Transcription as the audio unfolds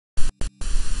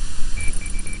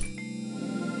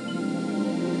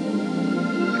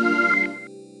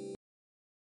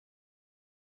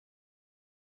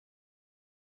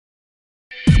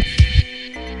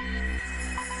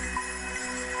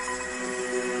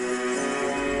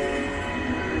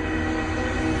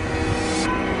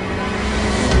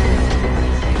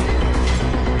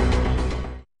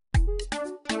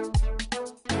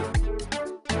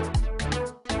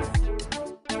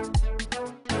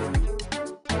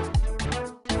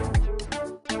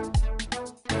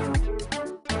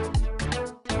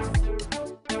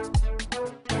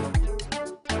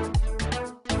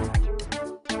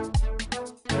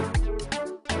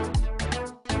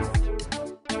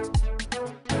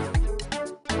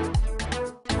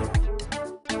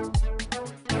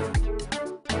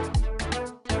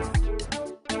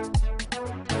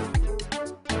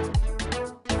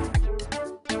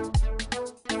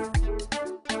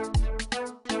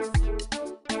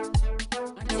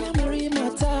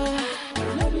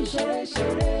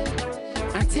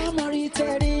Auntie Amori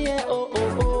Teddy, oh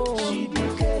oh oh. She be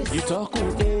case. You talk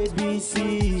with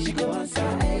ABC. She go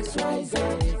answer XYZ.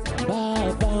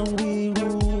 Baba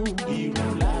wiru, iru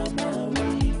lama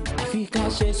wi. Afika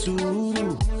she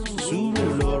suru, suru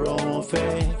loro won fe.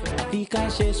 Afika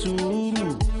she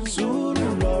suru, suru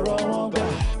loro won gba.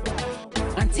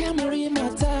 Auntie Amori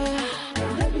mata,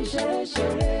 baby shere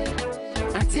shere.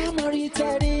 Auntie Amori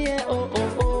Teddy, oh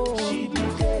oh oh. She be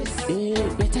case.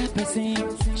 Better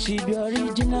person, she be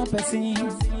original person.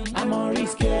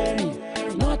 Amori's caring,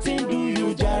 nothing do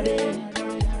you jare.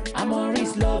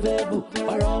 Amori's lovable,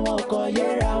 ọ̀rọ̀ wọn kò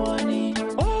yẹra wọn ni.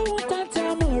 Ohun tata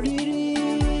Amori rí,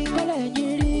 kọ́lẹ̀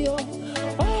yín rí o.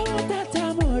 Ohun tata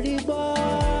Amori gbọ́,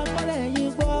 kọ́lẹ̀ yín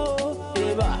gbọ́ o.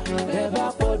 Bẹ́ẹ̀ bá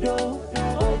podò,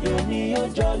 odò ni ó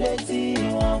jọ létí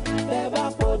wọn. Bẹ́ẹ̀ bá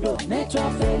podò,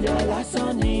 network failure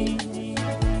lásán ni.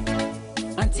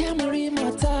 Auntie Amori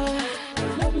mata,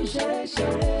 lóbi ṣeré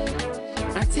ṣeré.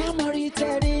 Auntie Amori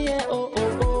tẹ̀rí ẹ̀ o o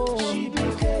o. She be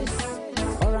case.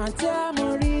 Ọ̀rọ̀ Auntie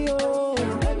Amori o.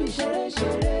 Lóbi ṣeré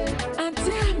ṣeré.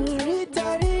 Auntie Amori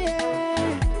tẹ̀rí ẹ̀.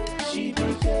 She be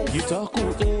case. You talk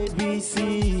with ABC.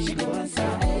 She go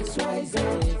answer XYZ.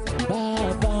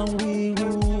 Bàbá ń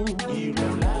wíru. Irú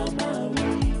la máa wí.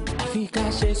 Àfi ká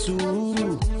ṣe sùúrù.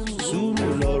 Sùúrù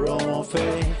lọ̀rọ̀ wọn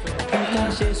fẹ́. Àfi ká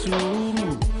ṣe sùúrù.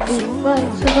 If I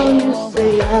tell you,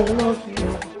 say I love you.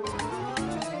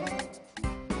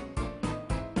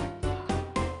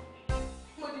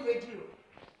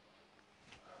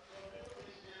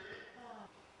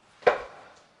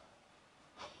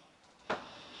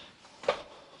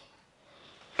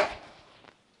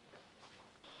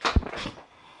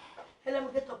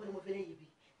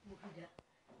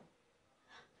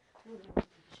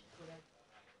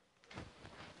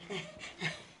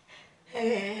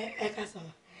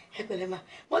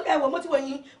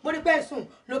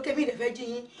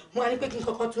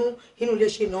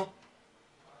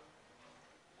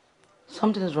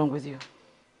 Something is wrong with you.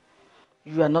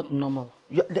 You are not normal.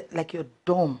 You're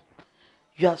dumb.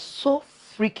 You are so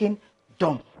freaking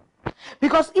dumb.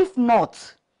 Because if not,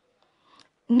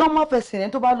 normal person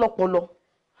ento ba lopolo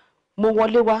mo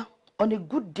wọlé wá on a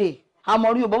good day.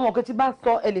 Amori obo mo ke ti ba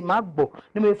so ele ma gbo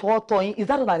ni mo fo to yin. Is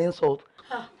that not an insult?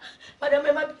 Madam,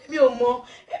 mi ò mọ̀.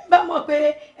 Bá mọ̀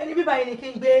pé ẹni bí báyìí ni kí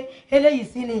n gbé eléyìí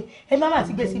sí ni. Ẹ má má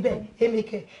ti gbé síbẹ̀. Èmi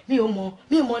kẹ̀, mi ò mọ̀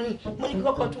ni. Mo ní kí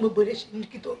kọ́kọ́ tún gbogbo lè ṣe ní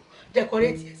kí tó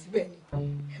decorate ẹ síbẹ̀ ni.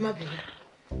 Ẹ má bẹ̀rẹ̀.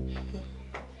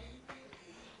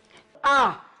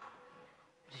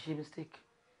 She mistake.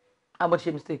 But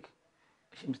she mistake.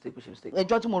 She mistake.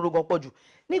 Ẹjọ́ tí mo ro gan pọ̀jù.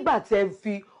 Nígbà tí ẹ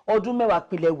fi ọdún mẹ́wàá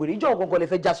pilẹ̀ wèrè, ìjọ gangan lè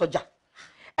fẹ́ já sọ́jà.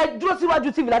 Ẹ dúró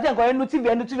síwájú TV láti ẹ̀kọ́ ẹnu TV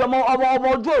ọmọ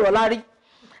ojú ọ̀rọ̀ lárí.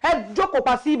 Ẹ jókòó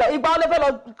pa sí ibẹ̀. Ìgbà olè fẹ́ lọ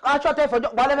aṣọ tẹ́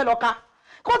fọjọ́, ìgbà olè fẹ́ lọ ká.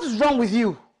 What is wrong with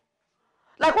you?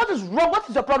 Like, what is wrong? What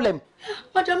is your problem?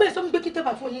 Madam, ẹ sọ fún mi pé kí tẹ́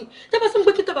bá fún yín. Tẹ́ bá sọ fún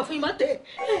mi pé kí tẹ́ bá fún yín, má tẹ̀.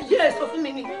 Ẹ sọ fún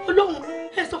mi ni. Ọlọ́run,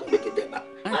 ẹ sọ fún mi kí tẹ́ bá.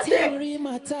 Auntie Amori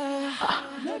mata,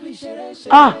 lóbi ṣeré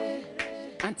ṣeré.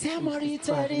 Auntie Amori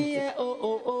tẹ̀rí ẹ̀ o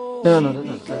o o. No,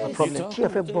 there's a problem. Tí ẹ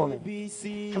fẹ́ bọ̀ mi.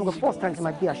 I'm the first time tí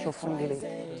ma gbé aṣọ fún ilé.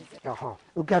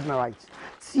 You get me right.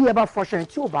 Tí ẹ bá fọṣọ yẹn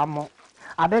tí ò bá mọ́.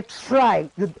 I bet try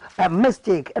a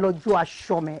mistake ẹ lọ ju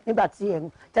aṣọ mi nígbà tí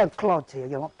ẹ ten cloth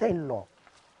ẹ ten law.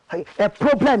 A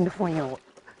problem for you.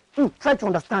 Try to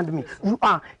understand me. You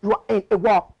are a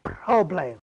war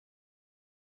problem.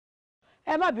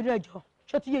 Ẹ má bínú ẹjọ́,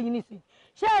 ṣó ti yé yín nísìn.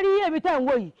 Ṣé ẹ rí èmi tẹ́ ń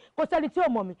wò yìí, kò sẹ́ni tí ò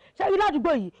mọ̀ mí. Ṣé rí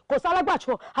ládùúgbò yìí, kò sí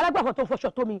alágbàfọ̀ tó ń fọṣọ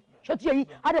tó mi. Ṣó ti yé yín,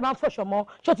 á dẹ̀ máa ń fọṣọ mọ́.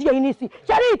 Ṣó ti yé yín nísìn.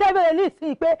 Ṣé rí ìtẹ́ bẹ̀rẹ̀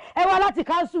nísìn pé ẹ wá láti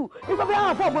káńsù, nígbà bí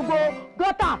wọ́n fọ gbogbo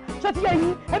gọ́tà. Ṣó ti yé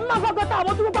yín, èmi máa fọ gọ́tà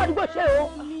àwọn tó gbogbo àdúgbò ṣe o.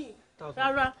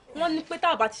 Rárá, wọ́n ní pé tá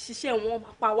a bá ti ṣiṣẹ́ wọn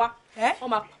máa pa wá. Wọ́n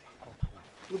máa pa.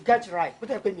 You get right. Bó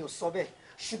tẹ̀ pé mi ò sọ bẹ́ẹ̀.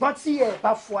 Ṣùgbọ́n tí ẹ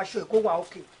bá fọ aṣọ ìkó wa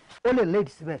okay. Ó lè léèdì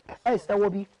síbẹ̀. Ẹ ṣẹ́wọ́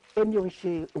bí èmi ò ń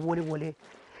ṣe wọléwọlé.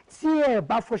 Tí ẹ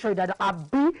bá fọṣọ ìdájọ́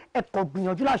àbí ẹ̀kọ́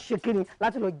gbìyànjú láti ṣe kíni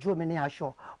láti lọ jó mi ní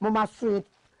aṣọ. Mo máa sún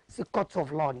sí court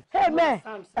of law ni. Amen.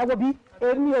 Ẹ wo bí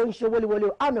èmi ò ń ṣe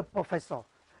wọléwọlé. I'm a professor.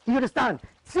 You understand?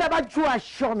 Tí ẹ bá jó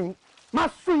aṣọ mi, máa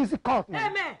sún yín sí court ni.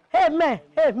 Amen.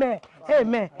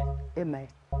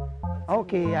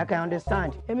 Okay, I can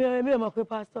understand. Èmi ò mọ̀ pé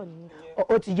pastor ni.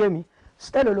 Ó ti yé mi.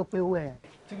 Stella ló pé owó ẹ̀.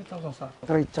 3,000, sir.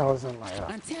 3,000 naira.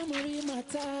 Auntie Amori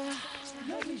mata,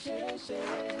 lóbi ṣeré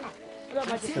ṣeré.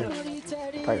 Auntie Amori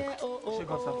tẹ̀rí Thank ẹ̀ o o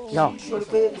o. Yeah. Ṣé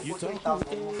pé mo fún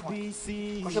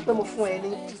 3,000 kò ṣe pé mo fún ẹ ní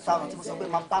 2,000 tí mo sọ pé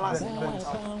máa balance ní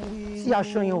 1,000. Tí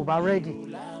aṣọ yẹn ò bá ready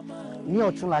ní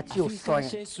ọ̀túnla tí o sọ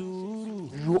yẹn,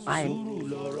 you are in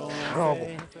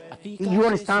trouble. You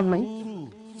understand me?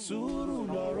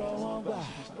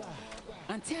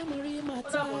 Àǹtí àmọ́rí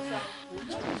màtá.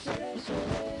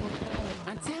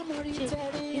 Àǹtí àmọ́rí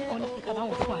tẹ̀rí ẹ̀ o.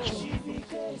 Kábàáwọ̀ fún aṣọ.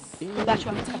 Ìgbà aṣọ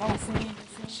àti kábàáwọ̀ fún mi.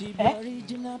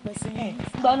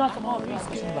 Gbọ́ náà sọ mọ́ ọ̀rẹ́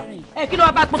àti ìgbà. Kí ló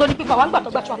wá bá gbọ́dọ̀ ní pípa wá ń gbà tó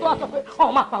gbà tó wá sọ pé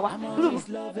ọ̀hún máa pa wá.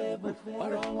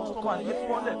 Ọkọ àyè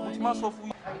fọ́lẹ̀ mo ti máa sọ fún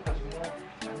yín.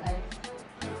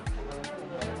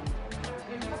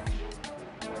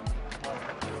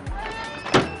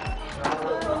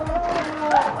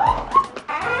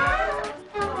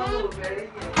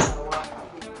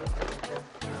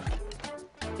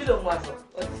 Kí ló ń wá sọ?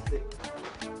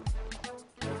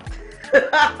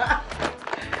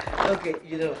 Okay,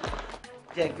 you know,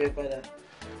 jẹ́ ìpè padà.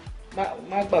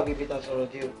 Má gbàgbé bí ta sọ̀rọ̀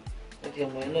dé o. Ó ti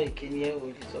mọ̀ iná ìkíní ẹ̀ ò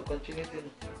lè sọ continuity nù.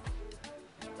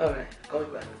 All right, call me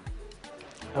back.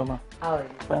 Hello, ma. How are you?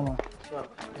 Fine, ma. Sure.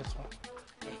 Yes, ma.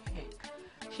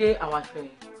 Ṣé àwọn aṣọ yẹn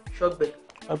ṣọ́gbẹ́?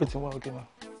 Everything was okay, ma.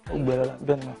 Ó gbẹ rárá,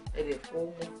 bẹ́ẹ̀ ni, ma. Ẹ̀dẹ̀ fún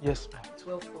mú. Yes, ma.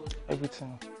 12 fold. Everything,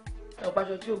 ma.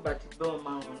 Ọ̀páṣọ tí ò bá ti gbọ́ ọmọ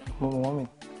àrùn ni. Mo mọ̀ mi.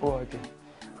 Ó wà okay.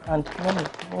 And mọ́mí,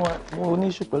 mo ní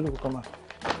issue pẹ̀lú kankan, ma.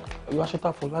 Ìwà aṣọ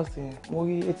tà fún last year, mo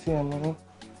rí ATM mo ní,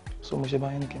 so mo ṣe bá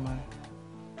yín kí n máa ní.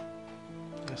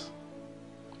 Yes.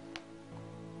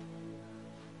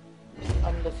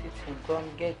 I'm the city. Go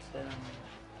and get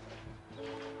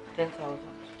 10,000.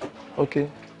 Okay,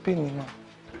 pin me, ma.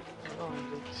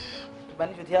 But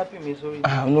if you happy me, sorry.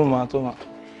 No, ma, at all, ma.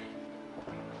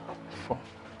 4.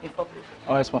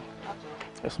 Oh, yes, ma.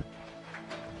 Yes.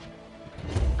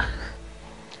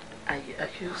 Are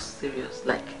you serious?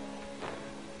 Like,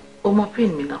 Oma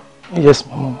pin me now? Yes,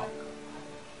 ma, mama.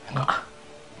 No.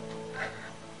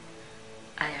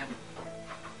 I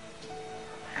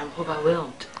am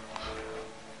overwhelmed.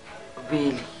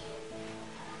 Really.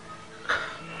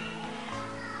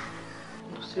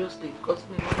 No, seriously, it cost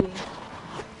me money.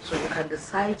 So you can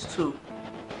decide to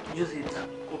use it.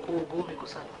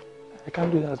 I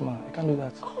can't do that, ma. I can't do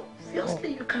that. Oh,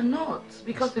 obviously you cannot.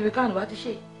 Because if you can't, what is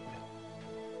she?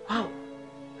 Wow.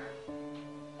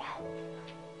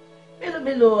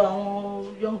 Mélòó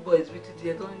àwọn young boys with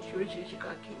it don't ṣoríṣiríṣi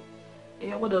káàkiri.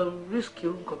 Èèyàn gbọ́dọ̀ risk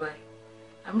irú nǹkan báyìí.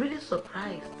 I'm really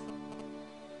surprised.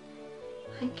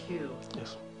 Thank you.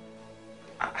 Yes.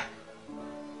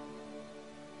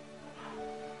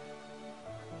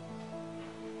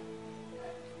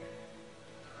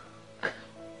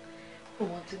 For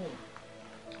one thing,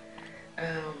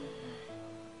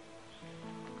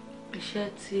 iṣẹ́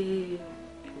tí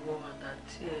ìwọ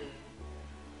àti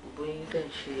bóyá tẹ̀ ń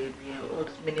ṣe all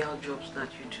the menial jobs that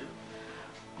you do,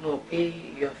 no,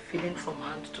 you are feeling from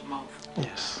hand to mouth.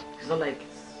 Yes. It's not like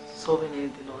it's solving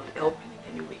anything or helping in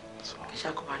any way. So.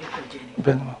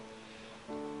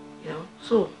 You know,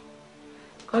 so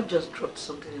God just dropped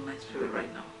something in my spirit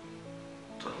right now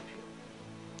to help you.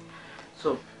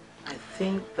 So I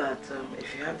think that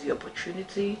if you have the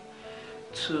opportunity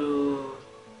to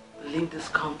leave this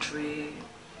country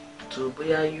to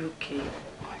Boya UK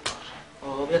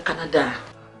or Boya Canada.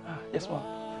 Yes, ma.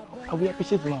 I will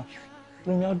appreciate, ma.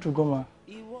 Do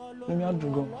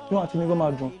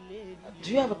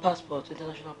you have a passport,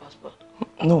 international passport?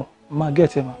 No, ma,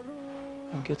 get it, ma.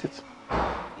 I'll get it.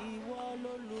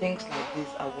 Things like this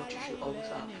are what you should always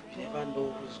have. You never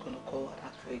know who's going to call and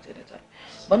ask for it anytime.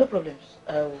 But no problems.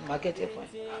 I'll get it for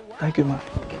you. Thank you, ma.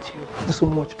 I'll get you. Thank you so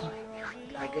much, ma.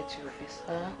 I'll get you a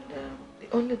visa. The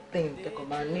only thing the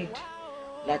command need,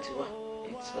 Latiwa,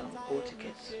 it's all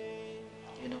tickets.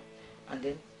 You know. And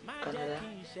then Canada,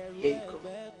 here you go.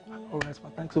 Alright, ma.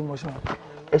 Thanks so much, ma. Ma.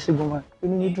 I'm so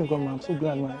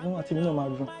glad, ma. No, I think no, ma.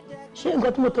 Ṣé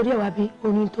nǹkan tí mo torí ẹ̀ wá bí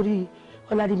òun nítorí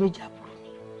Ọládìméjì àbúrò mi.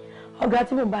 Ọ̀gá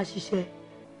tí mo bá ṣiṣẹ́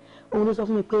òun ló sọ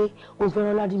fún mi pé òun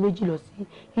fẹ́ràn Ọládìméjì lọ sí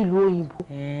ìlú òyìnbó.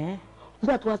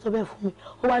 Nígbà tó wá sọ bẹ́ẹ̀ fún mi,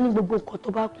 ó wá ní gbogbo nǹkan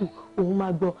tó bá kù òun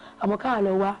máa gbọ́. Àmọ́ káà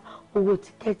lọ wá owó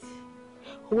tíkẹ́ẹ̀tì.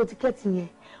 Owó tíkẹ́ẹ̀tì yẹn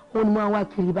òun ni mo wá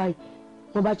kiri báyìí.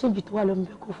 Mo bá change tó wà lọ́mọ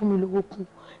bẹ́ẹ̀ kó fún mi lówó kù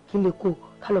kí n lè kó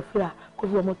ká lọ fira kó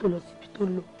fi ọmọ tó lọ síbi tó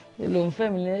lọ. Èlò ń fẹ́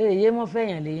mi lé èyí mọ́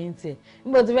fẹ́yàn lẹ́yìn tiẹ̀.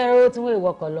 Níbo ti fẹ́ rówó tí wọ́n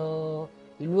ìwọkọ̀ lọ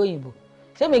ìlú òyìnbó.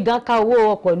 Ṣé mi gan ka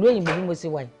owó ọkọ̀ ìlú òyìnbó bí mo ṣe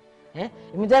wà yìí?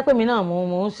 Èmi jẹ́ pé mi náà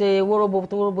mò ń ṣe wóróbo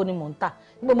tó wóróbo ni mò ń tà.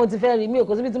 Níbo mo ti fẹ́ rí mi ò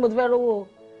kò síbi tí mo ti fẹ́ rówó.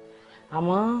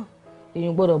 Àmọ́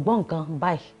èèyàn gbọ́dọ̀ gbọ́ nǹkan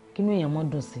báyìí kí inú èèyàn mọ́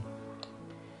dùn sí.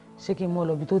 Ṣé kí n mọ́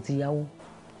lọ bí tó ti yáwó?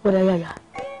 Bọ́dà yáyà.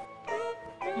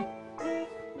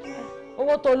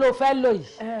 Owó tó ló fẹ́ lò yìí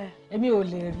èmi ò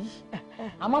lè rí.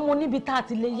 Àmọ́ mo níbi tá a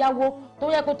ti lè yáwó tó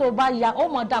yẹ kó tó bá ya ó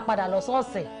mọ̀ dá padà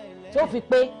lọ́sọ̀ọ̀sẹ̀ tí ó fi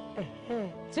pé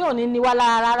tí ò ní wá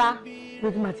lára rárá. Bí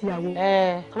kí máa ti yàwó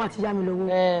tó máa ti yá mi lówó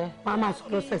máa máa sọ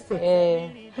lọ́sẹ̀sẹ̀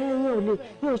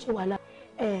yín ò ṣe wàhálà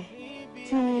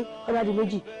tí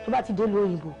Ọládìméjì tó bá ti dé ìlú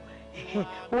òyìnbó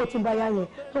owó tí ń bá yá yẹn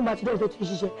tó ń bá ti dọ́ọ̀ tó ti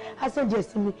ṣiṣẹ́ á sẹ́ǹdì ẹ̀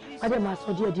sí mi má dẹ̀ máa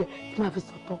sọ díẹ̀díẹ̀ tí máa fi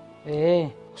sọ tán.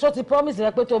 ṣó ti promise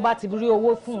rẹ pé tó bá ti rí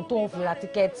owó fún un tó ń fi ra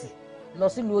tíkẹ́ẹ̀tì lọ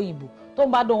sílùú òyìnbó tó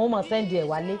ń bá dùn òun mọ̀ sẹ́ǹdì ẹ̀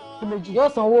wálé yóò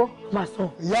sanwó. máa san.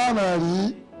 ìyá àmà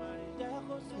rí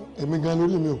èmi gan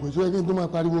lórí mi ò pé sóyè kí n tó máa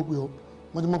pariwo pé ọ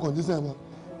mo ti mọ kọ̀ǹdíṣàn mọ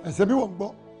ẹ̀sẹ̀ bí wọ́n gbọ́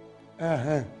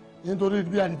nítorí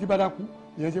bí àdìtí bá dákú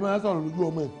ìyẹn ṣe máa ń sọ̀rọ̀ lójú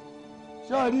ọmọ ẹ̀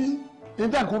ṣé ọ rí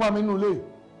níta kó bá mi nù lé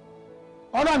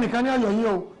ọ̀rọ̀ nìkan ní ayọ̀ yín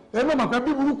o èmi mọ̀ pé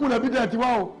bí burúkú lẹ́bí dẹ̀ ti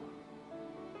wá o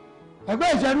ẹgbẹ́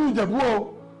ìṣẹ́rú Ìjẹ̀bú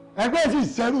o ẹgbẹ́ ìṣì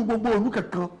ìṣẹ́rú gbogbo òlú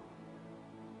kankan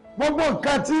gbogbo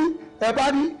nǹkan tí ẹ bá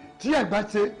rí tí ẹ̀gbá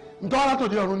ṣe ntọ́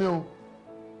látòdì ọ̀run ni o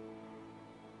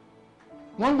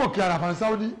wọ́n ń gòkè àràfà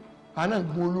Sáúdí àná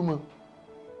gun Olúmọ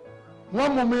wọ́n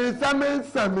mú mi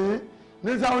sẹ́mi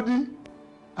ní Sáúdí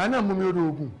àná mú mi odò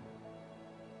Ògùn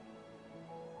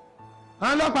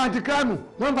àwọn ọlọ́pàá àti kíráàmù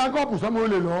wọ́n fa kọ́ọ̀pù sọ́mọ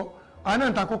olè lọ àná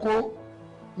ń ta kókó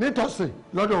nítòsí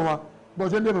lọ́dọ̀ wa bọ́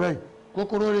ṣe ń dé bàbá yìí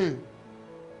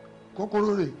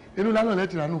kókóró rè inú lánàá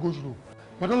lẹ́tì ránú kó ṣùrù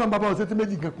pàtó lọ́nà bàbá ọ̀sẹ̀ tí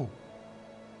méjì kẹ́kọ̀ọ́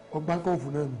ọgbà kọ́ọ̀fù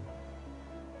náà nù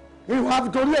ìwà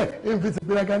àfitórí ẹ̀ èyí fi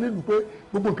ṣègbéraga nílùú pé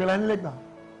gbogbo nǹkan la nílẹ̀gbà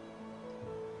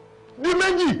ní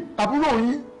méjì àbúrò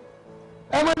yín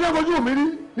ẹ máa dé ojú mi rí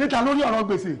níta lórí ọ̀rọ̀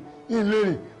gbèsè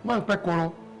ìlérè máa ń pẹ́ kọ́rọ́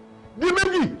ní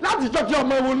méjì láti jọ́ kí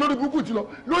ọmọ wọn lórí gúgù ti lọ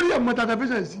lórí ẹ̀mọ́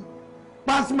tẹlifíṣàn sí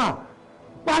pásímà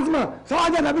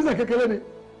sọ́wọ́jà tẹlifíṣàn kékeré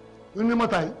ni ní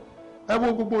mọ́ta yìí ẹ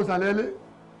wo gbogbo ìsàlẹ̀ ilé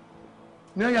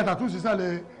ní ẹ̀yà tàtú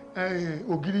sísàlẹ̀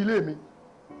ògiri ilé mi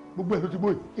gbogbo ẹ̀ tó ti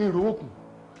gbóyè ìrówó kù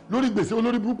lórí gbèsè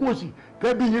olórí burúkú òsì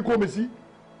kẹ́ bí yín kó mi sí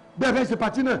bẹ́ẹ̀ fẹ́ ṣe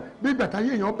pàtí náà bí ìgbà táyé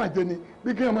èèyàn bàjẹ́ ni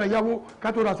bí kéèyàn máa yáwó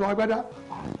ká tó ra aṣọ agbádá.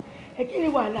 ẹ kí ni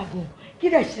wàhálà gan kí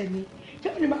lè ṣe ni ṣé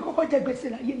wọn ni máa kọ́kọ́ jẹ gbèsè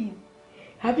láyé yìí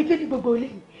àbí kí ni gbogbo ilé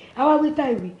yìí àwa wí tá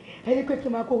ìwé ẹni pé kí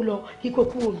n máa kó lọ kí kó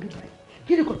kú òǹbí báyìí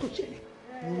kí ni kò tó ṣẹlẹ̀.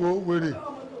 wo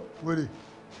wèrè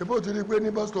ṣe bó ti rí i pé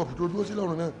ní bus stop tó dúró sí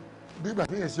lọ́rùn náà bí ìgbà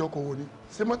téèyàn sí ọkọ̀ wò ni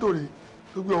ṣé mọ́tò rèé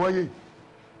tó gbé ọwọ́ yé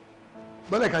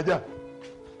gbọ́dọ̀ kájà.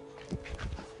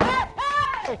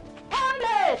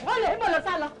 olè ń bọ̀ lọ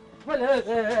sá lọ.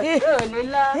 olè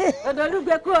ńlá ọ̀dọ̀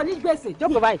olúgbẹ kúrò ní gbèsè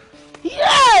jókòó báyìí.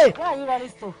 why you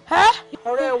running so?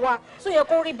 ọ̀rẹ́ wa tó yẹ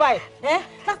kó rí báyìí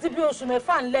láti bí oṣù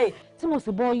mẹ́fà ńlẹ̀ tí mo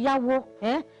sì bọ́ yáwó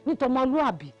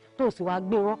nítọmọlúàbí tó sì wá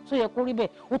gbérọ́ tó yẹ kó rí bẹ́ẹ̀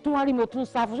o tún wá rí mi o tún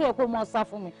sá fún tó yẹ kó mọ sá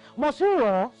fún mi mo sún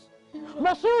rọ̀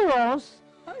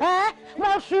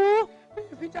mo sún.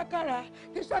 fi jákàrà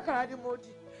kí sákàrà ni mo di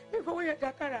ìfowó yẹn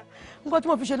jákàrà nǹkan tí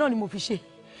mo fi ṣe náà ni mo fi ṣe.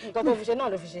 nǹkan tó fi ṣe náà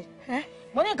ló fi ṣe.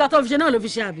 mo ní nǹkan tó fi ṣe náà ló fi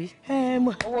ṣe àbí.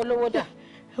 owó olówó dà.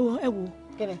 ẹ wo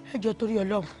ẹ jọ̀ọ́ torí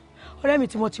Ọlọ́run ọ̀rẹ́ mi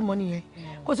tímọ́tímọ́ nìyẹn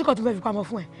kò sí kan tó fẹ́ fi pamọ́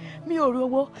fún ẹ mi ò rí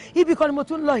owó ibi kan ni mo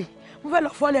tún lọ yìí mo fẹ́ lọ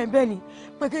fọ́lẹ̀ bẹ́ẹ̀ ni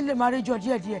pé kí n lè máa rí jọ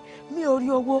díẹ̀díẹ̀ mi ò rí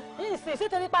owó. ìsìn sí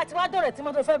torí pa tiwa dọ̀rẹ̀ tí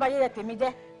mo tó fẹ́ bá yẹyẹ tèmi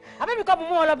jẹ́ àbẹ́bí kan mo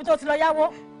mú wọn lọ bí tó ti lọ yáwó.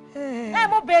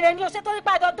 mo béèrè ni o ṣé torí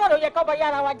pa àjọ dọ̀rọ̀ yẹ kọ́ bọ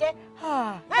yára wa jẹ́.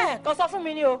 kò sọ fún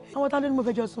mi ni o. àwọn táwọn ní mo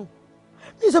fẹ́ jọ sùn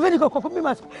mi sọ fẹ́ ní kọ̀ọ̀kan fún mi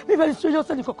máa sọ mi fẹ́ sọ́jọ́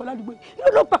sẹ́ni kọ̀ọ̀kan ládùúgbò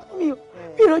yìí ló pa fún mi o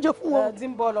mi ìrọ́jọ́ fún wọn. tí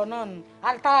ń bọ̀ lọ náà nù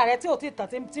àtàrà rẹ tí ò tí ì tàn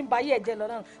tí ń ba ayé ẹ̀jẹ̀ lọ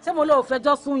náà ṣé mo lóò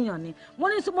fẹjọ́ sún yàn ni mo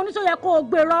ní sọ yẹ kó o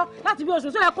gbérọ́ láti bí oṣù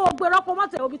sọ yẹ kó o gbérọ́ kó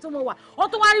mọ̀tẹ̀ obi tí mo wà ó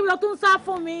tún wá rí mi lọ tó ń sá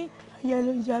fún mi. ayé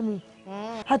ló ń já mi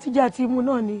àtijọ́ àti imú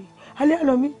náà ni alẹ́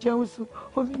àná mi jẹun sùn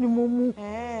omi ni mo mú.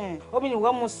 omi ni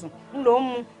wọ́n mu sùn ń lò ó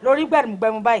mu lórí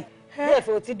gbẹ̀rùngbẹ̀rù báyìí bí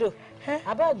èfè òtídò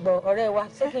àbá ọ̀gbọ̀ ọ̀rẹ́ wa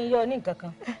ṣé kí n yọ ní nǹkan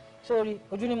kan sórí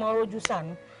ojú ni mo rójú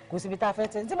sànú kò síbi tá a fẹ́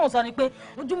tẹ̀ tí mo sọ ni pé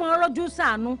ojú mo rójú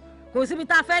sànú kò síbi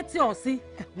tá a fẹ́ tì ọ́ sí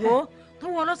wò ó tó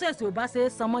wọn lọ́sẹ̀ẹ̀sẹ̀ ò bá ṣe é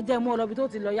sanmọ́ jẹ́ mú ọ lọ́bi tó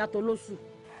ti lọ yàtọ̀ lóṣù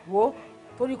wò ó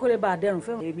torí kó lè bá a dẹrùn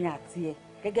fẹ́ràn èmi àti ẹ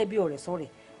gẹ́gẹ́ bí ọ̀rẹ́ sọ̀rẹ́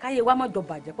káyé wa mọ̀jọ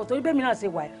bàjẹ́ pọ̀ torí bẹ́ẹ̀ mi náà ṣe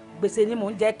wà gbèsè ni mò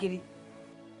ń jẹ́ kiri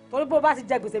torí bó bá ti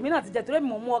jẹ gbèsè mi náà ti jẹ torí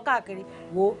mò ń mú ọ káàkiri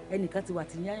wò ó ẹnìkan ti wà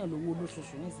tí yáyàn lówó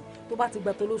lóṣooṣù nísìn tó bá ti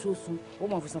gbẹ tó lóṣooṣù ó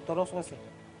mọ̀ fi san tọrọ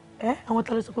sọ̀ọ̀sẹ̀. àwọn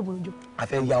tálẹ́ sọ pé mo ń jó. a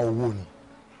fẹ́ ya owó ni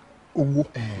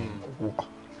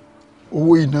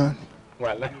owó iná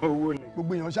ni owó ni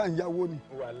gbogbo èèyàn ṣáà ń yáwó ni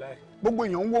gbogbo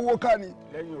èèyàn ń wówó ká ni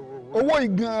owó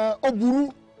ìgan ó burú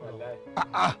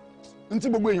n tí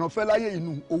gbogbo èèyàn fẹ́ láyé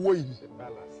inú owó yìí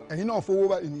ẹ̀yin náà fowó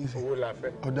báyìí ní ìsìn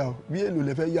ọ̀dà o bí èlò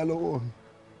lè fẹ́ yá lọ́wọ́ mi.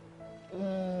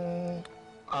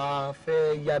 a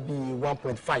fẹ́ yá bíi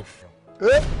 1.5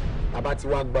 bàbá tí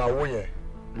wàá gba owó yẹn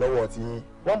lọ́wọ́ tí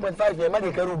 1.5 yẹn má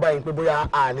lè kẹ́rù báyìí pé bóyá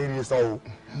a ní rí san o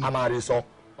a máa rí san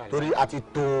torí a ti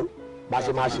tó bá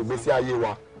ṣe máa ṣègbésí ayé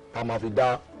wa ká máa fi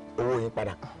dá owó yín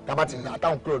padà tá bá ti gbà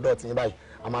táwọn kúrò dọ̀tí yín báyìí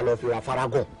a máa lọ fi ra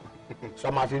faragan so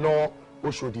a máa fi ná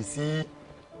Òṣòdì sí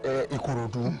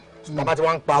Ìkòròdú tá bá ti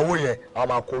wá ń pa owó yẹn a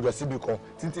máa kó jọ síbi kan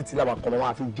títí tí làwọn kan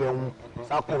máa fi jẹun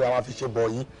sákòrò àwọn fi ṣe bọ̀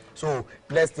yìí so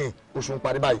next thing oṣù ń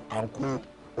parí báyìí à ń kó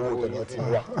owó tọ̀dọ̀ ti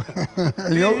wà.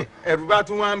 Bí ẹ̀rù bá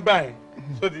tún wá ń bà ẹ́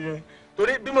sódì yẹn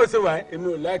torí bí mo ṣe wà èmi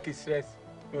ò like stress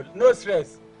no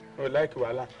stress mi ò like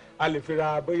wàhálà a lè fi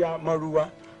ra bóyá mọ́rúwá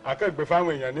akẹ́gbẹ́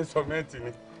fáwọn èèyàn ní sọ́mẹ́ǹtì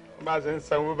ni bá a ṣe ń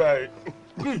sanwó báyìí.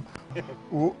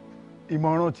 o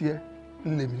ìmọ̀ràn tiẹ̀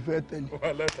ń lèmi fẹ́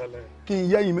tẹ̀lé kí n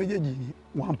yẹ́yìn méjèèjì ní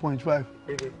 1.5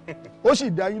 ó sì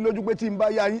dá yín lójú pé tí n bá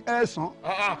yá yín ẹ̀ san.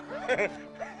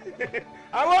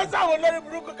 àwọn sáwọn olórí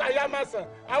burúkú kà yá máa sàn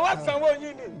àwọn sanwó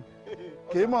yín ni.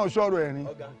 kì í mọ̀ sọ̀rọ̀ ẹ̀rín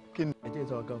kí ni. ẹ jẹ́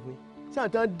sọ̀rọ̀ kan fún yín sáà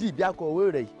tán dì bí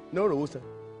akọ̀wé rẹ̀ yìí náà rò ó san.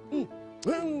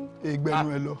 ègbẹ́nu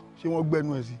ẹ lọ ṣé wọ́n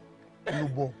gbẹ́nu ẹ sí inú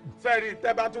bọ̀. sẹ́ẹ̀rì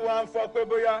tẹ́bá tún wá ń fọ́ pé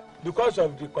bóyá because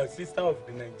of the consistency of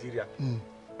the Nigeria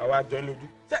àwa jọ lójú.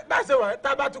 bá a ṣe wà tá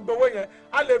a bá tún gbowó yẹn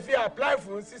a lè fi apply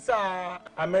fún sísà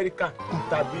Amẹ́ríkà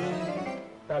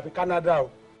tàbí Canada o.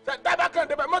 tábà kan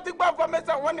débẹ̀ mo ti gbọ́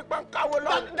information wọ́n nípa ń káwó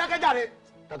lọ. dákẹ́jàre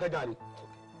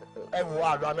ẹ wò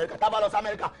àlọ́ Amẹ́ríkà tábà lọ sí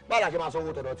Amẹ́ríkà báyìí àṣẹ máa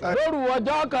sanwó tọ̀dọ̀ tí. lóru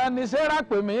ọjọ́ kan ni sarah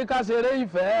pè mí ká ṣeré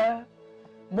ìfẹ́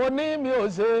mo ní mi ò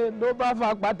ṣe ló bá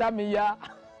fa pátá mi ya.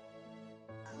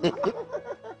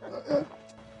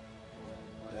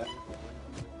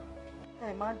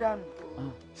 ẹ má dànù.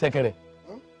 ṣẹ̀kẹ̀rẹ̀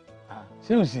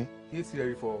ṣé o sí. yé sí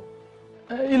ẹrí fọ.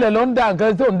 ilẹ̀ ló ń dà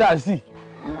nǹkan tó ń dà sí.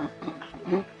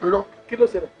 irọ́ kí ló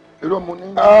ṣẹlẹ̀. irọ́ mo ní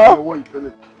ọwọ́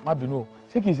ìfẹ́lẹ̀. má bínú o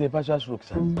ṣé kìí ṣe partial stroke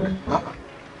sa.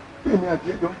 èmi àti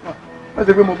ẹjọ́ ń fà má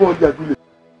ṣe pé mo bọ́ ọjà dúlẹ̀.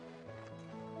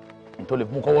 tó lè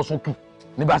mú kọ́wọ́ sókè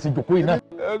ní bá a ṣe jòkó yìí náà.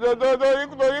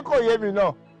 torí kò yé mi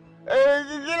náà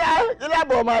kí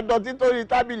lábọ̀ máa dọ̀tí torí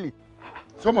tábìlì.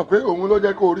 sọmọ pé òun ló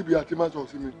jẹ́ kó orí bí àti máa sọ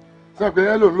sí mi sọ pé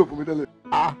ẹ lòun lò fún mi tẹ́lẹ̀.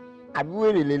 àbí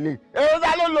wèrè lélẹ̀. èyí sá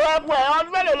ló lo ẹ̀pọ̀ ẹ̀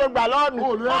ọdún mélòó ló gbà lọ́ọ̀nù.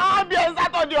 bí ẹ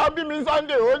sátọ̀dẹ̀ ọbí mi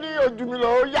Sunday ó ní ojú mi lọ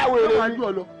ó yá wèrè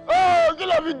mi. kí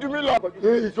ló fi jù mí lọ.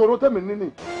 ìṣòro tẹ̀mí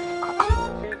níní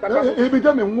ibi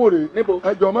tẹ̀mí ń wò rè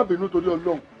ẹjọ́ má bínú torí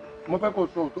Ọlọ́run mo fẹ́ kó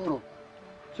sọ òótọ́ rọ̀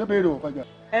ṣé béèrè ò fàjà.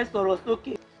 ẹ sọ̀rọ̀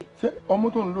sókè. ṣé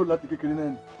ọmú tó ń lò láti kékeré náà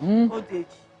ni. ó dèjì.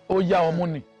 ó yá ọmú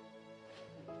ni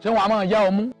ṣé wọn a máa yá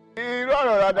ọmú. irú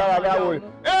ọ̀rọ̀ rádaràdà wò rè.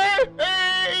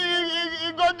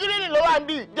 ìgò gírínì ló wà ń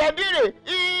bì jẹ̀dírè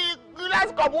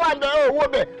gíláàsì kọ̀ọ̀bù wà ń bẹ̀ owó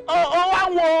bẹ̀ ó wá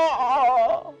wo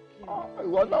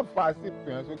ìwọ náà fà á sí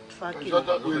ìpìyàn sókè.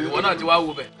 ìwọ náà ti wá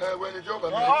wo bẹ̀.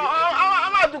 a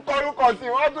máa tún kọ orúkọ sí i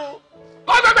wọ́n tún.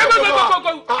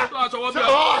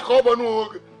 àkọ́bọ̀nù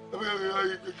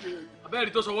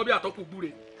abẹ́rẹ́ tó sọwọ́ bí àtọ́kù gbúre.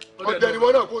 ọ̀dẹ̀ ni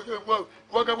wọ́n náà kó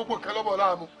wọ́n kẹ́ gbogbo nǹkan lọ́bọ̀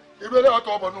láàmú irú ẹlẹ́yà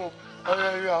tó ọbọ̀ nù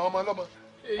àwọn ọmọ ọlọ́mọ.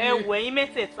 ẹ wọ ẹ̀yin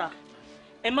mẹ́tẹ̀ẹ̀ta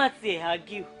ẹ má tiẹ̀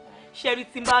hágìl ṣẹ́rí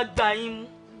tí n bá gba yín mú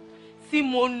tí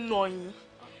mo nà yín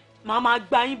màá máa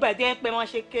gba yín báyìí dẹ́yìn pé máa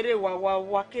ṣe kéré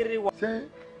wà kéré wà. ṣé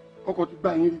ọkọ̀ ti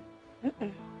gbà yín rí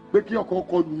pé kí ọkọ̀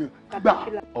kọlù yẹn gbà.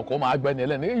 ọkọ̀ máa gbẹ́ ni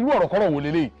ẹlẹ́ni irú ọ̀rọ̀ kọ́rọ̀ wò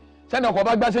lélẹ́yìí sẹ́ni ọkọ̀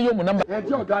bá gbá sí yóò mú nọ́mbà. ẹ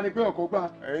jẹ́ ọ̀gá ni pé ọkọ̀ gbà.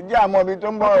 ẹ jẹ́ àmọ́ ibi tó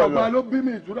ń bọ̀ ọ̀rọ̀ lọ. ọkọ̀ gbà ló bí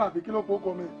mi ìtura àfi kí ló kó kọ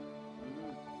mi.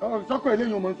 sọ́kọ̀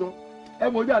eléyìí ò mọ̀ sọ ẹ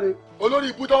mọ̀ jáde. olórí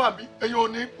ibú tó wà bí èyàn ò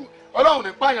ní Ọlọ́run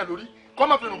ní pààyàn lórí kọ́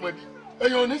máa fi rùn mọ̀dí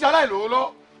èyàn ò ní sáláì lòó lọ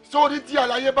sórí tí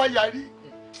àlàyé bá yarí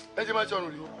ẹ jẹ́ máa ṣe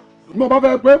ọ̀run rí. mo bá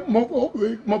fẹ́ pé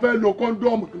mo fẹ́ lo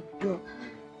kọ́ńdọ́ọ̀mù kankan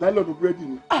láìlọ́dún búrẹ́dì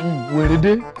ni. wèrè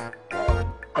dé.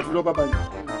 àti lọ́ba báyìí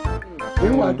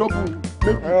èyí wà dọ́bù méjì.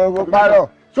 ẹ parọ́.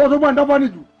 sọ tó bá ń dábọ́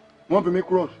nìjú wọ́n fi mi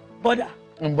cross. bọ́dà.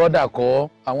 bọ́dà kọ́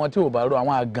àwọn tí ò bá rò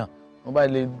àwọn àgàn wọ́n bá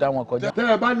lè dá wọn kọjá. tẹ́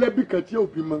ẹ bá lẹ́bí kan tí ò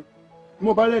bímọ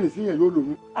mo bá rẹ́rìn sí yẹn yóò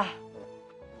lóyún.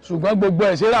 ṣùgbọ́n gbogbo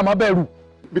ẹ̀ ṣe rà má bẹ̀rù.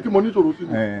 bí tí mo ní sọ̀rọ̀ sí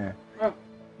ni.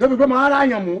 débi pé màá rà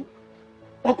yàn mú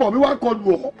ọkọ mi wá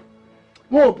kọlù ọ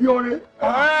wọn ò bí ọ̀rẹ́.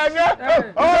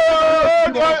 ó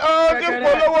ti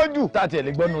polówó jù. tá a tiẹ̀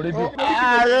lè gbọ́nu rédíò.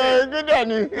 ààrẹ gídẹ̀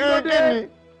ni kíni.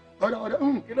 ọ̀dà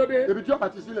kí ló dé. ebi tí ọba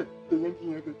ti sílẹ̀ èyàn ti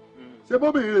yẹn kẹ. ṣé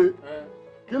bóbìnrin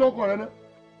kí ló kọ rẹ náà.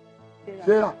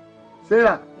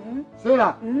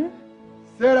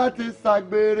 Sarah ti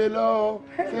ṣàgbèrè lọ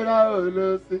Sarah ò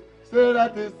lọ sí Sarah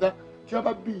ti ṣà tí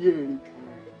ọba bí iye rè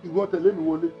ìwọ tẹ̀lé mi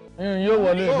wọlé. yóò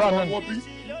wọlé ìbá náà.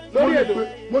 lórí èdè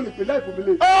mo lè pè láì fún mi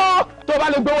lè. tó bá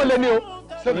lè gbówó lé ní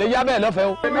o lè yá bẹ́ẹ̀ lọ́fẹ̀ẹ́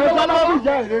o. èmi ló bá lọ́wọ́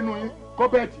ìyá ìrẹ́ nu yín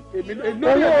kọ́bẹ̀tì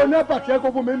owó nẹ́pà tí ẹ kó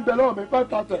fún mi ń bẹ lọ́wọ́ mi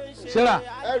 5,000. Sarah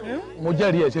mo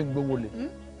jẹ́rìí ẹ̀ ṣe ń gbówó lé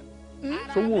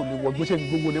sówó ò lè wọ gbé ṣe ń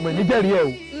gbówó lé mọ́ ní jẹ́rìí ẹ̀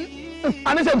o a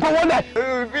ní ṣe ń gbówó lẹ̀.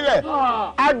 ìfilẹ̀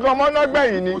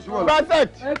agbọmọlọgbẹ̀yìn ni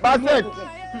basset.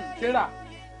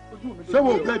 ṣé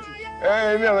wo gẹ̀ẹ́tì.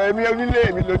 èmi onílé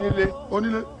èmi lónílé.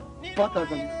 onílé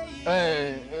 5,000.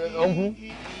 ọ̀hún.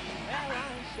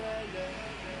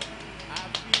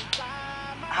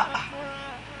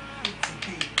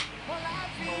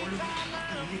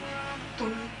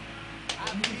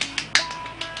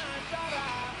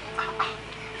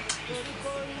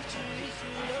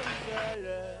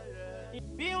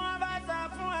 bí wọ́n bá sá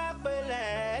fún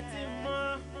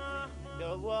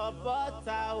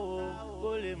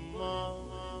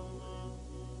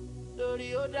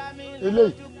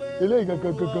eléyìí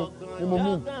gangan ni mo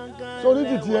mú sórí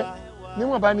títí ẹ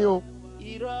níwọ̀n bá ní o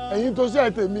ẹ̀yin tó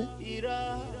ṣe tèmi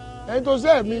ẹ̀yin tó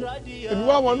ṣe mi èmi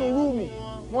wá wọnú rúùmù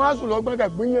wọ́n á sùn lọ gbọ́dọ̀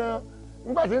gbìyàn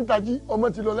nígbà tí ń tají ọmọ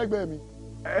ti lọ lẹ́gbẹ̀ẹ́ mi.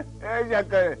 ẹ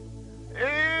ṣẹkẹrẹ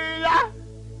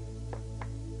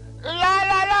ìyá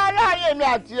yèmi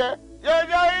àti ẹ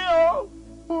yóò yí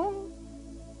o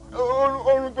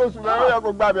orun tó sùn lọ́wọ́ yẹ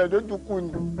kó gba abẹ tó kù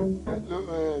ni.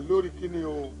 lórí kí ni o.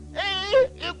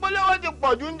 ìpolówó ti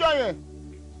pọ̀ jù ń jọ yẹn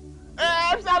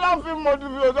epsilon film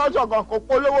modification kan kò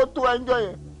polówó tó ẹ ń jọ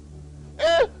yẹn.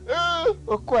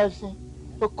 oko ẹṣin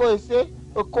oko èsè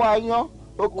oko ayan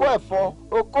oko ẹ̀fọ́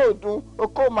oko òdùn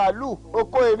oko màálù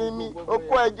oko erinmi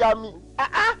oko ẹja mi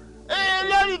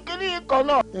lórí kiri kan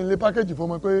náà. ilé pákéjì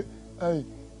fọmọ pé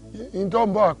ìjọ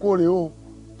ń bọ̀ àkórè o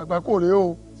àgbàkórè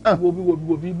o. wo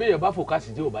bí bẹ́ẹ̀ bá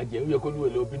fòkásì tí o bá jẹ ó yẹ kó lóye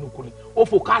lọ bínú kú ni ó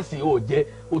fòkásì ó jẹ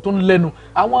ó tún lẹ́nu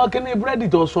àwọn kíní búrẹ́dì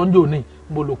tó sọ́njò ní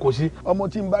mo lò kó sí. ọmọ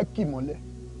tí ń bá kì mọ́lẹ̀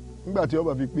nígbà tí ó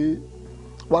bá fi pé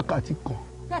wákàtí kan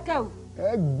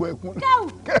ẹ gbọ́ ẹkún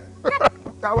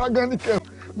káwá gan ní kẹwù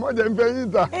mọ̀jẹ̀ ń fẹ́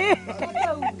yín ta.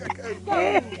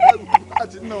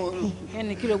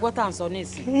 ẹnì kí ló gbọ́ tà ń sọ ní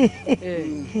ìsìn.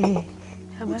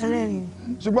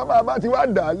 ṣùgbọ́n bàbá ti wá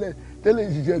dà á lẹ̀ tẹ́lẹ̀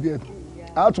ìṣiṣẹ́ tiẹ̀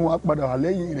á tún wá padà wà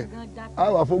lẹ́yìn rẹ̀ á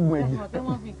wà fógun ẹ̀jẹ̀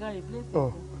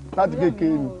láti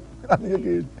kékeré ni láti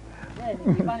kékeré ni.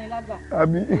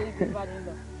 àbí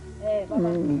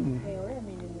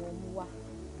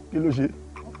kí ló ṣe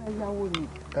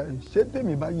ṣé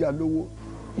tèmi bá yá lówó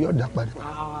yóò dà padà.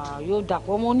 yóò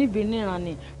dàpọ̀ ọmọ oníbìnrin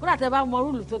ni kódà tẹ bá mọ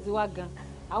rúùlù tó ti wá gan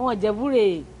àwọn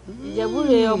ìjẹ̀búrè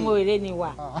ọmọ èrè ni wà.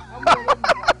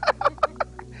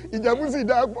 ìjẹ̀bú sì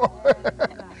dáa pọ̀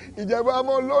ìjẹ̀bú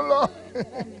àmọ́ ló lọ.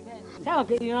 sáwọn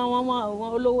kejì ìran wọn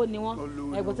olówó ni wọn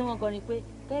ẹ̀gbọ́n tí wọ́n kọ ni pé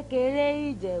kékeré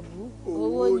ìjẹ̀bú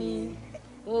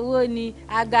owó ni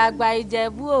àgbààgbà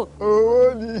ìjẹ̀bú o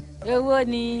owó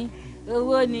ni.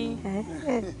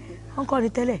 wọ́n kọ́ ni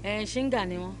tẹ́lẹ̀. ṣíngà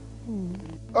ni wọ́n.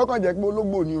 ọkàn jẹ́ pé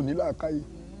ológbò ni ò ní làákàyè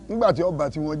nígbà tí ọba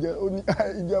tí wọ́n jẹ́ ó ní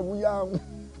ìjẹ̀bú yá àwọn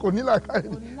kò ní làákàyè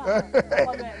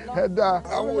ẹ dáa.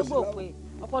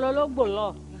 ọpọlọ ológbò lọ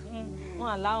wọn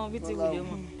àláwọn bíi ti wùlé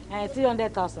mọ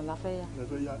 300,000 la fẹ́ yá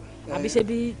àbí ṣe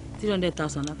bí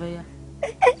 300,000 la fẹ́ yá.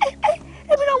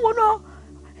 èmi náà wọnà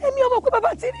èmi ọmọ pé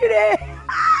bàbá ti rí rẹ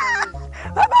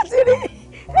bàbá ti rí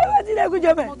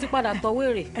ẹgúnjẹ mẹ. mo ti padà tọwé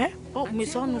rè mi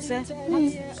sọnù sẹ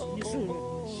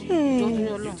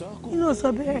inú sọ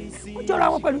bẹ́ẹ̀ ó jọra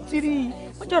wọn pẹ̀lú tìrì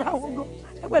ó jọra wọn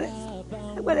gan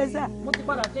ẹgbẹ̀rẹ̀ sá. mo ti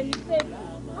padà ṣe mistake.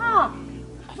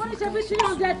 wọ́n ní ṣe bí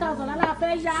 300,000 la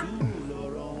fẹ́ yá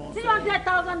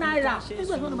 300,000 naira.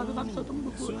 nígbà tí wọn bá bá sọ tó ń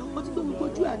gbogbo ó ti gbé mi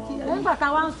kojú àti. nígbà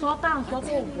táwa ń sọ tá à ń sọ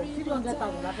tó ń bọ̀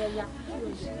 300,000 la fẹ́ yá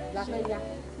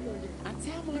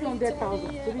 300,000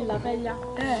 torí la fẹ́ yá.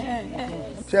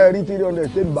 ṣé ẹ rí 300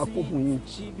 ṣé ìbá kó fún yín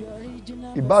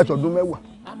ìbá àṣọdún 10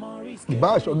 ìbá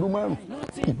àṣọdún 5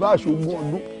 ìbá àṣọgún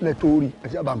ọdún lẹ́tọ́ọ̀rì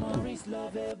ẹ̀ṣẹ̀ bá ń kú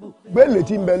gbélé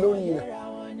tí ń bẹ lórí rẹ̀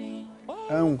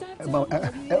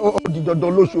ó di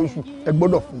dandan lóṣooṣù ẹ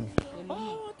gbọ́dọ̀ fún mi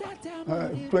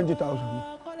 20,000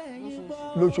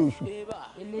 lóṣooṣù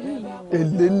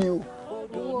èlé ni o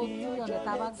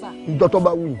ìjọ tó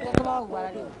bá wù yín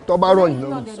tó bá rọ̀ yín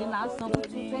lọ́rùn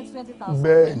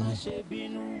bẹ́ẹ̀ ni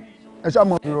ẹ ṣáà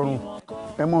mọ̀ ìrọ̀rùn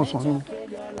ẹ mọ̀ sàn ní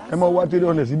ẹ mọ̀ wá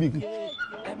 300 síbì kan.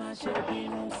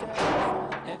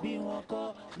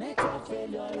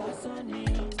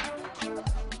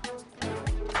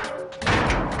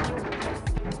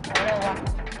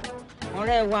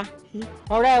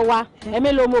 ọ̀rẹ́ wa ẹ̀mí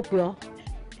ló mọ̀ pé ọ́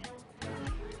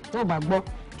tó bá gbọ́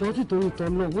jọ̀ọ́ sì torí ìtọ́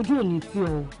náà ojú ò ní tí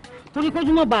ọ torí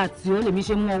kójú mọ́ bá àtì ọ́ lèmi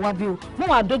ṣe mú ọ wá bí o mọ́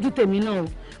wàá dójú tèmi náà o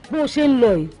bó o ṣe ń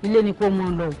lọ yìí ilé ni kò mọ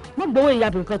lọ o mọ́ gbowó ìyá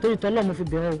bìnkan torí ìtọ́ náà mo fi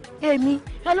bẹ̀rẹ̀ o. èmi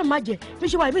ẹ ló máa jẹ bí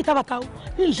ṣe wà ní ìta bàtà o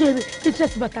ní ìṣe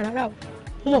títí bàtà rárá o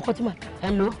mo mọ nǹkan tí màá ta. ẹ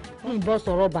ló ń bọ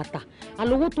sọ̀rọ̀ bàtà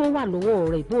àlówó tó wà lọ́wọ́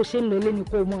rẹ̀ bó o ṣe ń lọ ilé ni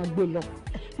kò mọ gbé lọ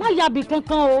má yàbí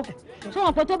kankan o ṣé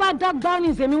wọn pẹ tó bá dá gbárùn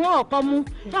ìsèmi wọn ọkọ mú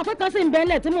ṣé wọn pẹ kan sì ń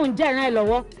bẹ́ẹ̀lẹ̀ tí mò ń jẹ́ ìran ẹ̀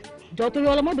lọ́wọ́ jọ torí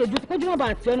ọlọmọdé ojú kójú wọn bá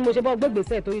àti ọ ni mo ṣe bọ́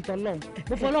gbégbèsè torí tọ́lọ́run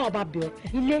mo fọ ọlọ́run bá bẹ̀ ọ́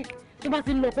ilé tí bá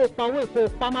ti ń lọ kó pa owó èkó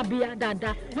pa má bíyá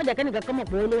dáadáa wọ́n jẹ́ kẹ́nìkan kọ́ mọ̀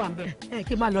pé ó ló wà ń bẹ̀.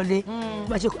 kí n máa lọ lé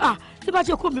tí bá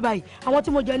ṣe kó mi báyìí àwọn tí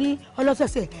mo jẹ ní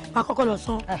ọlọ́sẹ̀sẹ̀ máa kọ́kọ́ lọ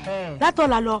san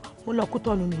látọ̀la lọ mo lọ kú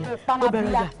tọ́nu nìyẹn ó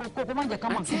bẹ̀rẹ̀ ọjà.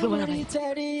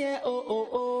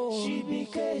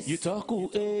 You talk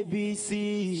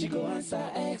ABC, she go answer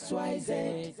XYZ.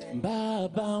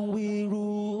 Bàbá ń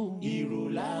wíru, ìrù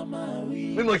la máa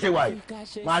wí. bí mo ṣe wà yìí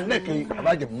máa lẹ́kìn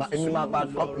àbájẹ ẹni máa bá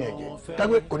ọ̀pìn ẹ̀jẹ̀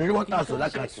kágbé kò ní rí wọ́n tà sọ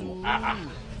lákàtì wọn.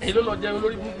 èyí ló lọ jẹ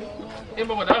olórí burúkú ẹ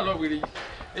bọ̀ bọ̀dá lọ wèrè yìí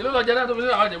èyí ló lọ jẹ láti fi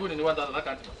àwọn àjẹbù ní 1,000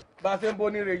 lákàtì. bá a ṣe ń bó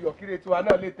ní re yọ̀kíre tiwa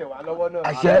náà lè tẹ̀ wá lọ́wọ́ náà.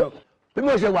 àṣẹ bí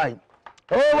mo ṣe wà yìí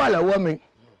owó wà lọ́wọ́ mi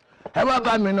ẹ wá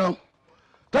bá mi ná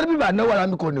tọ́lú bíbà náà wà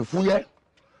lámi kò ní fúyẹ́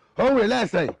òun rè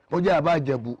lẹ́sẹ̀ ó jẹ́ àbá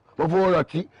ìjẹ̀bù mo fowó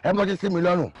rọtí ẹ mọ́ ti sí mi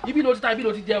lọ́rùn. ibi ló ti ta ibi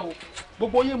ló ti jẹ o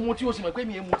gbogbo yín mu tí o sì mọ̀ pé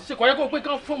mi yẹn mu ti ṣe kọ́ yẹ kó pé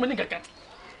kán fún mi ní kankan.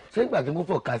 ṣé ìgbà tí mo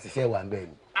fò ká ṣiṣẹ́ wà ń bẹ́ẹ̀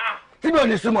ni tí mi ò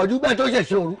ní sùnmọ̀ ju bẹ́ẹ̀ tó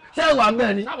ṣẹ̀ṣẹ̀ òru ṣé wà ń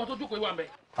bẹ́ẹ̀ ni. sáwọn tó jókòó wà ń bẹ.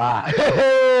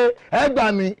 ẹ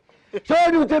gbà mí ṣé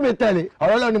ó ní tèmi tẹ̀lé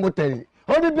ọ̀rọ̀ náà ni mo tẹ̀lé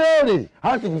ó ní béèrè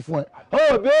á sì fi fún ẹ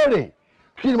ó béèrè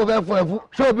kí ni mo fẹ́ fún ẹ fún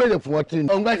ṣé ó béèrè fún ọtí ni.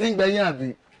 òun gbẹ́ sí ń gbẹ̀yìn àbí.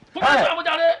 fún mi sọ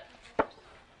àmújáde.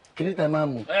 kí ni tẹ máa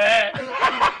mú.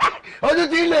 ojú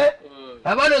ti lé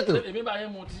bàbá lòtò. èmi bá yẹn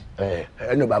mutí.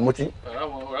 ẹnu bá mutí.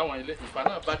 ọ̀rọ̀ àwọn ilé ìfà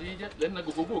náà bá di jẹ́ lẹ́nu náà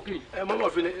gbogbo òkè. ẹ mọ́mọ́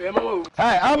fi ẹ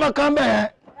mọ́mọ́. ọmọ kan bẹ̀ yẹn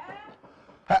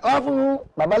wọ́n fún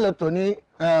bàbá lòtò ní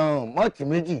mọ́ọ̀tì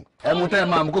méjì ẹmu tẹ́ ẹ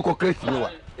máa mú kókó kérésì mi wà.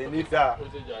 èmi ta.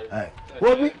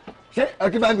 wo bí ṣé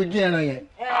ọtí bá mi dín ẹran yẹn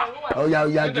ọ̀ya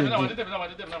ọ̀ya dídín.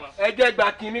 ẹ jẹ́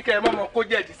gba kínní kẹ́ ẹ mọ́mọ́ kó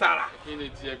jẹ́ ti sára.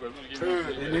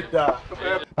 èmi ta.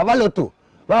 bàbá lòtò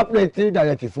wọ́n pè tí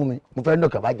dàrẹ́tì fún mi mo fẹ́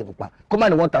lọ́kàn bá jẹ pupa kó má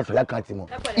ní wọ́n ta sọ̀yà kan ti mọ̀.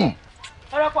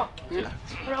 ọ̀rọ̀pọ̀ kí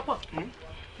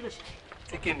ló ṣe.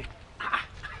 kíkìnì.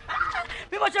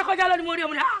 bí mo ṣe kọjá lónìí mo rí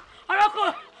ọmọ náà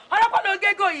ọ̀rọ̀pọ̀ ló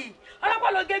gégó yìí ọ̀rọ̀pọ̀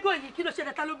ló gégó yìí kí ló ṣe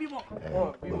dẹ́ta ló bímọ.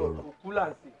 bímọ òkú là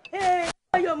ń sè.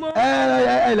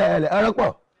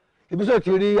 ọ̀rọ̀pọ̀ ibi sọ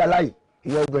ti rí aláì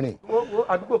ìyá obìnrin.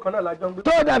 àdúgbò kan náà la jọ ń gbé.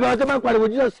 tó dàbí ọtí máa ń pariwo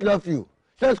Jesus love you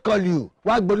Jesus call you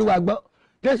wá gbolúwa gbọ́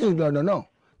Jésù lọ́nà náà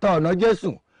tọ ọ̀nà Jésù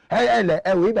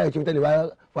ẹ wò ibà ìṣòwò tẹ́lẹ̀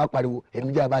wá pariwo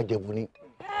èmi jẹ́ àbá jẹ̀bù ni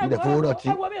ilẹ̀ fowó rọtí.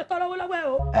 ẹ wo bí ìtọ́rọ owó lọ́wọ́ ẹ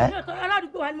o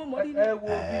aládùúgbò wa ni mo mọ̀ rí ni. ẹ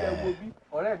wo bí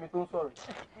ọ̀rẹ́ mi tó ń sọ̀rọ̀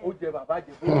ó jẹ bàbá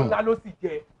jẹ̀bù ńlá ló sì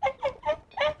jẹ.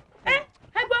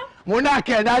 ẹ gbọ́. mo náà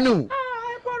kẹ̀ ẹ̀ dánù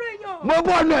mo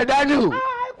bọ́ ọ̀nà ẹ̀ dánù.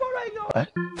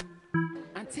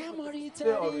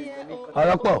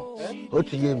 ọ̀rọ̀pọ̀ ó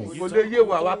ti yé mi. kò lè yé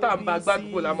wa wa tá à ń bá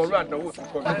gbádùgbò làmọ́rú àdánwò tó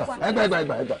kọ́.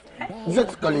 ẹgbẹ́ iṣẹ́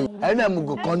ti kọ́lé ẹni náà mú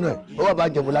gòkan náà ó wà bá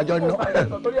jẹ̀bù lájọ́ ná.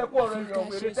 torí ẹ kó ọ̀rọ̀ yẹn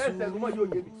ọ̀hún èrè tẹ́sẹ̀ ẹ̀rú mọ́ yóò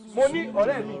yé mi. mo ní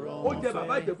ọ̀rẹ́ mi ó jẹ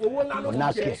bàbá ìjẹ̀bù owó ńlá ló mo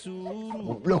náà kẹ̀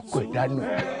mo búlọ̀kù ẹ̀ dánù.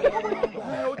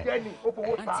 ó jẹ́ ni ó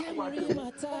fowó ta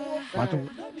màá tún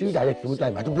tí ìdàrẹ́ ti mú ta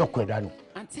màá tún búlọ̀kù ẹ̀ dánù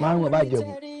máa ń wọ bá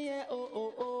jẹ̀bù.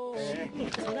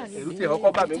 èrú tí ẹ̀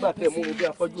kọ́kọ́ bá mi gbà tẹ̀ mú mi bí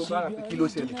afọ́jú bára fi kí ló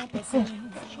ṣẹlẹ̀.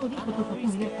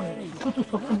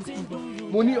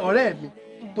 mo ní ọ̀rẹ́ mi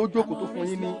tó jókòó tó fún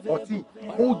yín ní ọtí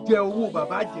ó jẹ owó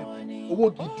bàbá jẹ owó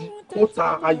gidi ó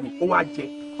ta ayò ó wá jẹ.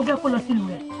 ó fẹ́ kó lọ sílùú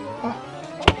rẹ̀.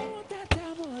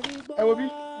 ẹ wo bí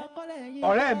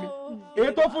ọ̀rẹ́ mi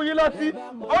èyí tó fún yín lọ́tí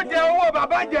ó jẹ owó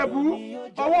bàbá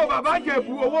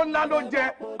jẹ̀bú owó ńlá ló jẹ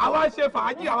àwa ṣe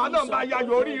fàájì àwa náà bá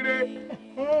yayọ̀ oríire.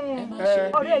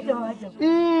 ọ̀rẹ́ ẹ̀ jẹ́ bàbá jẹ̀bú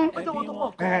ọjọ́ wọn tó pọ̀.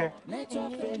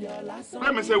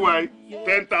 bẹ́ẹ̀ mi ṣe wà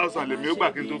 10,000 lèmi ó gbà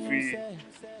kí n tó fi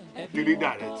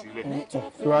dírídà rẹ̀ sílẹ̀.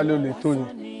 kí wàá ló lè tó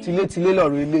ni tilétilé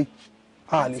lọ́rọ̀ ilé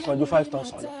a lè sanjú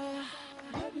 5,000 lọ.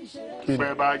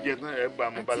 bẹ́ẹ̀ bá jẹ tán ẹ̀ bá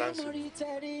mu balance.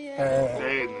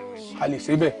 a lè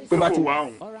ṣe bẹ́ẹ̀ pé bá ti wà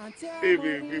ọ̀hún èèbì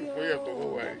fún yẹ̀tọ̀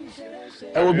wọ́n wà yìí.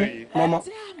 ẹ wo bí mọ́mọ́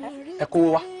ẹ kówó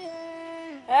wá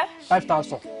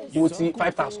 5,000 owó tí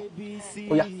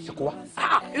 5,000 ó yá ẹ kó wá.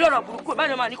 ilé ọ̀rọ̀ burúkú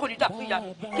báyìí máa ní kò ní dà fún ìyá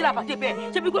mi kí làbà dé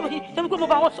bẹ́ẹ̀ ṣé bí pé mo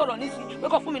bá wọn sọ̀rọ̀ nísìnyí pé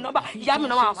kò fún mi nọ́mbà ìyá mi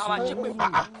náà máa ṣe pé.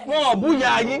 wọn ò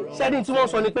búya yín sẹ́ni tí wọ́n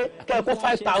sọ ni pé kẹ́ ẹ kó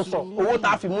 5,000 owó tá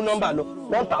a fi mú nọ́mbà lọ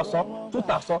 1,000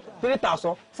 2,000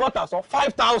 3,000 4,000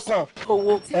 5,000.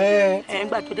 owó ń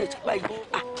gbà tó dé ìjọba yìí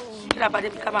kí làbà dé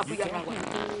bí ká máa búya náà wà.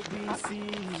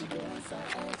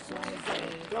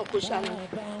 náà kò ṣàlàyé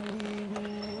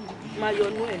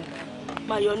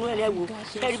máa yọnú ẹ̀ lẹ́wọ̀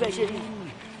kẹ́rí bẹ́ẹ̀ ṣe rí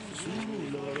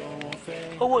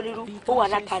owó onírú owó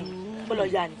aláta ni ó lọ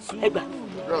yá ni ẹgbà.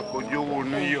 bẹ́ẹ̀ kò jẹ́ owó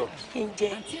oníyọ̀. kí n jẹ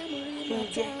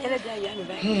ẹlẹ́dàá ìyá mi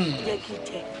báyìí jẹ́ kí n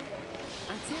jẹ.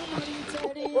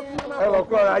 ẹ wọ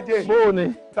kọ́ ọ̀rọ̀ ajé. bóò ni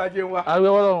sájé wa. àwọn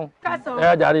ẹwọ́ lọ́rùn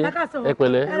ẹ jàre ẹ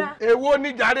pẹ̀lẹ́. èwo ní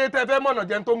jàre tẹ fẹ́ mọ̀nà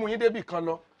jẹun tó mú yín débì kan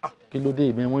lọ. kí ló dé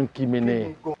ìmọ̀ wọn ń kí mi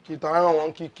ní. kìtà ẹran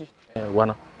wọn kíkí. ẹ wá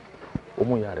ná ó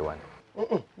mú ìyá rẹ wá ni.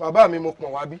 bàbá mi mo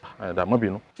pọ̀n wá bí. dàmọ́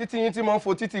bínú. títí yín tí mo ń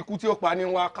fo títí ikú tí ó pa ní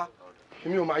wá ká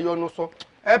èmi ò máa yọnu sọ.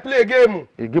 ẹ play géèmù.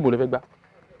 géèmù ló fẹ́ gbá.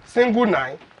 single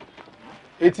 9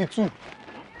 82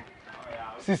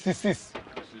 66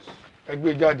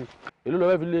 ẹgbẹ́ jáde. èló ló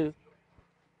fẹ́ fi lé.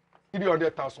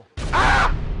 300,000.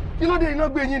 kí ló dé iná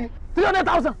gbé yín ni.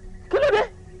 300,000 kí ló dé.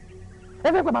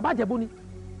 ẹ fẹ́ pẹ́ bàbá jẹ̀bú ni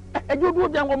ẹjọ́ dúró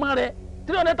bí àwọn ọmọ rẹ̀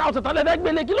 300,000 tán lẹ fẹ́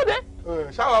gbélé kí ló dé.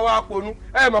 ṣáwa wa ponú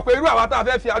ẹ mọ̀ pé irú àwa tá a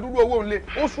fẹ́ fi àdúrú owó ńlẹ̀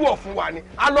ó sú ọ̀ fún wa ni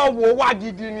a lọ wo wá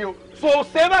gidi ni o so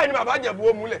ṣé báyìí ni bàbá jẹ̀bú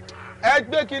ó múlẹ̀ ẹ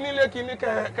gbé kinní lé kinní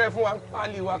kẹ fún wa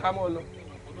pálí wa ká mọ́ lọ.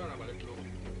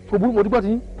 mo dúpẹ́ tí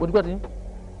yín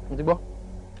Mo ti gbọ́.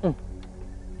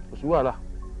 Kò sí wàhálà.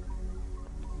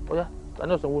 Ó yá, ta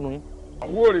ni ó sanwó nu yín?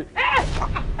 Owó rẹ̀.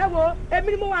 Ẹ wo,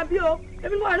 èmi ni mo wà bí o.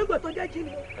 Èmi ni mo wà nígbà tó jẹ́ jí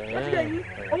ni o. Ó ti yẹ yín.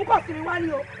 Òun kọ̀ sí mi wá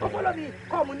ní o. Ó fọ́lọ́ mi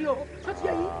kọ́ mu ní o. Ó ti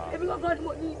yẹ yín. Èmi gángan ni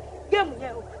mo ní géèmù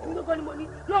yẹn o. Èmi gángan ni mo ní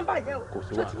nọ́mbà yẹn o. Kò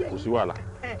sí wàhálà.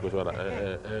 Kò sí wàhálà.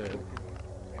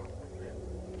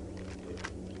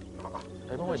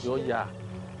 Ẹ bá wọn jẹ́ ọ ya.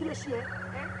 Kí ló ṣe ẹ?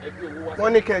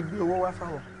 Wọ́n ní kẹ́ ẹ gbé owó wá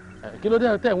fáwọn. Kí ló dé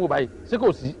tẹ̀ ń wò báyìí? Ṣé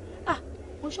kò sí?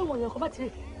 Mo ṣọwọ́ yẹn kọ́ bá ti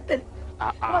tẹ̀lé.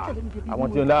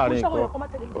 Àwọn tí ó láàrin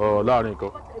nǹkan láàrin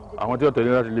nǹkan àwọn tí ó tẹ̀lé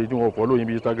láti lè jí wọn fọ́ lóyìn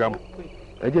bí Instagram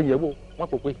ẹ jẹ́ ìyẹ̀wò wọ́n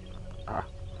pò pé.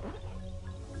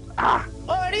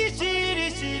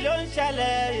 Oríṣiríṣi ló ń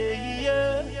ṣẹlẹ̀ èyí yé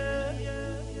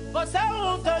kò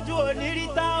sẹ́wọ̀n tójú onírí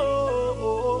tán o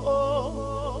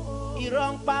irọ́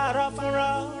ń parọ́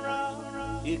fúnra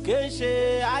èké ń ṣe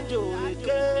àjò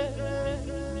èké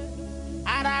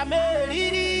ara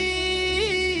mẹ́rìírí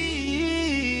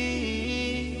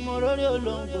mo lórí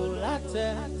olóńgbò látẹ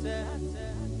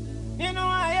nínú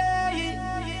ayé yìí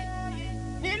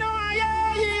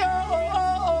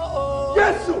o.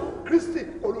 Jésù Kristi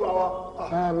Olúwa wa.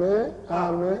 Àmín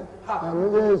àmín àmín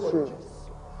Jésù.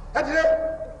 Ẹ dìde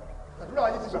àdúrà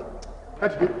yìí ti gbà. Ẹ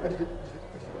dìde ẹ dìde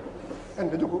ẹ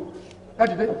dìde jókòó ẹ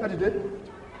dìde ẹ dìde.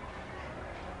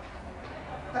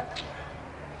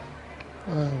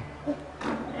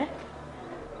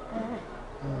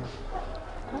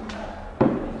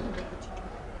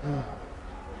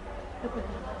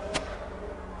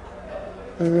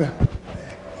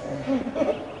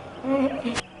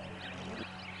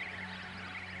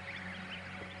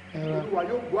 Olúwa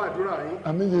yóò gbọ́ àdúrà yín.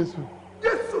 Àmín Jésù.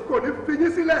 Jésù kò ní fi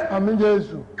yín sílẹ̀. Àmín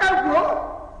Jésù. Ẹ wò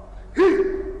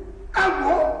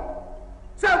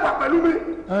ṣé ẹ wà pẹ̀lú mi.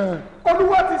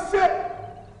 Olúwa ti ṣe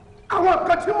àwọn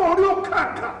nǹkan tí mo rí ó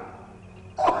kàkà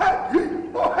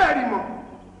ọ̀hẹ́ rí mọ̀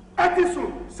ẹ ti sùn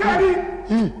sẹ́rí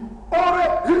ọ̀rẹ́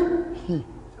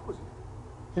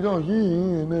Ìdán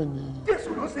yìí náà ni. Jésù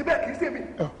ló ṣe bẹ́ẹ̀ kì í ṣe mi.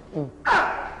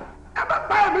 Ẹ má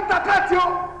pa ẹ̀mí takáàtì o.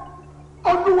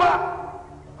 Olúwa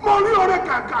mo rí ọ̀rẹ́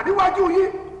kàkà níwájú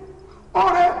yín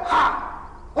ọ̀rẹ́ ha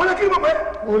ọ̀rẹ́ kí ni mo pẹ́.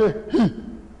 Ọ̀rẹ́ hi.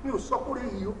 Mi ò sọ kórè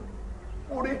yìí o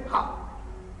ọ̀rẹ́ ha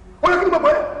ọ̀rẹ́ kí ni mo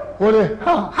pẹ́. Ọ̀rẹ́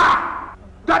ha. Ha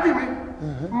dádì mi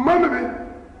mọ́mí mi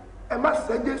ẹ má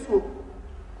ṣe Jésù o.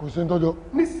 Kò sí ntọ́jọ́.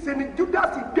 Níṣẹ́ ni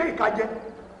Júdásì gé ìkàjẹ́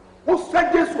ó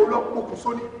ṣẹ́ Jésù lọ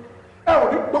pokùnso ni ẹ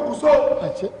ò ní pokùnso.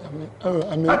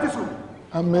 Àmín. Láti sùn.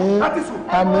 Àmín. Láti sùn.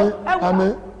 Àmín.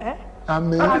 Àmín.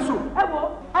 Àmín. Láti sùn. Ẹ wo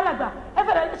alàgbà ẹ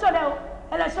fẹ́ ẹlẹ́ṣọ̀ lẹ́ o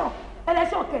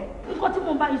ẹlẹ́ṣọ̀ kẹ̀ nǹkan tí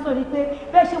mo bá yín sọ ni pé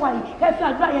bẹ́ẹ̀ ṣe wà yìí ẹ fi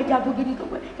àdúrà yẹn jagun gidi tó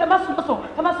pé kẹ má sùn lọ́sàn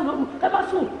kẹ má sùn lóru kẹ má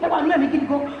sùn kẹ wà nínú ẹ̀mí gidi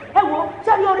gan ẹ wo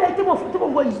sẹ́ni ọ̀rẹ́ tí mo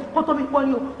wọ yìí kó tó mi pọ̀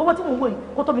ni o owó tí mo wọ yìí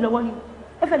kó tó mi lọ́wọ́ ni o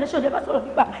ẹ fẹ́ ẹlẹ́ṣọ̀ lẹ́ bá sọ̀rọ̀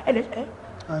nípa ẹlẹ́ṣẹ̀.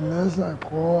 Àlẹ́sà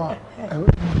kọ́ wa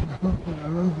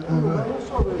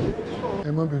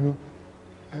ẹ má bínú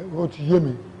ó ti yé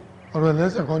mi ọ̀rọ̀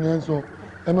ẹlẹ́sẹ̀ kan ni ẹ ń sọ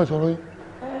ẹ má sọ̀rọ̀ yìí.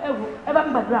 Ẹ wo ẹ bá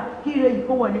mi gbàdúrà kí ire yìí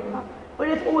kó wọlé wá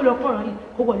orí tí owó lọ kọ̀ọ̀rọ̀ yìí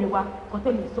kó wọlé wá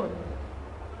kọ́tẹ́ mi sọ ni.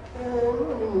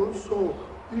 Ọ̀rọ̀ ni mò ń sọ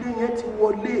ire yẹn ti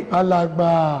wọlé. Alàgbà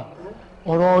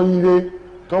ọ̀rọ̀ ire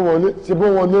tó wọlé ṣe bó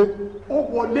wọlé. Ó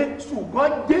wọlé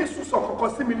ṣùgbọ́n Jésù sọ kankan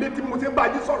sí mi létí mo ti ń bá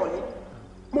yín sọ̀rọ̀ yìí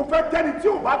mo fẹ́ tẹ́ni tí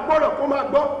ò bá gbọ́rọ̀ kó máa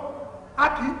gbọ́ a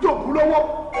kì í jòkú lọ́wọ́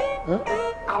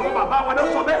àwọn bàbá wa náà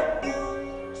sọ bẹ́ẹ̀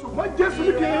ṣùgbọ́n Jésù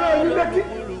ní kí n rán yín létí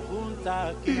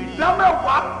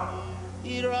ìdámẹ́wàá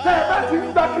tẹ́ ẹ bá ti ń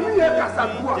gba kí níyẹn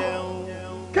kàṣàdúrà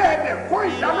kẹ́ ẹ dẹ̀ kó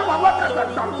ìdámẹ́wàá wá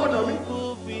kàṣàdúrà gbọ́dọ̀ mi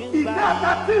ìdá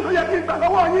àtàtì ló yẹ kí n gbà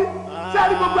lọ́wọ́ yín tí a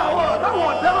ní gbogbo àwọn ọ̀rọ̀ táwọn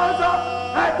ọ̀dẹ́ máa ń sọ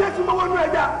ẹ Jésù mọ́wọ́ nú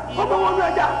ẹja ó mọ́wọ́ nú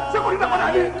ẹja ṣé kò ní dàgbàdà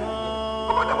ní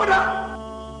ọmọ dàgbàdà.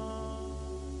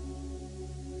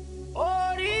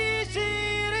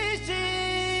 Oríṣiríṣi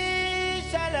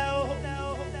ṣẹlẹ̀ o.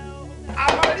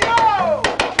 Àmọ̀rí o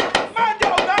má jẹ́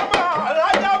ọ̀gá mọ̀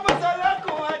ọ̀làjà bùsọ̀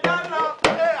lẹ́kùn ẹja lọ.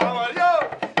 Àmọ̀rí o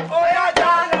ó yá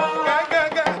já lọ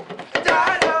gẹ́gẹ́gẹ́ já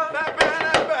lọ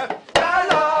bẹ́ẹ̀bẹ́ẹ̀bẹ́ já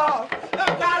lọ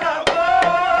kó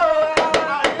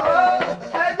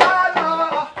ẹja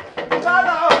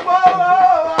lọ kó.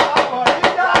 Àmọ̀rí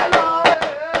já lọ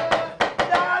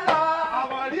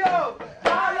Àmọ̀rí o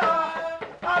já lọ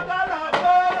agbára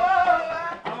kó.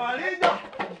 Àmọ̀rí jà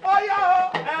ó yá o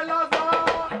ẹ lọ sọ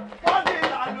wọ́n ti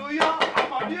làlùyọ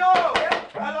Àmọ̀rí o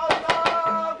ẹ lọ sọ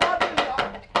wọ́n ti là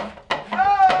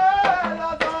ẹ lọ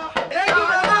sọ. Èkó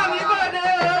náà ní bòde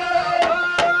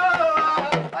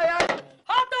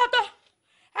ọ̀tọ̀ọ̀tọ̀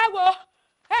ẹ wo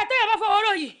ẹ tẹ́yẹ̀ bá fọwọ́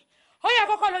rò yìí ó yẹ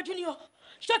kọ́kọ́ lójú ni o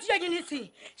ṣó ti yẹ yín nísìnyí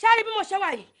ṣé a rí bí mo ṣe wà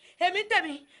yìí èmi ń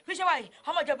tẹ̀mí bí ṣe wà yìí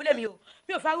ọmọ Ìjẹ̀bú lèmi o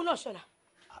mi ò fẹ́ arúnà ṣọ̀la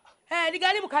ẹ ní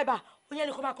gálímù káìbà Oyin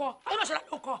ni kò máa kọ. Haruna Ṣọlá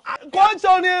ló kọ. Kò ń ṣe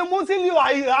orin Musiliu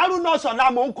Haruna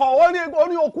Ṣọlá mò ń kọ.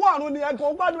 Orin òkú ọ̀run ni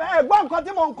ẹ̀gbọ́n gbádùn ẹ̀gbọ́n nǹkan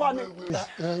tí mò ń kọ ni.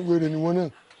 Wèrè ni wọn náà.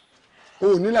 O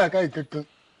ò ní làákàyè kankan.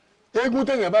 Eégún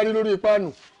tẹ̀yìn bá rí lórí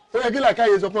páànù. Ó yẹ kí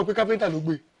làákàyè sọ fún ọ pé kápẹ́ńtà ló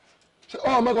gbé.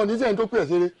 Ọmọ kan ní sẹ́yìn tó pè é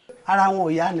ṣeré. Ara wọn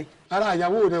ò yá ni. Ara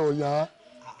ìyàwó rẹ̀ ò yá.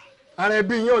 Ara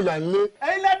ẹbí yín ò yá nílé.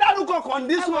 Ẹ̀yin lẹ dárúkọ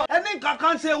kọ̀ǹdíṣọ̀ ẹni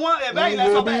kankan ṣe wọn ẹ̀bẹ́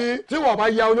ilẹ̀ sọ bẹ́ẹ̀. Tí wọ́n bá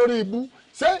ya olórí ibú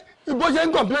ṣé bó ṣe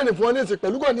ń kọ̀mpléènì fún ọ ní ìsìn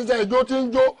pẹ̀lú kọ̀ǹdíṣọ̀ ìjó tí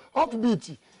ń jó offbeat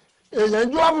èèyàn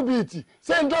ń jó offbeat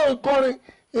ṣé ń jó kọrin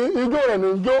ijó rẹ̀ ní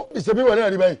ń jó ìṣèbí wọlé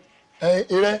rí báyìí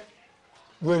ìrẹ́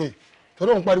wèrè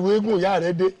tọ́lọ́ ń pariwo eégún ìyá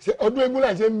rẹ̀ dé ọdún eégún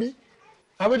láì ṣe ń bí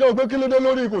àbíjọ́ ògbé kí ló dé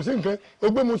lórí kò sí nǹkan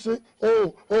ògbé mu sí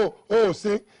o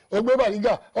sí ògbé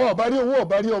bàrígà ọ̀bá rí owó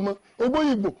ọ̀bá rí ọmọ ògbó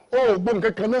ìgbò ògbó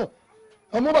nǹkan kan náà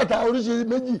ọmọ bàtà oríṣi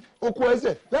méjì okú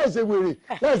ẹsẹ̀ láìṣe wèrè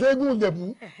láìṣe eégún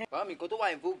ìjẹ̀bú. bàbá mi kò tó wà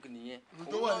ní vogue nìyẹn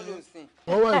òun náà ló ń sìn.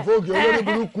 wọ́n wà ní vogue olórí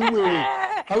burúkú wèrè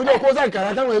àbíjọ́ kó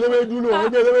sàkàrà táwọn eléwédú lò wọ́n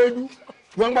gbé eléwédú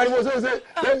wọ́n ń pariwo ṣeéṣe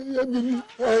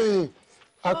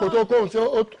àpótò kóhùn sí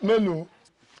mélòó.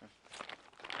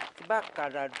 tí bá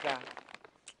kàrà dà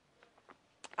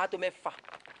á tó mẹ́fà.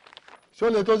 ṣé ó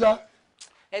lè tó sá.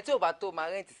 ẹ tí ò bá tó máa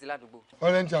rẹ́ǹtì sí ládùúgbò.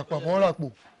 ọ̀rẹ́ǹtì àpapọ̀ ọ̀rọ̀ àpò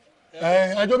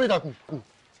ẹjọ́ bí ìtàkùn.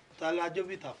 ta la ajó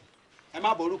bí ìtàkùn ẹ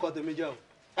má bọ orúkọ tèmi jẹ́ o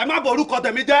ẹ má bọ orúkọ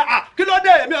tèmi jẹ́ kí ló dé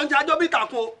èmi ò ń jẹ ajó bí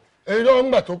ìtàkùn o. èyí ló ń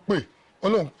gbà tó pè ó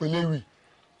lóun pè léwì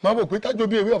máa bò pé tájó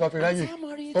bí ewé ọ̀bá fi ráyè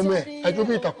ọmọ ẹ̀ ajó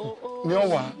bí ìtàkùn ni ó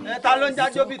wà. ta ló ń jẹ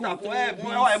ajó bí ìtàkùn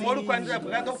ẹ mọ orúkọ ẹni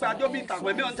tó fẹ́ ajó bí ìtàkùn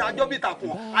èmi ò ń jẹ ajó bí ìtàkùn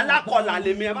alákọ̀ọ́là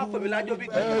lèmi ẹ má pè mí lájó bí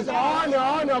ìtàkùn.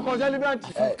 ọ̀nà ọkọ̀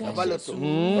sẹ́líbẹ̀tì. ẹ bá lọ tó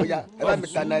ọ̀yà ẹ bá mi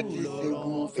ta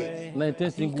 19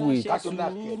 single way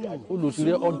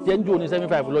olùsíré ọjẹ́njó ní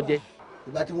 75 lọ́jẹ́.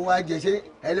 ìgbà tí mo wá jẹ ṣé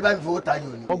ẹni bá mi fowó tayò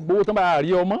ni. ọgbowó tán bá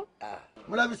rí ọmọ.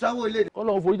 mo lọ fi sanwó ilé.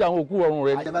 kọ́lọ́ foríjà àwọn òkú ọrùn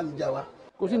rẹ ni. ajá bá mi já wa.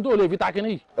 kò sí ní tó lè fi ta kínní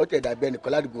yìí. ó tẹ̀ dàbí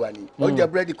ẹnìkan ládùúgbò wa ni ó jẹ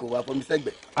búrẹ́dì kò wá fomi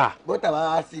sẹ́gbẹ̀. bọ́tà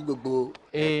wá sí gbogbo.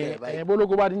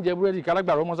 bólógó bá ti ń jẹ búrẹ́dì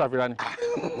kálágbàrọ́ mọ́ ṣàfihàn ni.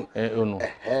 ọ̀nà.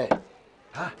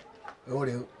 ó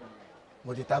rè o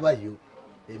mo ti ta báyìí o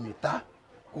èmi ta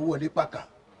kó wọlé pàkà.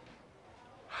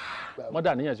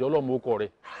 mọ́dà níyàn sí ọlọ́mọ okọ̀ rẹ̀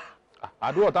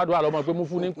àdúrà tádùá lọmọ pé mú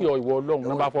fún ní pé ìwọ Ọlọ́run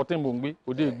nọ́mbà 14 mò ń gbé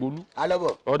òde ìgbólú.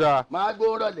 alọ́bọ̀ ọ̀dà máa gbó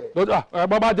rọlẹ̀. lọ́dà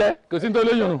bọ́ bá jẹ kò sí ní tó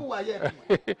léyìn nù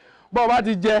bọ́ bá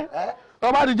ti jẹ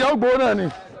ó gbowó náà ni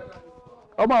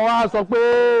ọmọ wa sọ pé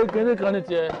kinní kan ní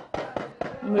tiẹ̀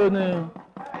ní ní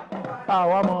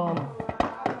àwa mọ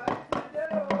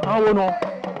àwọn wo nù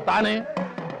ta ni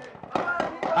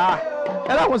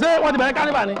ẹ dákun ṣé wọ́n ti bẹ̀rẹ̀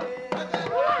kánífà ni.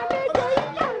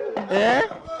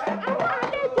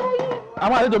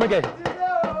 àwọn àlejò mi kẹ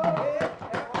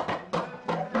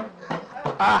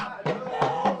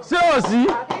ṣé ò sí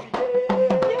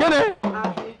kéde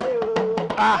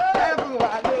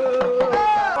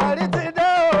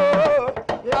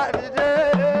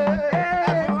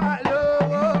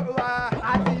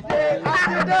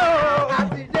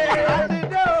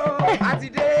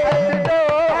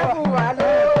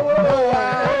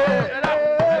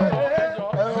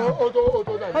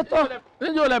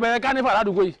níjó lẹ bẹ̀rẹ̀ kánífà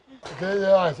ládùúgbò yìí.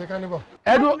 àṣẹ kánífà.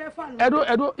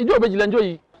 ẹdú ìjọ òbejì lẹ́njọ́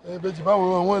yìí. ìbejì báwo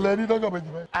àwọn ẹlẹ́rìí lọ́jọ́ ìbejì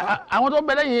báyìí. àwọn tó ń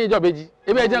bẹ lẹ́yìn ìjọ ìbejì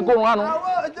ebi ẹ jẹ́ kórun hánu.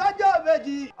 àwọn ìjọjọ́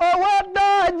ìbejì. owó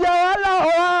dájà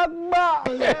ọlọ́wọ́ gbà.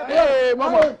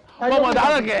 mọ̀mọ́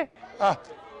dáhùn kẹ́.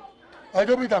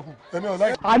 Ajóbìtàkùn èmi ò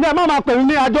láì. àní ẹ má máa pè mí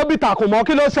ní Ajóbìtàkùn mọ́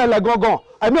kí ló ṣẹlẹ̀ gangan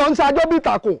èmi ò ń ṣe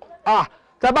Ajóbìtàkùn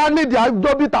tẹ bá nídìí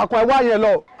Ajóbìtàkùn ẹ wá yẹn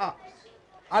lọ.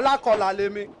 alákọ̀ọ́lá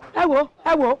lèmi. ẹ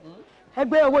wo ẹ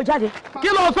gbé owó jáde. kí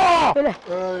ló sọ.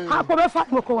 àpò mẹ́fà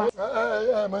ni mo kó wa.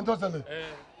 mọ̀ ń tó ṣẹlẹ̀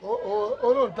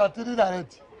olóòótá 3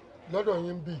 direct lọ́dọ̀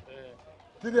yín bí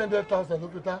 300,000 ló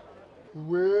fi ta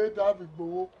ìwé dábì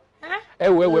gbowó. ẹ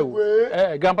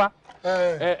wò gàmbá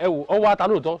ẹ wò ọwọ́ ata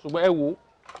lóòótọ́ ṣùgbọ́n ẹ wò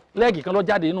lẹ́ẹ̀gì kan lọ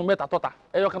jáde inú mẹ́ta tọ́ta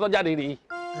ẹyọ kan tó jáde rèé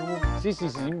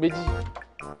sísìsì méjì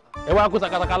ẹ wá kó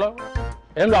sakasaka lọ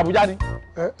ẹ ń lọ Àbújá ni.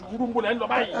 gbúdúgbò lẹ ń lọ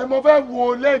báyìí. ẹ mọ fẹ́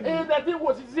wo lẹ́ẹ̀gì. ẹ ti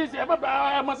wo sísìsì ẹ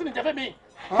bá mọ́sínì jẹ́fẹ́ mi.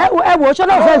 ẹ wò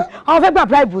ṣọlá àwọn fẹ́ gbà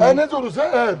bribe ni. ẹ ní sọ̀rọ̀ sẹ́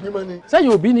ẹ bímọ ni.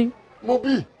 sẹ́yìn òbí ni. mo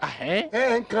bí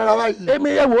ẹ ń kanra báyìí. èmi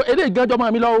ẹ wo eré ìgànjọ́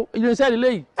mọ́ mi lọ irinṣẹ́ ilé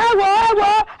yìí. ẹ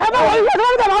bá wọ iye tó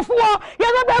bá máa fún wọn iye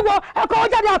tó bá wọ ẹ kọ́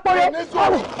jáde àpò rẹ.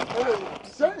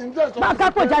 máa ká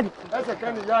pọ̀ jáde. ẹsẹ̀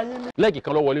kan ní ìyá yín ní. lẹ́ẹ̀kì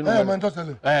kan lọ wọlé nínú ẹ mọ̀ ń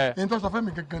tọ́sẹ̀lẹ̀ ń tọ́sọ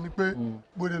fẹ́mi kankan ni pé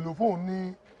gbòdè ló fóun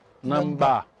ní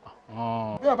nọ́mbà.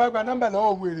 bí ọba gba nọ́mbà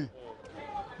lọ́wọ́ wèrè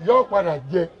yóò padà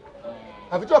jẹ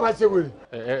àfi tí ọba ṣe wèrè.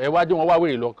 ẹ wá jẹ́ wọn wá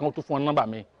wèrè lọ kí wọ́n tún fún ọ nọ́mbà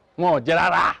mi wọn ò jẹ́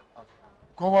rárá.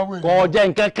 kọ́ wá wèrè. kò jẹ́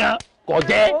nǹkan kan kò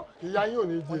jẹ́. ìyá yín ò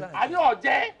ní jẹ. àní ò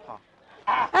jẹ́.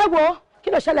 ẹ wo kí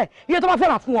ló ṣẹlẹ̀ iye tó bá fẹ́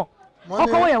rà fún wọn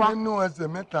ọkọ̀ wọ́n yẹn wá. nínú ẹsẹ̀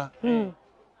mẹ́ta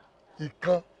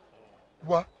ìkan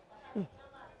wá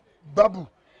bábù.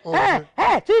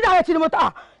 tí direct ni mo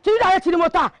ta tí direct ni mo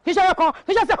ta kì í ṣe ẹ̀kan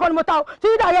kì í ṣe ẹsẹ̀ kan ni mo ta o tí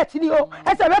direct ni o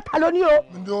ẹsẹ̀ mẹ́ta ló ní o.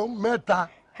 ǹjọ́ mẹ́ta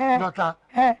lọ́ta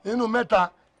nínú mẹ́ta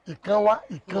ìkan wá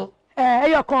ìkan.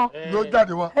 ẹyọ kan ló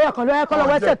jáde wá. ẹyọ kan ló yẹ kọ́ lọ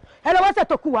wẹ́sẹ̀ ẹ lọ wẹ́sẹ̀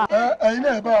tó kù wá. ẹ̀yin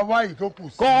náà bá wá yìí tó kù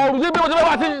sí. kò ọ̀rùn sí bí mo ti fẹ́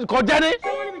wá sí kò jẹ́ ní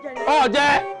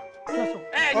ọ̀jẹ́.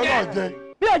 ọlọ́ọ̀jẹ́.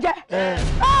 bí o jẹ́.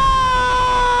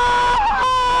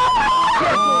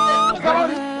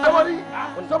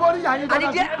 Somebody yà yín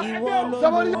dáná.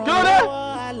 Somebody. Kí ló dé?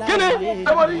 Kí ni?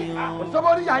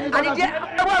 Somebody yà yín dáná.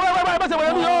 Ẹ bá ṣe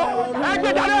wọ̀nyẹ́ mi o. Ẹ gbé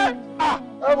jáde.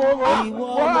 Ẹ wo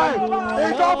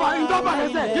ìjọba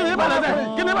lẹ́sẹ̀. Kí ni ìbàlẹ́sẹ̀?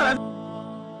 Kí ni ìbàlẹ́sẹ̀?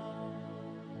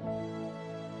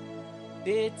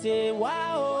 Tètè wá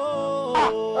o.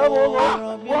 Ẹ wo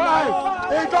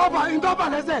ìjọba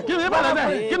lẹ́sẹ̀. Kí ni ìbàlẹ́sẹ̀?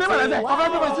 Kí ni ìbàlẹ́sẹ̀? Ọ̀fẹ́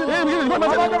bí wọ́n sí. Kí ni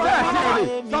ìbàlẹ́sẹ̀?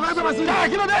 Sọfẹ́ bí wọ́n sí.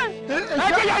 Kí ló dé? Ẹ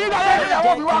gbé yà yín dáná.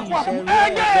 Ìyàwó mi wá kú àbọ̀. Ẹ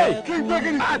gbé. Kí n gbé kí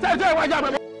ni. Àtẹ̀jọ́ ìwájà mi.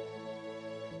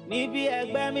 Níbi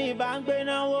ẹgbẹ́ mi bá ń gbé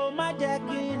náwó má jẹ́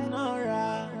kí n nọ́ra.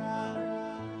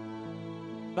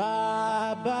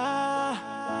 Bàbá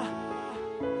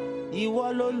ìwọ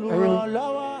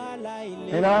lolùrànlọ́wọ́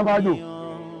aláìlérè. Ẹ̀yin náà bá jò.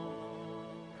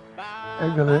 Ẹ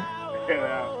gbẹ̀lẹ́.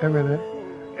 Ẹ gbẹ̀lẹ́.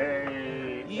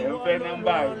 Ẹ ń fẹ́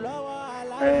nọ́mbà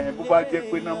rẹ̀ bó bá jẹ́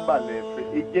pé nọ́mbà lẹ fẹ́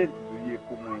agent ló yẹ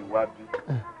kó mọ ìwà bí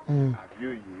àbí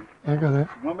òye. Ẹ gbẹ̀lẹ́.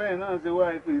 Ṣùgbọ́n bẹ́ẹ̀ náà ṣe wá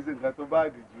ètò ìṣe nǹkan tó bá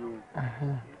dìjú o.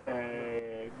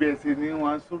 Bí ẹ ṣe ní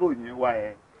wọn sùúrù yín wá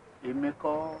ẹ èmi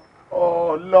kọ́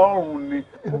Ọlọ́run ni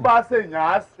bó bá ṣèyàn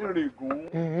á sì règùn.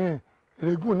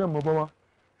 Règùn náà mo bọ́ wá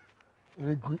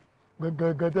règùn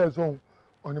gẹ́gẹ́ tẹ́ ẹ sọ̀hún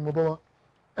ọ̀ni mo bọ́ wá.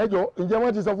 Ẹ jọ ǹjẹ́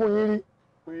wọ́n ti sọ fún yín rí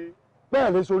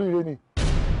bẹ́ẹ̀ lè soríire ni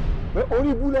pé orí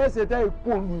ibú lẹ́sẹ̀ tẹ́ ikú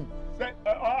òun yìí. Ṣé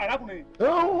arákùnrin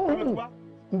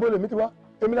n bọ́ lèmi ti wá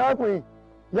èmi ni arákùnrin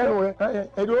lẹ́nu rẹ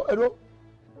ẹ̀dọ́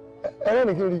ẹ̀rẹ́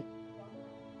nìkan rí.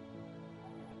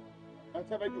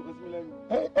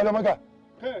 Ẹ lọ mọ́gà.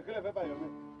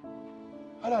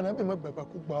 Ara ànábì mọ́ gbàgbà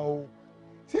kú gbà o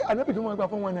tí ànábì tó mọ́ gbà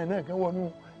fún wọn náà kẹ́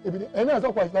wọnú ebi ẹ̀ náà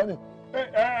sọ̀kọ̀ àìsàn ni.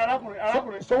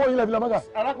 Arákùnrin sọwọ́ yín lẹ́bi lọ mọ́gà.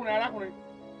 Arákùnrin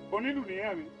onílù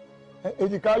nìyẹn mi.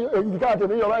 Èjìká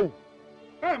àtẹ̀mí yọ báyìí.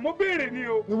 Mo béèrè ni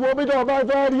o. Ìwọ bí tó bá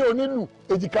fẹ́ rí onílù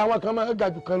èjìká wọn kan máa ga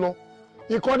jù kan lọ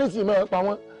ikọ́ ní sì máa pa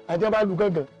wọn àti ẹ bá lu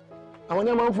gángan àwọn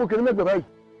ní máa ń fún kiri mẹ́gbẹ̀ẹ́ báyìí.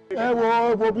 Ẹ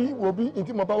wo bí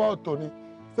ìtí mo bá wà ọ̀tọ̀ ni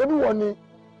ṣébí wọ́n ni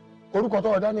orúkọ tó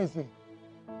ọ̀dá ní ìsìn.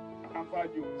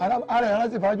 Ara ẹ̀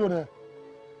sì fájò náà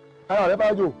ara rẹ̀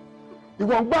fájò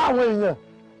ìwọ ń gbá àwọn èèyàn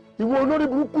ìwọ olórí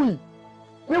burúkú yìí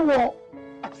níwọ.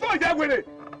 Sọ ìjà wèrè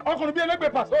ọkùnrin bíi ẹlẹgbẹ́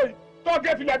pàṣọ yìí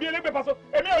tọ́ọ̀gẹ́ fìlà bíi ẹlẹgbẹ́ pàṣọ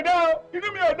èmi ò dá o inú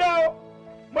mi ò dá o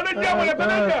mo lè jẹ́ wọlé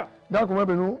pẹ́lẹ́jà. Dákun má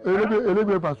bínú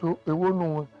ẹlẹgbẹ́ pàṣọ èwo nù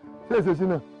wọn ṣé èsè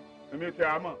sínà. Èmi tẹ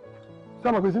àmọ́.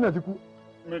 Sábà pé sínà ti kú.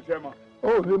 Mi tẹ mọ́. Ó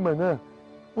lè mọ̀ náà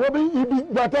wọ́n bí ibi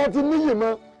gbàtẹ́ ti níyì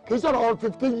mọ́ kì í sọ̀rọ̀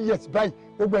 15 years báyìí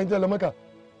gbogbo ẹ̀yin tẹ́ lọ Mẹ́kà.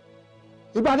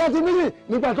 Ìgbàdá ti níyì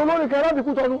nígbà tó lórí kan láti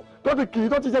kú tọnu tó ti kì í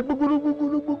tó ti ṣe gbúgbúrú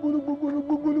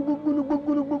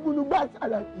gbá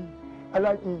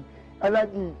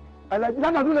alájì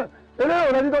látàdún náà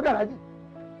eléyìí rẹ ní tọ́ka alájì.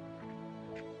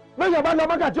 Bẹ́ẹ̀ bá lọ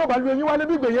Mẹ́kà tí ò bá lu eyín wálé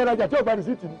bí gbèyẹ rajà tí ò bá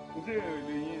rìsíìtì ni.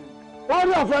 Wọ́n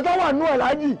rí ọ̀fẹ́ tó wà nú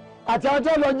alájì àti àwọn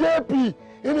tó lọ JP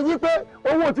ìní wípé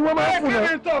owó tí wọ́n máa ń fún náà.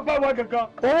 Kí ni tó bá wọ gangan?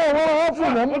 Owó wọn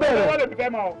fún náà ń bẹ̀rẹ̀.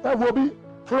 Ẹ wo bí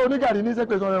fúnra onígàrí ní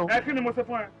sẹ́pẹ̀ sọ̀rọ̀ o. Ẹ kí ni mo ṣe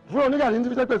fún ẹ? Fúnra onígàrí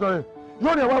ní sẹ́pẹ̀ sọ̀rọ̀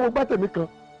yóò ní ẹ̀wá wo gbá tèmi kan.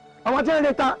 Àwọn tí ń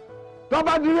reta tó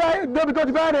bá débi tó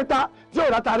ti fẹ́ reta tí ò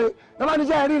látàrí tó bá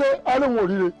níṣẹ́ ríre ọlọ́run ò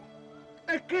ríre.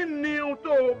 Kí ni ohun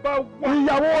tó bá wà?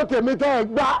 Ìyàwó tèmi tẹ́ ẹ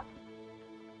gbá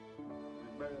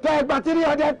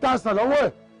 300,000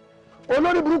 lọ́wọ́ ẹ̀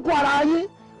olórí burúkú ara yín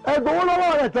ẹgbowó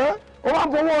lọ́wọ́ rẹ̀ tẹ́ ó wá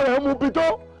ń fowó rẹ̀ mú bi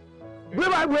tó bí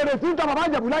wàá wèrè tí ń ta bàbá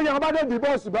ìjẹ̀bù láyé ọba dé di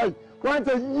bọ́ọ̀sì báyìí wọ́n ń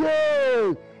ṣe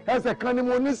yéé ẹsẹ̀ kan ni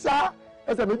mo ní sá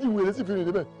ẹsẹ̀ méjì wèrè sì fi rìn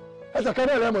níbẹ̀ ẹsẹ̀ kan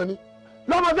náà rẹ̀ mọ̀ ni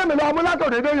lọ́mọdé mi lọ ọmọ látọ̀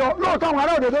òdèdè yọ lóòótọ́ àwọn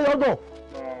ará òdèdè yọ gọ̀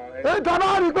èyí tó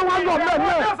bá rí i pé wọ́n gọ̀ bẹ́ẹ̀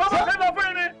náà.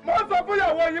 Mo sọ fún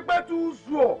ìyàwó yín pé tú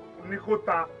sù ọ́ ní kò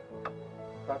ta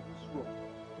tàbí sù ọ́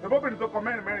ìbóbìnrin tó kọ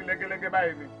mẹ́rin lẹ́gẹ́lẹ́gẹ́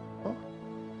báyìí ni.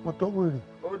 Mo tọ́ wèrè.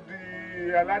 Ó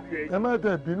di aládìẹ yìí. Ẹ má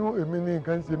tẹ̀ bínú èmi ní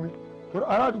nǹkan ń ṣe mí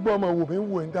aládùúgbò ọmọ wò mí ń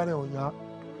wo ìdáná ọ̀yá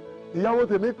ìyàwó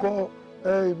tèmi kọ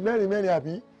mẹ́rin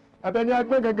àbí Abẹ́ni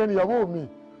Agbọ́n gangan níyàwó mi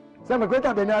sẹ́mi pé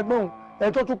tàbẹ́ni Agbọ́n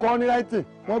ẹ̀ tó tún kọ́ ní láìtì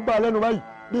wọ́n gbà lẹ́nu báyìí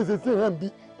bí ìṣe sí ìhàn bí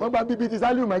wọ́n gba bíbí ti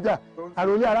Sálíù Májà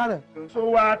àròlé ara rẹ̀. So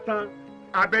wá tán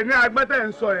Abẹ́ni Agbọ́n tẹ̀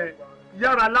ń sọ yẹn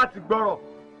yára láti gbọ́rọ̀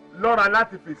lọ́ra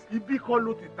láti fèsì ibi kọ́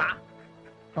ló ti ta.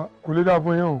 Kò lè dá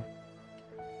fún yín o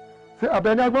ṣé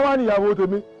Abẹ́ni Agbọ́n wà níyàwó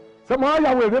tèmi ṣé mo á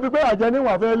yàwó èrè pípé àjẹ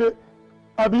níwà fẹ́ lé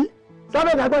àbí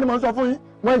sábẹ́ni Agbọ́n ni mo ń sọ fún yín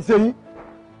wọ́n ń ṣe yín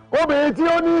obìnrin tí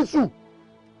ó ní ìṣù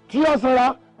tí ó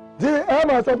sanra tí ẹ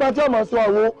máa sọ pé tí ẹ máa sọ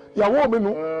àwọn ìyàwó mi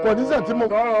nù kọ̀díṣẹ̀ tí mo.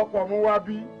 ọ̀rọ̀ pọ̀ mú wá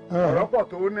bí ọ̀rọ̀ pọ̀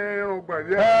tó ní irun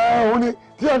gbọ̀ndé. òun ni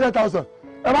 300,000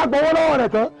 ẹ bá gbowó lọ́wọ́ rẹ̀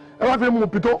tán ẹ bá fi mú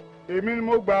pító. èmi ni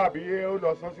mo gba àbí ó lọ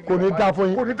sọ sí. kò ní dáa fún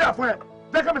yín. kò ní dáa fún ẹ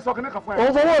jẹ́ kí mi sọ kí ní kàn fún ẹ.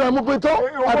 òun fowó rẹ̀ mú pító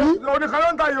àbí. onìkan ló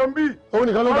ń ta yombi.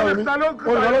 onìkan ló ń ta yomi. onìkan ló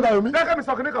ń ta yomi. jẹ́ kí mi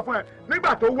sọ kí ní kàn fún ẹ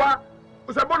nígbà tó wá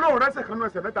òṣèbó lóhùn rẹ́sẹ̀ kan ní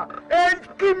ẹsẹ̀ mẹ́ta ẹ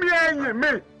kí mi ẹ̀yìn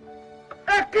mi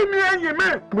ẹ kí mi ẹ̀yìn mi.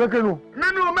 gbẹ́kẹ̀nu.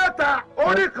 nínú mẹ́ta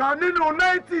orí kan nínú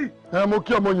 90. ẹ mo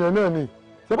kí ọmọ yẹn náà ni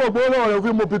sẹ́pọ̀ gbowó lọ́wọ́ rẹ̀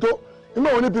fi mú pító inú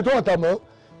òun ní pító ọ̀tà mọ́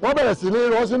wọ́n bẹ̀rẹ̀ sí ní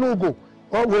rọ́ sínú ògò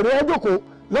wèrè ẹjọ́kọ̀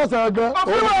lọ́sàn-án gan.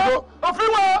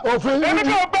 òfin èmi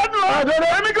kò gbádùn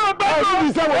èmi kò gbádùn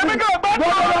èmi kò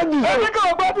gbádùn èmi kò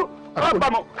gbádùn.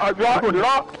 àbàmọ̀ àjọ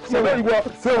òdìrọ̀ ṣẹlẹ̀ ìwọ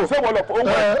ṣẹwọ̀ lọ owó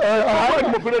ẹ̀ ni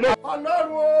mo fi lé lé.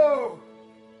 ọlọ́run o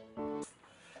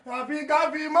àfi ká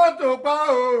fi mọ́tò pa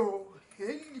o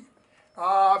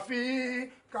àfi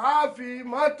ká fi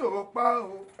mọ́tò pa o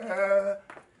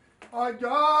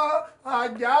ọjọ́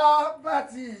ajá bá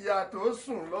ti ìyà tó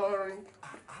sùn lọ́rin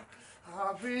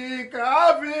àfi ká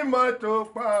fi mọ́tò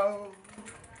pa o.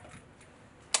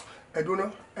 ẹ̀dùn náà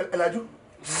ẹ̀làjú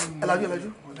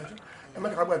ẹ má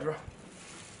dàgbà gbàdúrà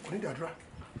kò ní ìdàdúrà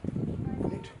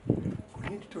kò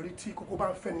ní nítorí tí kókó bá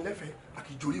ń fẹ́ni lẹ́fẹ̀ẹ́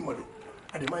àkì jorí ìmọ̀dò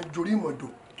àdè máa ń jorí ìmọ̀dò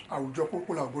àwùjọ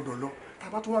pọ́npọ́n la gbọ́dọ̀ lọ tá a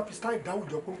bá tún wá fi style dá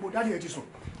àwùjọ pọ́npọ́n dáàdì ẹ ti sùn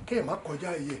kéèyàn má kọjá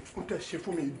ẹyẹ ń tẹ̀ ṣe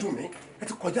fún mi dùn mí ẹ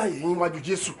ti kọjá ẹyẹ yín wájú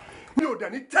Jésù mi ò dẹ̀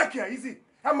ní take it easy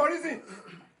ẹ mọ reason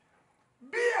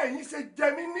bí ẹ̀yin ṣe jẹ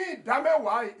mí ní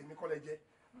ìdámẹ́wàá èmi kọ́ lẹ jẹ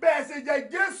bẹ́ẹ̀ ṣe jẹ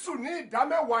Jésù ní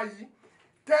ìdámẹ́wàá yìí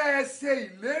tẹ́ ẹ ṣe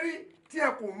ìlérí tí ẹ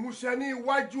kò múṣẹ ní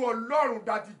iwájú Ọlọ́run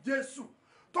dàdí Jésù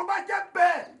tó bá jẹ́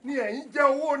bẹ́ẹ̀ ni ẹ̀yin jẹ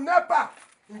owó NEPA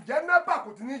ǹjẹ́ NEPA kò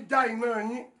ti ní já iná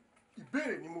yín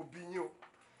ìbéèrè ni mo bi yín o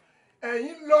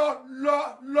ẹ̀yin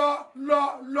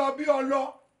lọ bí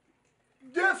ọlọ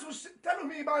Jésù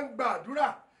tẹ́lómi bá ń gba àdúrà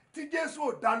tí Jésù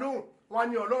ò dá lóhùn wọn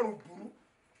ní Ọlọ́run burú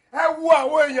ẹ wo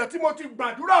àwọn èèyàn tí mo ti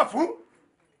gbàdúrà fún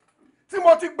tí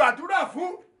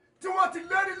wọ́n ti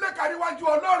lérí lékàríwájú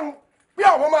Ọlọ́run pé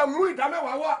àwọn máa mú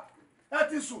ìdámẹ́wàá wá ẹ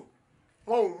ti sùn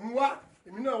wọn ò mú wá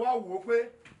èmi náà wá wò ó pé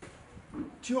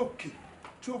tí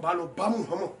ó bá lọ bá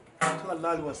Muhammad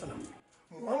sallallahu alaihi wasallam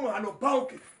Muhammad á lọ bá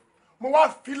òkè mo wá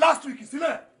fi last week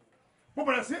sílẹ̀ mo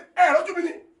bẹ̀rẹ̀ sí lójú mi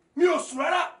ni mi ò sùn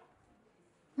rárá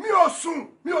mi ò sùn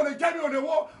mi ò lè jẹ́ mi ò lè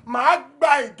wọ́ màá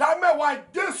gba ìdámẹ́wàá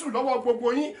Jésù lọ́wọ́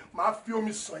gbogbo yín màá fi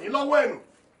omi sàn yín lọ́wọ́ ẹ̀nù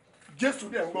Jésù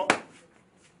dẹ̀ ń gbọ́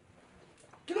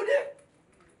kí ló dé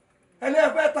ẹni ẹ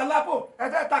fẹ́ ta lápò ẹ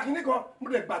fẹ́ ta kinní kan mo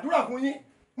lè gbàdúrà fún yín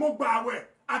mo gba àwẹ̀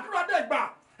àdúrà dẹ̀ gbà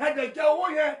ẹ dẹ̀ jẹ owó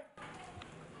yẹn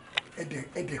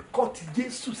ẹ̀dẹ̀ kọ́ ti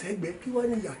Jésù sẹ́gbẹ́ kí wọ́n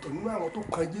ní ìyàtọ̀ nínú àwọn tó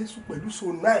kan Jésù pẹ̀lú so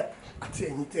náà àti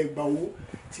ẹ̀yin tẹ́ gba owó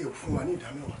tí ẹ fún wa ní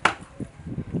ìdámẹ́wàá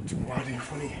tí mo wá rí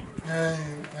fún nìyẹn.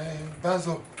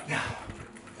 Bázọ̀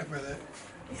ẹ pẹ̀lẹ́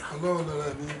Ọlọ́run lọ́ra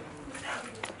mi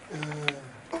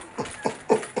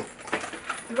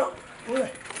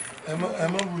ẹ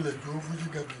má wulẹ̀ jó fújì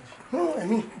gàbèjì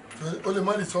ẹ̀mí ó lè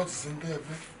má rìsọ́ọ̀tì sí ní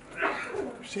ẹ̀fẹ́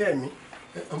ṣé ẹ̀mí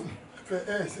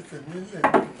ẹ sì fẹ̀mí lẹ̀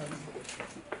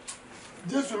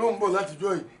Jésù ló ń bọ̀ láti jọ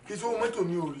yìí kí sóhun mọ́tò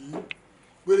mi ò rí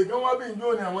wèrè kan wá bí ìjọ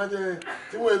ni àwọn ẹ̀jẹ̀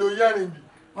tí wọ́n èlò yárin bì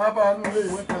wọ́n bá nínú ilé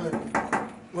ìwé tẹ̀lẹ̀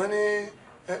wọ́n ní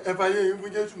ẹ̀fà yé yín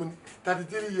fún Jésù mi ní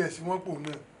 33 years wọ́n pò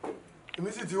náà èmi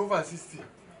sì ti over 60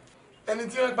 ẹni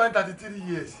tí wọ́n pa 33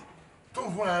 years tó ń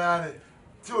fún ara rẹ̀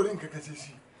tí ò rí nǹkan kan ṣe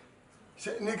sí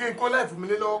ní kí n kọ́ láì fún mi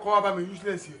lé lọ́wọ́ kọ́ wá bá mi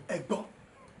useless yẹn.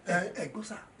 ẹ̀gbọ́n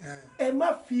sá ẹ má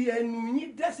fi ẹnu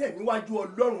yín dẹ́ṣẹ̀ níwájú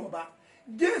Ọlọ́run ọba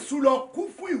Jésù lọ kú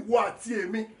fún ìwọ àti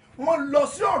èmi wọ́n lọ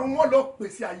sí ọ̀run wọ́n lọ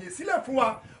pèsè àyè sílẹ̀ fún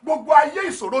wa gbogbo ayé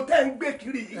ìṣòro tẹ́ ń gbé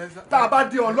kiri yìí tá a bá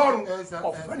dé Ọlọ́run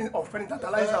ọ̀fẹ́ ni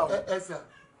tantalizer o.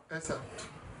 ẹsà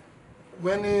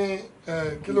wọ́n ní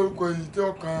kí lórúkọ yìí tí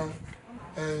ọkàn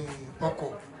ọkọ̀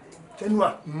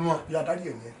tẹnuwa yàdárí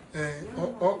ẹ̀ yẹn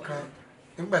ọkàn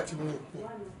nígbà tí mo pọ̀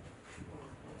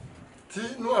tí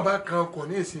Nóà bá kan ọkọ̀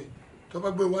ní ìsìn tó bá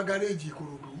gbé wá gáréèjì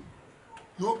Ìkòròdú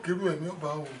yóò kérú ẹ̀mí ọba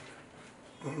o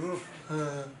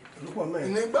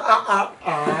nígbà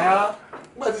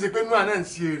nígbà tí ṣe pé Nóà náà ń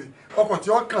ṣe èrè ọkọ̀ tí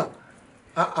ó kàn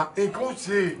nǹkan ó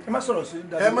ṣe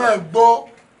ẹ máa gbọ́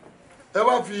ẹ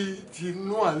wá fi ti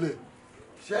Nóà lẹ̀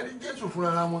ṣe rí Jésù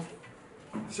fúnra wọn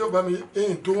ṣé ọba mi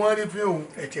èyí tó wọ́n rí fi òun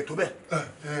ẹ̀jẹ̀ tó bẹ̀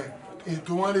èyí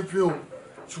tó wọ́n rí fi òun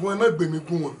ṣùgbọ́n ẹ má gbèmí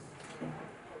gún wọn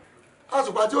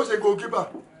àsùpá tí ó ṣe goalkeeper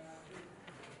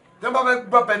tí wọ́n bá fẹ́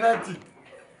gbá pẹ́nàtì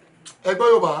ẹgbẹ́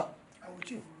Yorùbá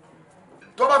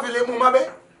tó bá fi lè mú mábẹ́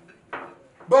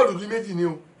bọ́ọ̀lù ní méjì ni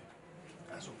o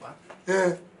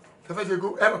tẹ́fẹ́ ṣe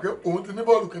ẹ mọ̀ pé òun ti ní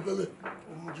bọ́ọ̀lù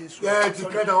kẹtẹ́lẹ̀ ti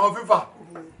kẹta àwọn FIFA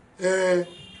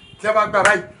tí a bá gbà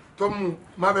báyìí tó mú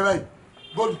má bẹ báyìí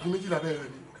bọ́ọ̀lù kí méjìlá bẹ́ẹ̀ rẹ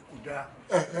ni kò dáa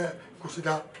kò sí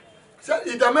dáa ṣé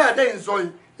ìdá mẹ́àdẹ́yìn sọ yìí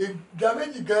ìdá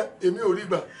méjì gan èmi ò rí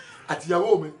gbà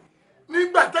àtìyàwó mi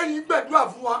nígbà tẹ́yìn gbẹ̀dúrà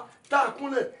fún wa tá a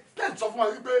kúnlẹ̀ tẹ́yìn sọ fún wa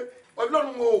wípé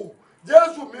ọlọ́run o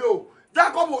jésù mi o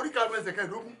jákọ́bù orí karùn-ún ẹsẹ̀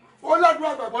kẹẹ̀ẹ́dógún ó ládùúgbò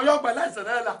àgbàgbọ́ yóò gbà láìsàn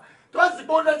náà la tó bá sì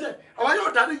pé ó lẹ́jẹ̀ àwa yóò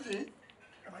dárí jì í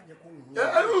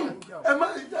ẹ má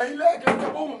ẹ̀yin lẹ́ẹ̀kẹ́ tó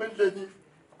bóun mi lè ní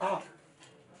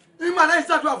ìmọ̀ náà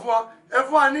ìṣàdúrà fún wa ẹ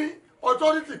fún wa ní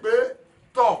ọtọ́rìtì pé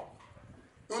tọ̀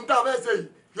ń ta fẹ́ ṣe yìí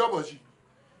yọ̀bọ̀ sí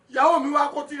ìyàwó mi wá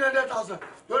kó 300,000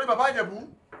 lórí bàbá Ìjẹ̀bú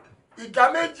ìdá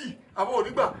méjì àwọn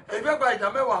onígbà ẹ̀yin fẹ́ gba ìdá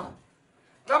mẹ́wàá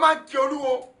tá máa ń kí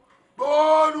olúwo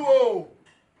gbóòlùwò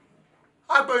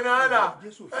agbẹ̀nàdà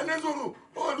ẹni sùúrù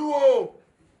olúwo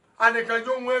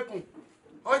ànìkànjọ ohun ẹkùn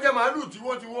ọjà màálù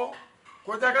tiwọ́tiwọ́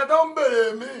kò jàkátà ń bèrè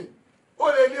mí ó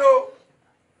lè ní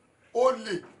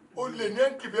ó lè ní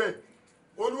ẹnkì bẹ́ẹ̀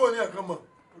olúwo ní ẹ̀kan mọ̀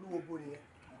olúwo bó ni ẹ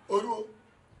olúwo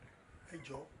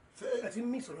ẹjọ́ ẹ ti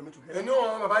mí ìsọ̀rọ̀ mi tùgẹ́. ẹni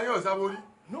wọn bàbá yín ọ̀sá borí.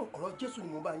 no ọ̀rọ̀ jésù ni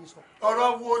mo bá yín sọ. ọ̀rọ̀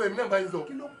wo lèmi náà bá yín sọ.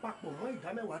 kí ló papọ̀ mọ́ ìdá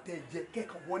mẹ́wàá tẹ jẹ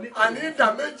kẹ́kọ̀ọ́ wọlé. àní ìdá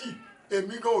méjì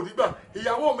èmi gan ò rí gbà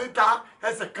ìyàwó mi ta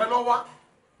ẹsẹ̀ kan lọ wá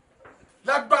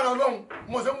lágbára ọlọ́run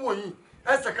mo ṣe ń wò yín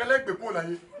ẹsẹ̀ kan lẹ́gbẹ̀ẹ́ kúrò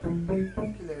láyé.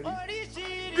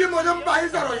 bí mo ṣe ń bá yín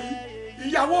sọ̀rọ̀ yìí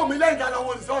ìyàwó mi lẹ́yìn dáná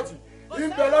wo rìsọ́ọ̀tì ní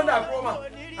bẹ lọ́nà àkúrọ́mà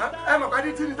ẹ mọ̀ pàdé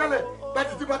tí ní tẹ́lẹ̀ bá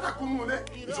ti tí bá takú nù lé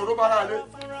ìṣòro bá láàlé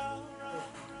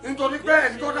nítorí pé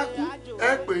ẹni tó dákú ẹ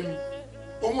pè ní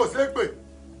òun ò ṣe é pè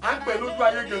à ń pè lójú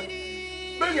ayé gan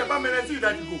bẹ́ẹ̀ yẹn bá mẹ́rẹ́ sí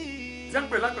ìdajìgò tí ń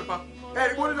pè lápẹ̀pá ẹ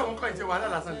rí bóni náà wọn kàn ń ṣe wàhálà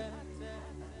lásán ni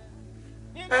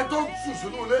ẹ tó sùn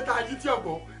sínú ilé tá a jí tí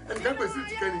ọgbọ ẹnìkan pè sí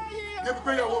ìtìkẹ́ni débi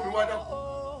pé ìyàwó mi wá dákú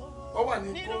ọ wà ní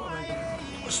kó màmá yìí.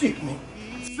 ó sick ni.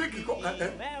 sick kọ ẹ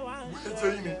ṣe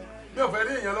yín ni mi ò fẹ́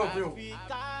rí èèyàn lọ́wọ́ pé o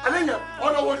alẹ́ yẹn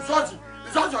ọ̀nà wo rìsọ́ọ̀tì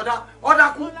ọ̀dà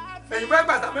kú ẹ̀yìn fẹ́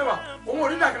gbàtà mẹ́wàá òun ò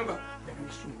rí dàgbà gbà.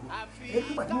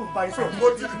 mo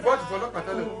ti rìpọ́ọ̀tì fún ọlọ́pàá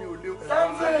tẹ́lẹ̀.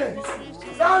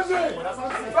 Samson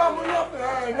báwo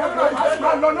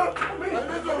ló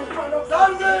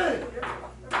Samson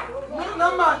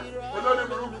nọ́mbà olórí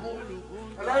burúkú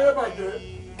aláyé bàjẹ́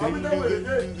kọ́mítẹ́wò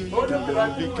èdè ọdún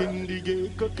ìgbàlódé.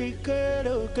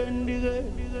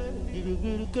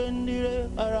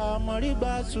 ara mọ̀rí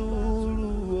bá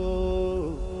sùúrù o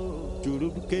jùrù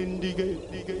kendige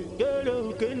gẹ́rọ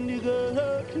kendige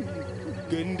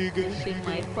kendige.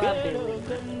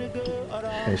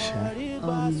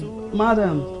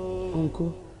 Madam, uncle,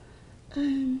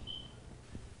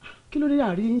 kí ló dé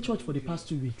àrí in church for the past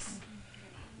 2 weeks?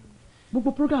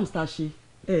 Gbogbo programs tá a ṣe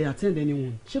attend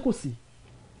anyone ṣé kò sí.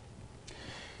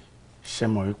 ṣe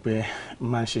mọ̀ wípé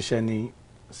máa ń ṣiṣẹ́ ní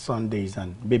Sundays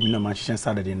and baby náà máa ń ṣiṣẹ́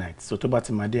Saturday night so tó bá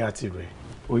ti máa dé àti rẹ̀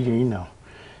ó yẹ yín náà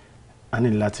a ní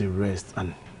láti rest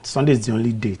and Sunday is the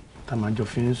only day tá a máa jọ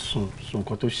fi ń sùn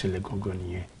nǹkan tó ṣẹlẹ̀ gangan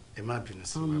nìyẹn. ẹ má bínú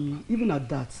sí wa. Even at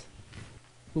that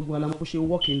gbogbo alamọ bó ṣe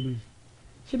work in lu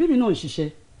ṣe bíbí náà ń ṣiṣẹ́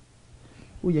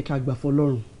ó yẹ ká gbà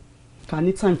fọ́lọ́run ká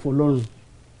ní time fọ́lọ́run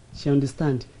she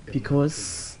understand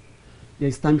because there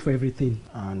is time for everything.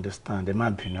 I understand ẹ má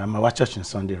bínú a máa wá church on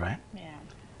Sunday right.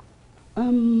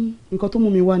 Nǹkan tó mú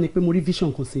mi wá ni pé mo rí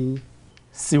vision kan sí yín.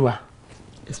 sí wa.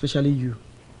 Especially you.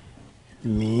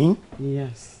 Me?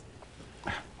 Yes.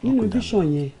 Nínú vision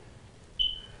yẹn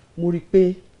mo rí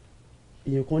pé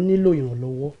èèyàn kan nílò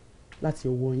ìrànlọ́wọ́ láti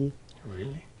ọwọ́ yín.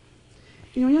 Really?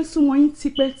 Èèyàn yẹn súnmọ́ yín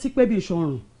tipẹ́ bí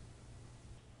ìṣọ̀rùn.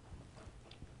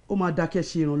 Ó máa dákẹ́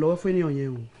ṣe ìrànlọ́wọ́ fún ènìyàn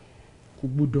yẹn o kò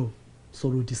gbọ́dọ̀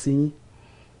sọ̀rọ̀ òdì sí yín.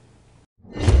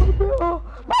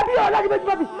 Bábí Ọládìméjì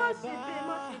bábí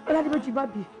Ọládìméjì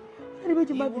bábí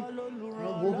Ọládìméjì bábí.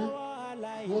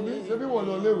 wo bí ṣe bí wọ́n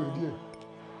lọ léwé díẹ̀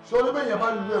ṣé olóbẹ̀ yẹn bá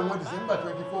lu ẹ̀wọ̀n December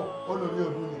 24 ó lọ ní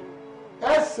ọdún ni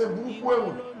ẹ ṣe burúkú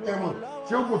ẹ̀wọ̀n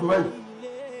tí ó kù tó báyìí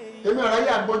èmi ọ̀rọ̀ ayé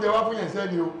àgbọ̀njẹ wá fún yẹn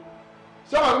sẹ́ni o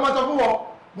ṣé àwọn akọ́mọ́ sọ fún wọn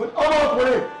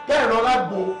ọmọkùnrin kẹ́ẹ̀rọ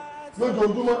lágbo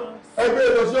lójoojúmọ́ ẹgbẹ́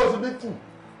lọ sí ọsibítù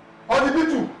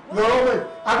lọ́rọ́ mẹ́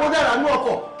àgbọ̀njẹ̀rà ní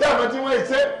ọkọ̀ kẹ́ẹ̀rọ tí wọ́n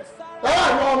ṣe lọ́wọ́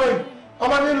àwọn ọmọ yìí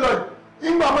ọmọ ní lọ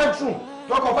ìgbà mẹ́tù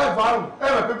lọ́kọ̀ 5 àrùn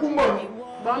ẹ̀rọ pé kú mọ̀ ní.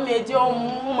 bá mi ẹjẹ́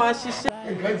ọmọ máa ṣiṣẹ́.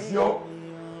 nǹkan ti ọ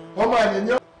ọmọ àlè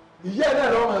ní ìyá ẹ̀ náà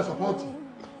lọ́wọ́ máa sọ̀pọ̀tì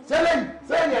sẹ́yìn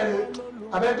ẹ̀rẹ́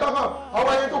àbẹ̀tọ́kọ̀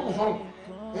ọwọ́ ayé tó kù sọ́run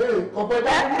ọ̀pẹ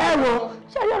dáhùn. ẹ wọ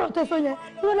ṣé ayé ọ̀rọ̀ tẹ̀sán yẹn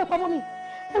ìwé lè pamọ́ mi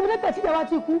ewu nígbà tí ìyàwó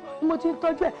ti kú ni mo ti ń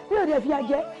tọ́jú ẹ̀ mi ò dẹ̀ fìyà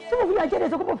jẹ tí mo fìyà jẹ ẹ̀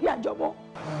sọ pé mo fìyà jọ mọ́.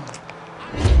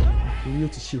 èyí yóò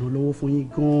ti ṣèrànlọ́wọ́ fún yín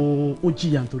gan-an ó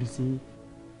jìyà nítorí sí yín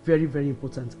very very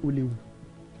important ó léwu.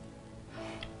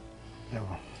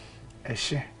 ẹ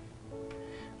ṣe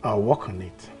I'll work on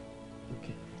it.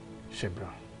 Okay. Ṣebra,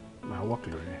 I'll work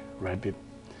lórí right babe.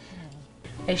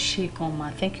 Ẹ ṣé gan ma,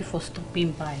 thank you for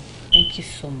stopping by. Thank you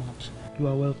so much. You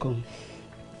are welcome.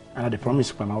 And I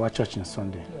promise to my church on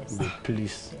Sunday. Yes. But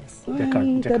please.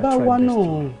 Tẹ́ bá wá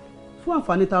náà fún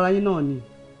àǹfààní tara yín náà ni.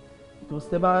 Because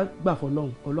tẹ́ bá gbà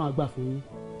fọ́lọ́run, Ọlọ́run á gbà fún yín.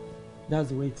 That's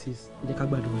the way it is. Jẹ́ ká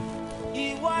gbàdúrà.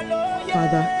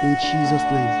 Father, in Jesus'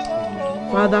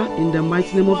 name. Father, in the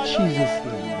mighty name of Jesus.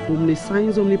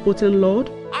 Omniscience, omnipotent Lord.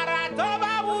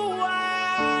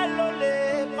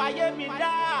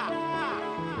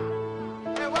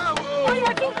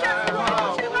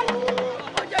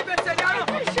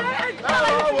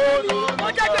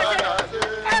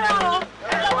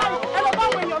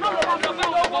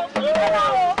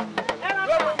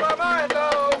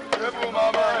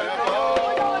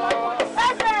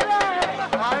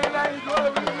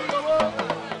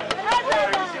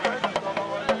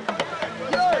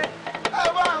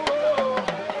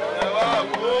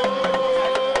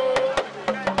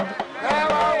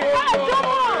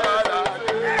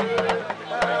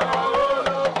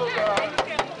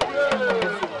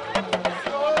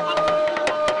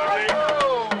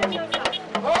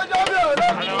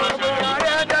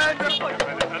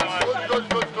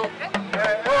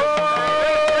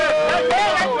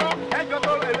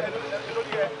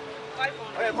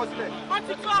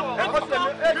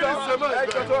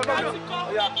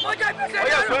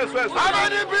 How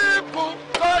many people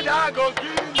soldier go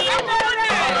kill? How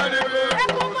many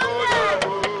people?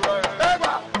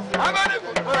 How many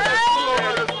people?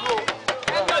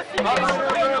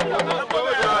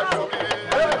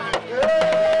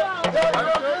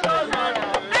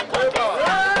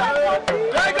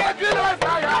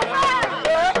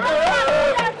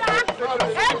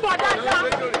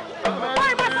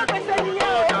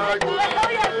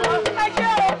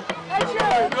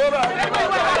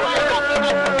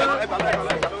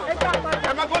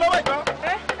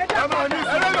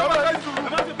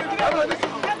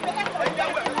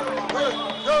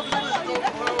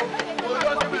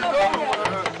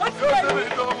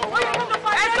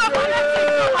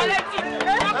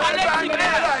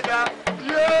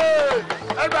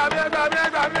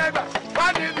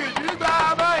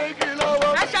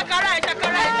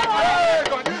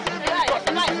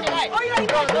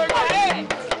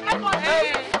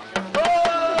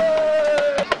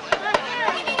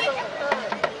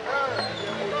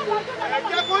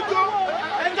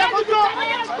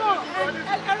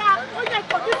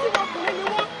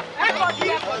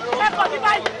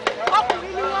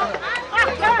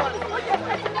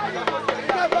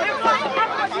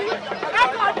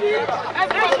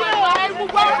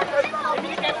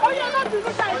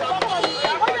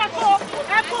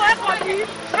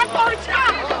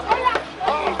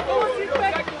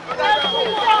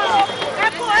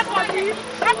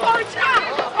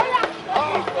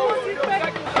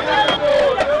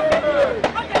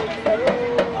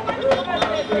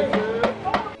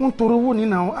 Wọ́n tọrọ owó ní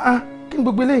náà kí ni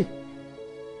gbogbo eléyìí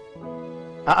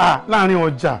láàrin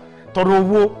ọjà tọrọ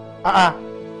owó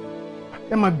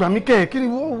ẹ máa gbà mí kẹ́ kí ni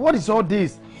what is all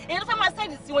this. èyí ló fẹ́ máa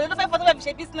sẹ́ẹ̀dì sí wọn èyí ló fẹ́ fọ́tọ́ fi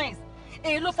ṣe business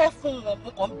èyí ló fẹ́ fún wọn mo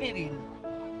kàn ń béèrè ni.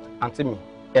 àǹtí mi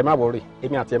ẹ má wọrí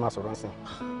èmi àti ẹ máa sọ̀rọ̀ ńsìn.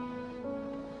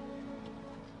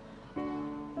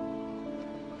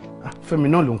 Fẹ́mi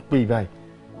náà ló ń pè báyìí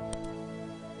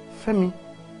Fẹ́mi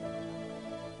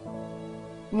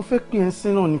mo fẹ́ pè ẹ́ sí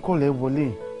náà ní kọ́lẹ̀ wọlé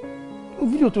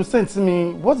video to send to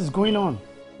me what is going on.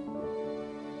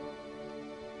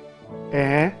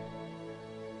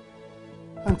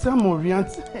 Àǹtí Àmọ̀rí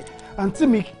àǹtí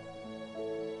mi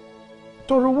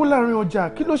tọrọ owó láàrin ọjà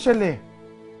kí ló ṣẹlẹ̀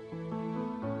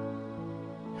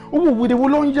owó òwúrẹ́ wo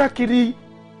ló ń yá kiri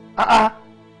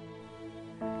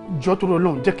jọ tó lọ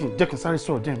lọ́hùn jẹ́ kí n sáré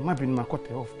sọ̀rọ̀ jẹ́ má bínú máa cut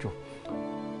ẹ off jọ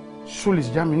ṣó lè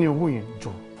já mi ní owó yẹn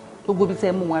jọ. gbogbo bí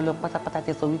tẹ́ mú wa lọ pátápátá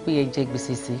tẹ́ sọ wípé ẹ jẹ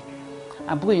gbèsè sí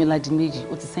àbúrò yẹn ládi méjì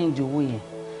ó ti sẹ́yìn owó yẹn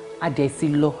adẹ̀ sí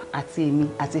lọ àti èmi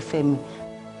àti Fẹ́mi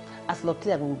a ti lọ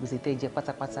clear gbogbo gbèsè tẹ́ jẹ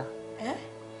pátápátá.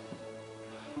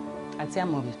 àti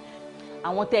Àmọ̀rí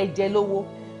àwọn tẹ́ jẹ lówó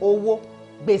owó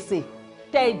gbèsè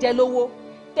tẹ́ jẹ lówó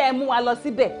tẹ́ mú wa lọ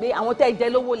síbẹ̀ pé àwọn tẹ́ jẹ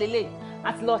lówó lélẹ̀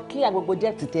a ti lọ clear gbogbo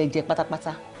debt tẹ́ jẹ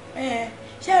pátápátá.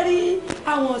 ṣé rí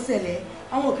àwọn ọ̀sẹ̀lẹ̀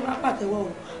àwọn òkè máa pàtẹ́wọ́ o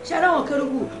ṣé rí àwọn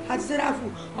kérúbù àti sẹ́ráfù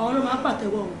àwọn ló máa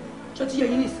pàtẹ́wọ́ o ṣó ti yẹ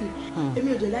yín nìsín èmi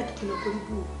ò jẹ́ láìkì kí n lọ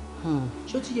kérúbù o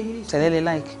ṣó ti yẹ yín nìsín. tẹ̀lé lè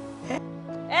láìkì.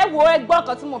 ẹ wo ẹ gbọ́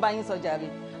ọkàn tí mo bá yín sọ jàre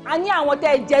a ní àwọn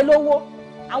tẹ́ jẹ lówó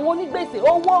àwọn onígbèsè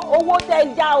owó tẹ́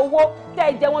já owó tẹ́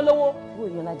jẹ wọ́n lówó. owó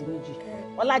yẹn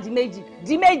Ọládiméjì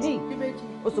Díméjì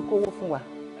ó sì kó owó fún wa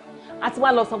a ti wá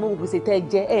lọ san gbogbo gbèsè tẹ́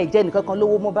jẹ jẹ nìkan kan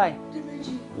lówó mọ́ báyìí.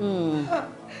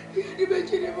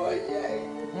 Díméjì ni mo yẹ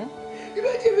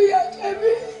Díméjì mi yà jẹ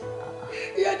mí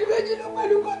ìyá di méjì ló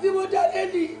pẹ̀lú kan tí mo dá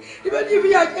lẹ́nu ìbẹ́ni fi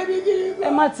àjẹ́ mi kiri. ẹ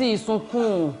má ti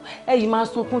sunkún ẹ yìí máa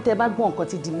sunkún tẹ bá gbọ́ nǹkan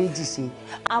tí di méjì ṣe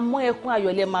àmọ́ ẹkún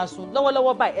ayọ̀lẹ̀ máa sun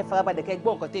lọ́wọ́lọ́wọ́ báyìí ẹ farabalẹ̀ kẹ́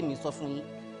gbọ́ nǹkan tèmi sọ fún yín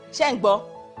ṣé ń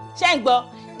gbọ́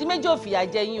di méjì ò fìyà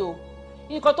jẹ yín o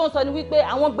nǹkan tó ń sọ ni wípé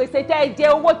àwọn gbèsè tẹ́ ẹ jẹ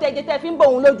owó tẹ́ ẹ jẹ tẹ́ ẹ fi ń bọ̀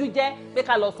òun lójú jẹ́ pé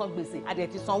ká lọ san gbèsè àdẹ̀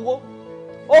ti sanwó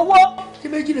owó. di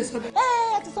méjì lè sọ bẹ́ẹ̀.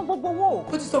 ẹ ti san gbogbo owó.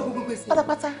 ó ti san gbogbo gbèsè.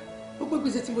 pátápátá. gbogbo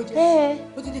gbèsè tí mo jẹ.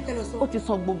 ó ti di kẹ́ lọ sọ. ó ti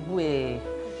san gbogbo ẹ̀.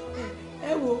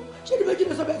 ẹ wo ṣé di méjì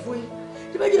lè sọ bẹ́ẹ̀ fún yín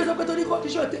di méjì lè sọ pé torí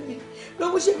kọ́ndíṣọ̀n tèmi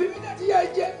ló mú ṣe bíbí náà ti yà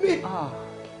jẹ mí.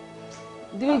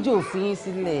 di méjì ò fi yín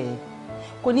sílẹ̀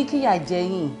kò ní kíyà jẹ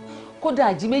yín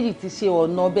kódà jí méjì ti ṣe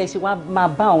ọ̀nà bẹ́ẹ̀ ṣe wá máa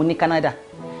bá òun ní Canada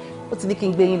ó ti ní kí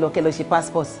n gbé yín lọ kẹ́ lọ ṣe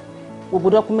passport gbogbo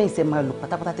dọ́kúmẹ̀ntì ẹ̀ máa lò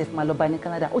pátápátá tẹ́ fi máa lọ bá ní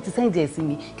Canada ó ti sẹ́ǹdì ẹ̀ sí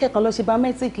mi kẹ́ẹ̀kan lọ ṣe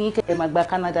biometric yín kẹ́ ẹ̀ máa gba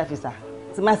Canada visa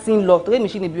tí má sí ń lọ torí èmi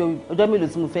ṣì ní bí ọjọ́ mélòó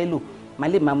tí mo fẹ́ lò má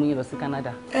lè máa mú yín lọ sí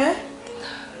Canada.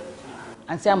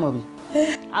 àǹtí àmọ̀rí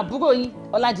àbúrò yín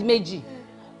Ọládìméjì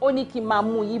ó ní kí n máa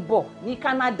mú yín bọ̀ ní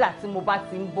Canada tí mo bá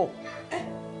ti ń bọ̀.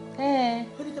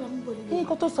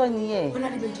 nǹkan tó sọ nìyẹn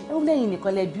ó lẹ́yìn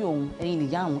nìkan lẹ bí òun ẹ̀yin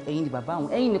nìyá òun ẹ̀yin ni bàbá òun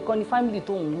ẹ̀yin nìkan ni fámìlì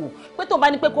tó ń wò pé tó ń bá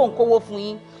ní pé kó ń kówó fún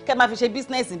yín kẹ́ máa fi ṣe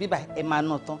bísínẹ́sì bíbà ẹ̀ máa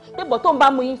nà tán pé bọ̀ tó ń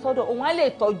bá mú yín sọ́dọ̀ òun á lè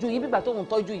tọ́jú yín bíbà tó ń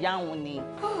tọ́jú ìyá òun ni.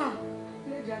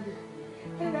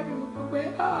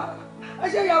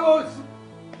 aṣẹ́yàwó oṣù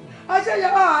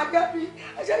aṣẹ́yàwó àjẹbí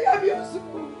aṣẹ́yàbí oṣù.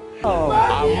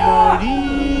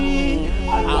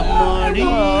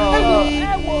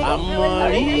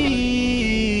 Àmọ̀rí.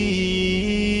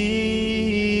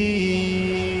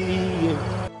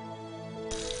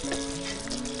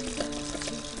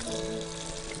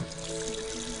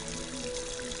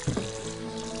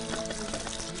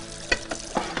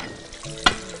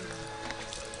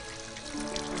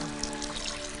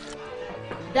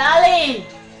 Darling.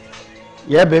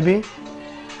 Yeah, baby.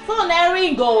 Phone ẹ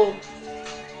ring o.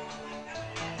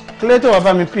 Kílé tó wá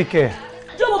bá mi pick ẹ.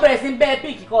 Jó mo bẹ̀rẹ̀ sí ń bẹ́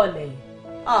pick call ẹ̀.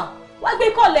 Wá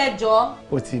gbé call ẹ jọ.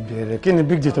 Ó ti bẹ̀rẹ̀ kí ni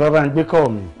big deal tó bá bá ń gbé call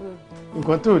mi.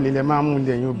 Nǹkan tó lè lẹ máa mú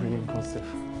ilé ẹ̀yin obìnrin gan sef.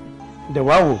 Dẹ̀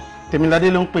wá wò,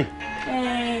 Tèmiládé ló ń pè.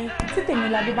 Tí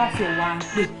Tèmiládé bá ti wá ń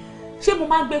pè, ṣé mo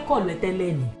máa gbé call ẹ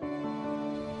tẹ́lẹ̀ ni?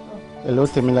 Hello,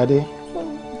 Tèmiládé.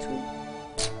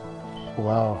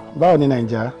 Wow, báwo ni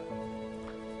Naija?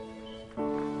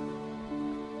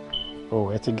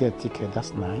 Oh, ẹ ti get ticket,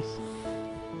 that's nice.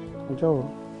 Joe.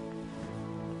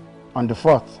 On the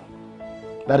 4th.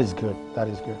 That is good, that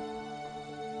is good.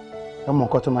 Ọmọ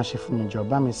nǹkan tó máa ṣe fún mi jọ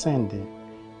bá mi send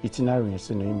itinerary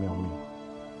sínú email mi.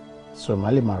 So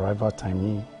màá lè máa arrival time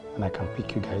yìí and I can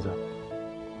pick you guys up.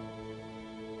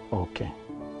 Okay,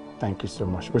 thank you so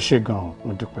much. Ó ṣé gan-an,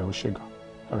 mo dúpẹ́, ó ṣé gan-an.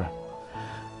 All right.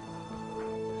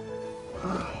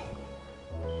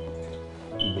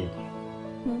 Baby,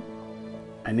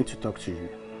 I need to talk to you.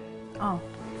 Oh,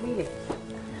 really?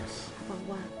 Yes. For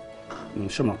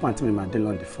what? Show my point to me, my deal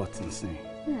on the 14th.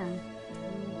 Yeah.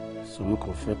 So mo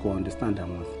kò fẹ́ kó understand a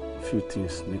few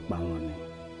things nípa wọn ni.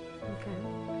 Okay.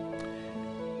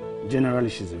 Generally,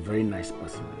 she's a very nice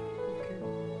person. Okay.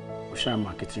 Ó ṣáà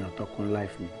marketing your talk on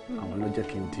life mi. Àwọn ló jẹ́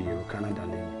kí n di èrò Canada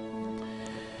lẹ́yìn.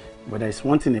 But there is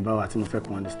one thing about her tí mo fẹ́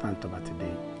kó understand tó bá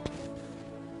today.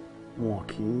 Wọn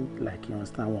kì í like you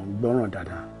understand wọn gbọ́ràn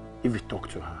dáadáa if you talk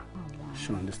to her.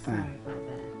 She'll understand.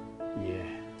 Yeah.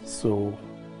 So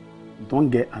don't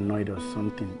get annoyed or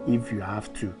something if you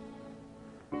have to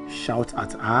shout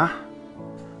at her.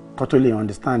 Totally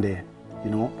understand her, you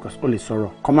know, because only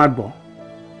sorrow. Come out, boy.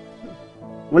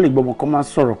 Only boy come out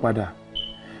sorrow pada.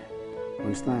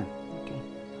 Understand? Okay.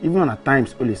 Even at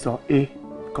times only saw A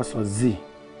because of Z.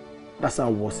 That's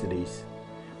how worse it is.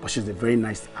 But she's a very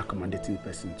nice, accommodating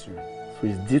person too. So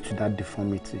it's due to that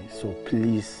deformity. So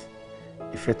please,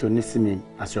 if you don't see me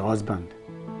as your husband,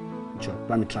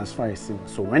 let me transfer a sim.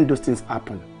 So when those things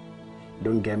happen,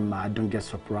 don't get mad, don't get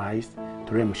surprised.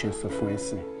 The emotions suffering.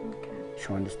 Okay.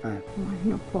 You understand?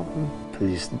 No problem.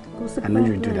 Please, I know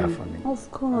you do that for me.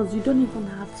 Of course, you don't even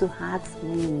have to ask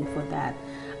me for that.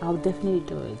 I'll definitely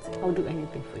do it. I'll do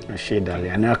anything for you. Ashe,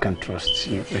 darling, I know I can trust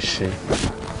you. Ashe.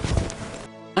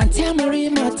 Auntie Amori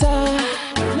mata,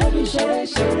 let me share.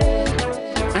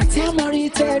 Auntie Amori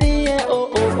teddy,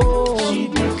 oh. She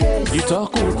be case. You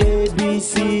talk with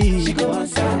ABC. She go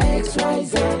answer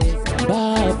XYZ.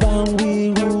 Baba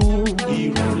wiru,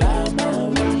 iru la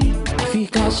mawi. Afi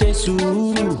ká ṣe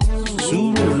sùúrù,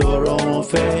 sùúrù lọ̀rọ̀ wọn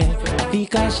fẹ́. Afi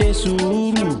ká ṣe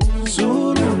sùúrù,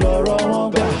 sùúrù lọ̀rọ̀ wọn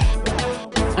gbà.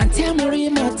 Auntie Amori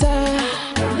mata,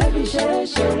 let me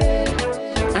share.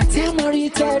 Auntie Amori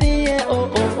teddy, oh.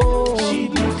 She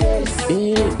be case. A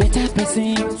better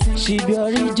person, she be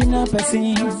original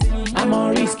person.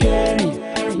 Amori scary,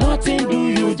 nothing do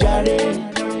you jare. jàre.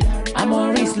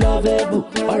 Amoris lovable,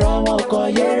 ọ̀rọ̀ wọn kò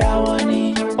yẹra wọn ni.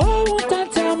 Ohun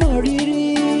tata mọ̀ rírí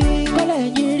kọ́lẹ̀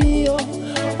yín rí o.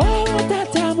 Ohun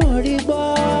tata mọ̀ rí gbọ́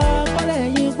kọ́lẹ̀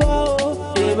yín gbọ́ o.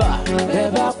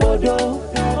 Bẹ́ẹ̀ bá podò,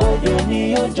 odò ni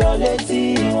ó jọ létí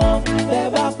wọn.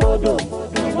 Bẹ́ẹ̀ bá podò,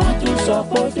 wọ́n tún sọ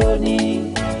podò ni.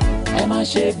 Ẹ má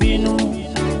ṣe bínú,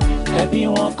 ẹbí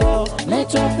wọn kọ́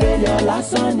network failure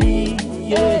lásán ni.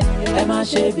 Ẹ má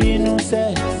ṣe bínú sẹ́,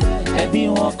 ẹbí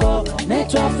wọn kọ́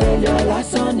network failure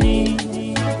lásán ni.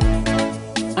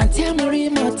 Àǹtí àmọ́rí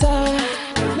mọ́ta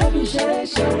lóbi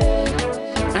ṣeré.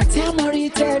 Àǹtí àmọ́rí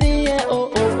tẹ̀rí ẹ̀ o.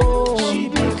 She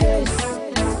be case.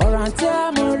 Ọ̀rọ̀ àǹtí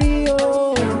àmọ́rí o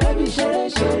lóbi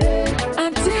ṣeré.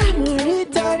 Àǹtí àmọ́rí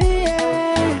tẹ̀rí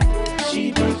ẹ̀. She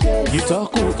be case. You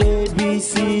talk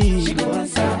ABC. She go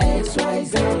answer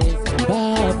XYZ.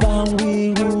 Bàbá ń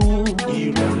wíru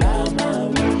ìrù la máa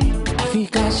wí. Àfi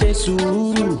ká ṣe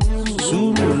sùúrù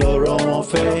lọ́rọ̀ wọn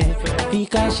fẹ́. Àfi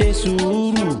ká ṣe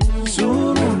sùúrù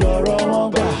lọ́rọ̀ wọn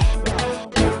gbà.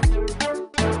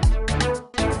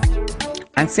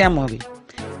 Àǹtí Àmọ̀rí,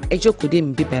 ẹ jókòó dé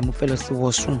mi bíbá ẹ mo fẹ́ lọ sí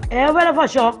washroom. Ẹ ó fẹ́ lọ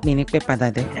fọṣọ. Mi ní pẹ́ padà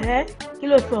dé. Kí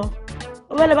ló sọ?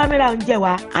 Ó fẹ́ lọ bá mi ra oúnjẹ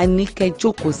wá. A ní kẹ́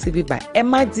jókòó sí bíbá ẹ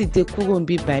má dìde kúrò ní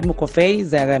bíbá ẹ mo kàn fẹ́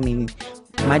ìzara mi ni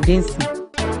má dé ń sìn.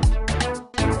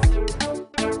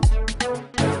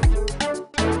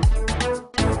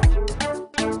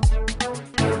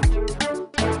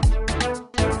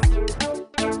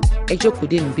 Ẹ jókòó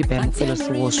dé mi bíbá ẹ mo fẹ́ lọ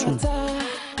sí washroom.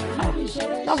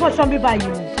 Lọ́fọ̀ ṣan bíbá yìí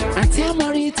ni. Àǹtí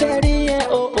Àmọ̀rí tẹ̀rí ẹ̀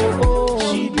o.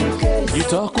 You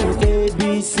talk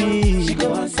ABC. She go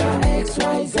answer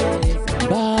XYZ.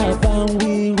 Bàbá ń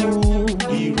wíru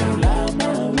ìrù la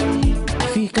máa wí.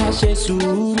 Àfi ká ṣe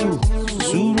sùúrù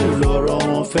lọ́rọ̀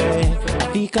wọn fẹ́.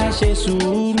 Àfi ká ṣe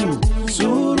sùúrù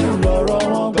lọ́rọ̀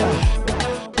wọn gbà.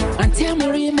 Àǹtí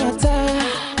Àmọ̀rí mọ́ta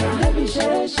lóbi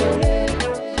ṣeré.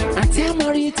 Àǹtí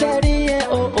Àmọ̀rí tẹ̀rí ẹ̀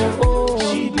o.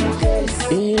 She be case.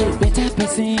 Better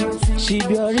person, she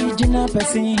be original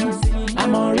person.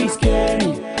 Amoris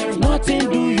caring, nothing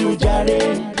do you jare.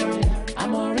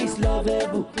 Amoris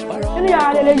lovable, ọ̀rọ̀ wọn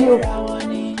kò yẹra wọn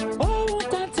ni. Ohun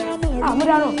tata mọ̀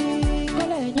rí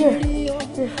kọ́lẹ̀ yín rí o.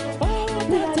 Ohun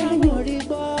tata mọ̀ rí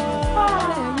gbọ́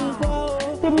kọ́lẹ̀ yín gbọ́ o.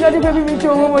 Tèmi lọ́dí bẹ́bí mi ṣe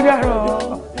owó mo dárò.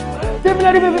 Tèmi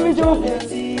lọ́dí bẹ́bí mi ṣe owó.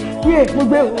 Mo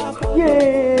gbé o.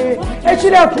 Ẹ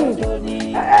ṣílẹ̀kùn.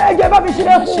 Ẹ jẹ́ bá mi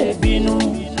ṣílẹ̀kùn.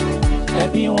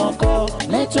 Ẹbí wọn kọ́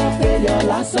network failure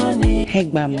lásán ni. Ẹ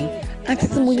gbà mí àti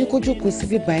tí mo ní kó jókòó sí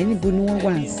bíbá ẹ níbo ni wọ́n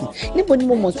wà ń sìn níbo ni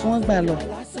mo mọ̀ tí wọ́n gbà lọ.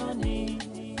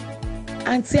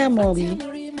 Àǹtí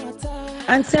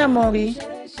Àmọ̀rí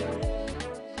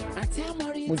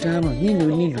mo dáràn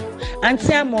nílùú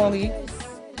Àǹtí Àmọ̀rí.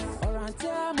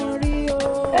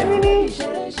 Èmi ni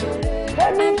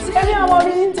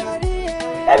Àmọ̀rí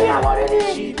ni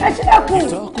ẹ ṣílẹ̀kùn.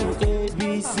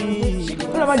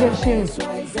 Kí ló bá jẹ ṣe?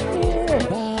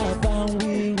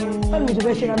 Báwo ni mo ṣe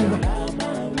fẹ́ ṣe ra mi bá?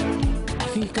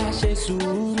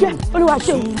 Olúwa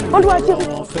ṣeun.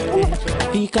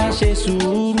 Àfi ká ṣe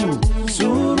sùúrù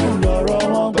lọ́rọ̀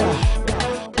wọn gbà.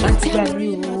 Àǹtí Àmọ̀rí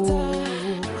o.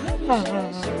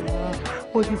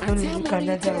 Mo ti sọ ní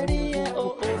Canada o.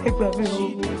 Ẹgbà mi o.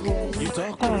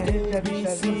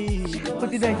 Mo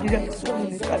ti Nàìjíríà sọ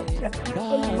ní Canada.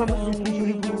 Olùmọ̀mọ́ mi ti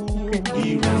yọrí burúkú kẹ́ni.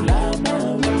 Ìrù la máa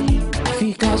wí. Àfi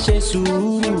ká ṣe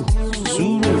sùúrù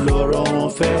lọ́rọ̀ wọn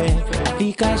fẹ́. Àfi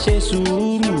ká ṣe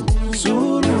sùúrù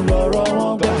lọ́rọ̀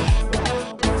wọn gbà.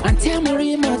 Àǹtí Àmọ̀rí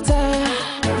mọ́ta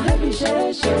lóbi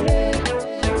ṣeré.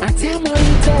 Àǹtí Àmọ̀rí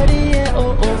tẹ̀rí ẹ̀ o.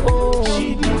 She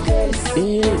be case.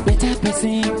 Better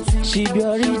person, she be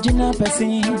original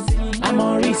person.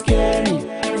 Amoris caring,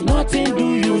 nothing do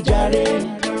you jare.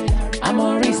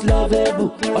 Amoris lovable,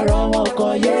 ọ̀rọ̀ wọn kò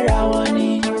yẹra wọn ni.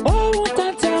 Ohun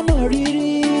tata mọ̀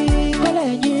rírí kọ́lẹ̀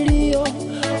yín rí o.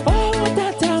 Ohun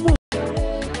tata mọ̀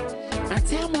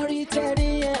Àǹtí Àmọ̀rí tẹ̀rí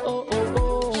ẹ̀ o.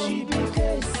 She be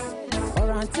case.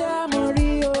 Ọ̀rọ̀ Àǹtí Àmọ̀rí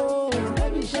o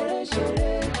lóbi ṣeré.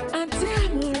 Àǹtí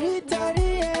Àmọ̀rí tẹ̀rí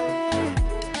ẹ̀.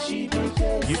 She be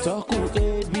case. You talk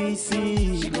ABC.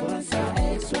 She go answer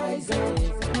XYZ.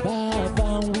 Bàbá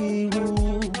ń wíru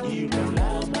ìrù la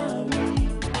máa wí.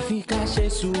 Àfi ká ṣe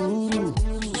sùúrù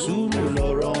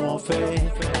lọ́rọ̀ wọn fẹ́.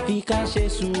 Àfi ká ṣe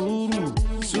sùúrù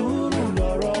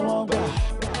lọ́rọ̀ wọn gbà.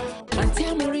 Àǹtí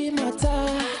Àmọ̀rí mọ́ta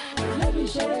lóbi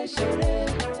ṣeré.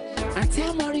 Àǹtí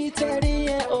Àmọ̀rí tẹ̀rí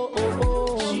ẹ̀ o.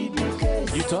 She be case.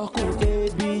 You talk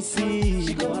ABC.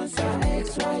 She go answer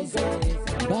XYZ.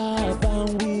 Bàbá ń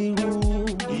wíru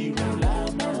ìrù la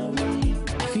máa wí.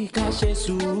 Àfi ká ṣe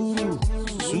sùúrù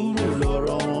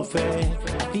lọ́rọ̀ wọn fẹ́.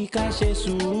 Àfi ká ṣe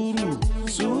sùúrù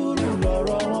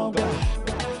lọ́rọ̀ wọn gbà.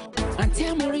 Àǹtí àǹtí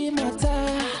àmọ́rí mọ́ta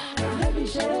lẹ́bi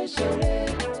ṣeré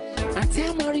àǹtí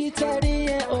àmọ́rí tẹ̀rí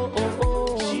ẹ̀ o.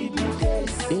 She be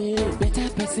case, better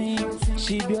person,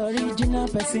 she be original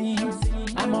person.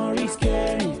 Àmọ́rí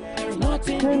scary,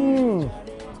 nothing.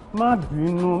 Má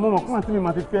bínú, mo mọ̀ kó àǹtí mi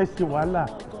máa ti fẹ́ ṣe wàhálà.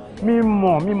 Mi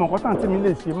mọ̀ kó àǹtí mi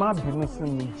lè ṣe, má bínú sí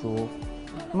mi jọ̀ọ́.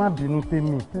 Má bínú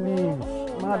Tèmi, please.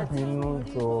 Má bínú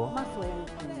jọ̀ọ́.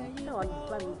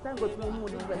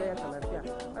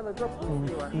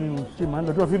 Ṣé màá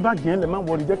lọ́dọ̀ fi báàgì ẹ̀ lẹ̀ máa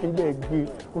wọlé jẹ́ kí n bẹ́ẹ̀ gbé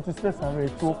o ti stress ara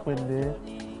ẹ̀ tó pẹ̀lẹ́.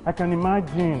 I can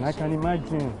imagine.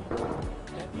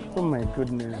 Oh my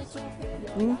goodness.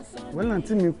 Well,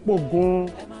 àǹtí mi pọ̀ gan-an.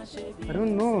 I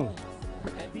don't know.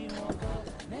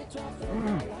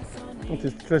 Wọ́n ti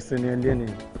stress ẹni ẹlẹ́ni.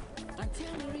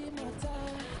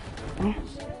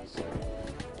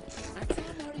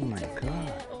 Oh my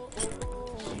God.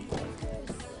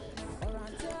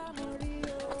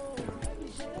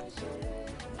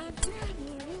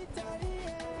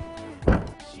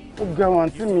 Ó ga wọn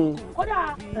àǹtí mi.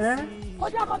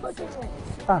 Kódà kó tó ṣe ṣe.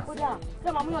 Kódà ṣé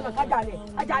màá mú yàn lọ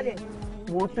sájàlẹ̀.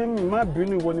 Wo Tèmi má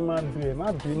bínú ìwọ ni máa bẹ̀ má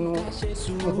bínú.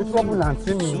 Mo ti trouble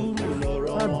àǹtí mi.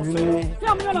 Má bínú. Ṣé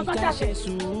màá mú yàn lọ sájàlẹ̀?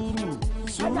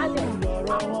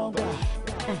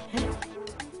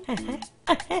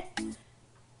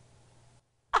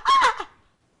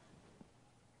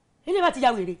 Ilé bá ti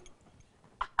ya wèrè.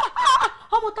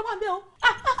 Ọmọ tó máa ń bẹ o.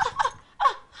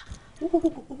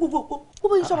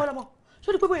 Gbogbo yìí sọmọ lọmọ. Ṣé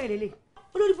o ní pé bóyá lélẹ̀?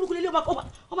 Olórí burúkú lélẹ̀ ó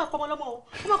máa pọmọ lọmọ o.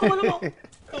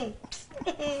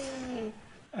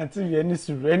 Àǹtí mi ẹni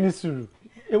sùúrù.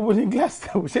 Ewo ni glass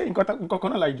ṣé nǹkan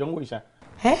kan náà la ìjọ ń wò ìṣá.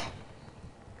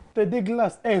 Tẹ̀dé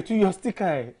glass tún yọ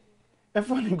sticker ẹ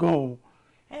fọ́ ni gan o.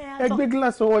 Ẹ gbé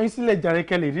glass ọwọ́ yín sílẹ̀ jàre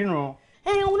kẹ́ lè ríran.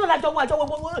 Òun náà lájọ wọ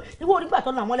ìwọ onígbà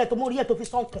tó nà mọ́lẹ̀ tó mórí ẹ̀ tó fi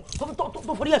sàn kàn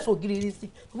tó forí ẹ̀ sọ ògiri sí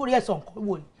tó forí ẹ̀ sàn kàn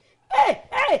ìwọ ni.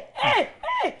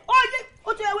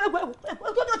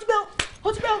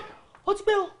 Ó ti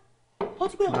gbé o.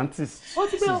 Auntie,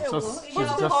 she's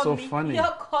just so funny.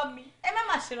 Yọkọ mi, ẹ má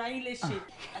máa ṣèrà yín léṣe.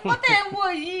 Wọ́n tẹ̀ ń wò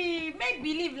yìí, make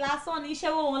believe lásán ni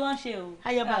iṣẹ́ wo wọn ló ń ṣe o.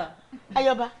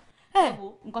 Ayọ̀bá.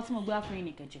 Nǹkan tí mo gbé wá fún yín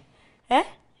ni kẹjẹ.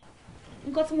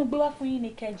 Nǹkan tí mo gbé wá fún yín ni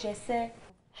kẹjẹ sẹ́.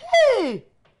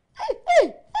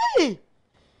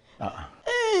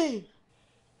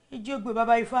 Èjì ògbè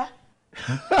bàbá Ifá.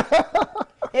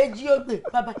 Èjì ògbè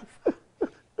bàbá Ifá.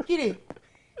 Kíre,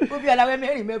 ó bí aláwẹ̀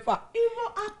mẹ́rin mẹ́fà. Irú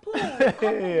apple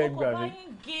ọkọ̀ bá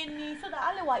yín gé ni so that á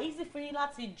lè wà easy fún yín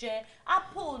láti jẹ.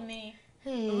 Apple ni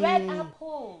red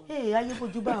apple. Ayé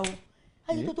mojú bá o.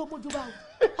 Ayé tó mojú bá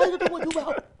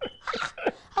o.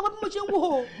 Àwọn bí mo ṣe ń wò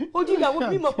ó, ojú ìyàwó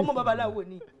mímọ̀ pọ́nmọ́ babaláwo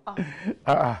ni.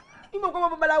 Mímọ̀ pọ́nmọ́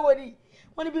babaláwo ni.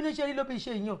 Wọ́n ní bí inú ṣe rí ló bí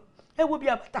ṣe yàn. Ẹ wo bí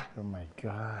àbàtà. Oh my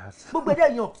God. Gbogbo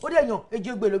ẹ̀dẹ̀ yàn, ó dẹ̀ yàn,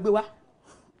 èjì ògbè ló gbé wá.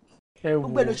 Ẹ wo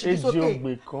èjì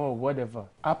ògbè kan whatever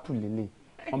apple lele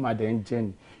wọ́n máa dẹ̀ ń jẹ́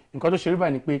ni. Nǹkan tó ṣe rí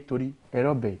báyìí ni pé torí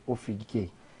ẹ̀rọ ọbẹ̀ ó fi gé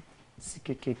sí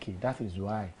kékèké that is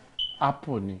why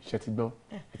apple ni ṣe ti gbọ́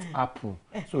it's apple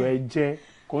so ẹ jẹ́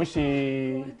kò ń ṣe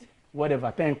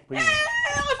whatever tẹ́ ń pè é.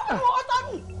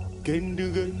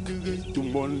 Kendige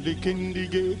tumbonli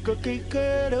kendige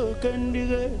kokekero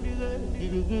kendige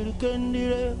digigiri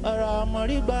kendire ara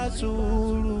mari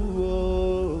basuru o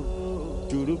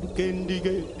turubu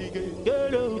kendige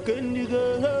gero kendige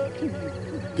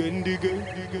kendige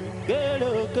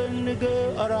gero kendige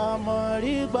ara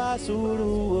mari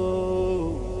basuru o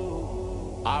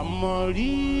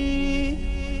amori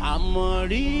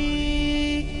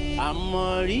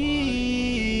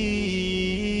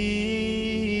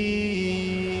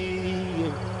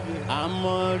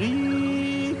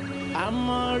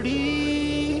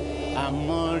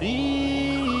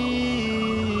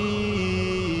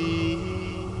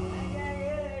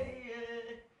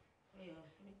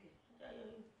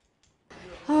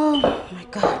Oh my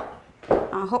God.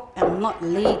 I hope I'm not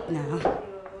late now.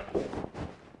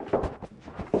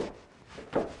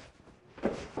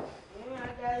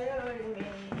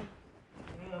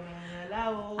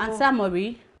 Answer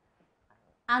Mori.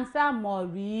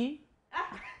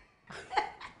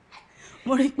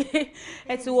 Mo rí pé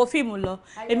ẹ ti wo fíìmù lọ.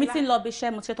 Èmi ti ń lọ bí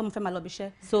iṣẹ́, mo ti ṣe tó mo fẹ́ máa lọ bí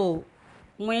iṣẹ́. So,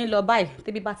 mo ń lọ báyìí,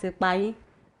 tẹ́bí bá ti pa yín,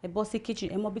 ẹ bọ́ sí kitchen,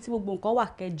 ẹ mọ bí tí gbogbo nǹkan wà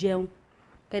kẹ́ jẹun.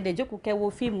 Kẹ́ dẹ̀ jókòó kẹ́ wo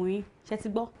fíìmù yín, ṣé ti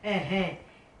gbọ́?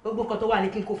 Gbogbo nǹkan tó wà ní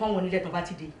kí n kó fáwọn onílẹ̀ tó bá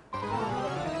ti dé.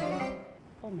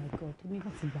 Oh my God, èmi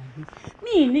náà ti gbàgbé.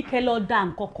 Mi ì ní kẹ́ lọ da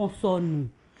nǹkan kan sọnù.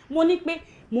 Mo ní pé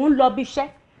mò ń lọ bí iṣẹ́.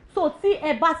 So tí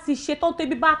ẹ bá ti ṣe tó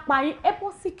tẹ́bí bá pa yín, ẹ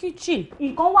bọ́ sí kitchen.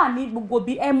 Nǹkan wà ní gbogbo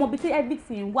bí ẹ mọ bí tí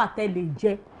everything wà tẹ́ lè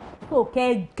jẹ. So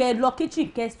kẹ́ lọ kitchen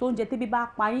kẹ́ so oúnjẹ tẹ́bí bá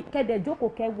pa yín, kẹ́ dẹ̀ jókòó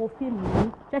kẹ́ wo fíìmù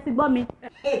yín. Ṣé ti gbọ́ mi?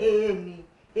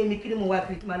 èmi kí ni mo wá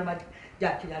kiri tí màá lọ máa jà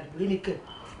kiri àdúgbò èmi kẹ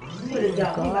mi ò lè jà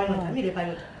mi lè bá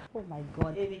yọjà. Oh my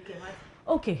God.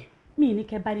 Okay, mi ní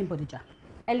kẹ́ bá anybody jà.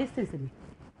 Ẹ listen sí mi.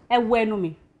 Ẹ wo ẹnu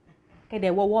mi. Kẹ́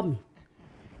dẹ̀ wọ́wọ́ mi.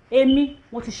 Èmi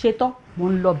mo ti ṣetán, mo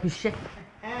ń lọ biṣẹ́.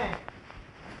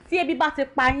 Tí ebi bá ti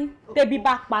pa yín, tẹ́bi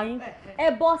bá pa yín,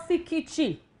 ẹ bọ́ sí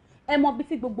kitchen. Ẹ mọ bí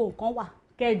tí gbogbo nǹkan wà,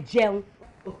 kẹ́ jẹun.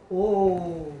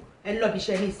 Ẹ lọ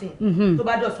biṣẹ́ nísìn. Tó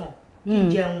bá dọ̀sán, kí n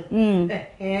jẹun.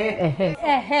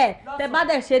 Tẹ́ bá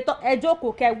dẹ̀ ṣetán, ẹ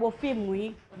jókòó kẹ́ wo fíìmù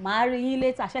yín. Màá rí yín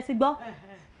later, ṣé ti gbọ́?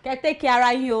 Kẹ́ take care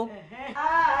ara yín o.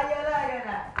 Ayọ̀lá.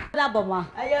 Dàbọ̀ mà.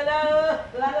 Ayọ̀lá o,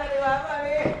 lọ́dọ̀ ni wàá bá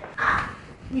mi.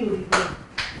 Mi ò rí bẹ́ẹ̀,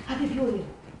 àbí bí òní.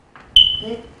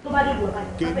 Tó bá dé ìwọ̀n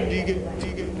báyìí,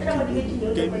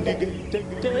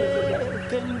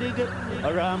 Kendige,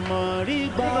 ọ̀rọ̀ àmọ̀rí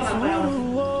gbà sùúrù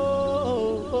ó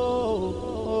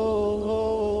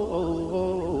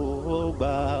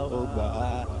gbà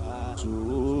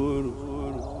sùúrù.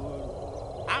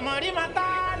 Àmọ̀rí mata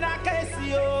na kẹ́sì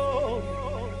o.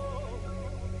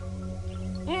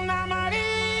 Àmọ̀rí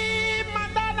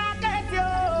mata na kẹ́sì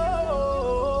o.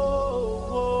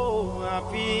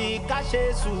 Àfi ká ṣe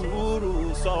sùúrù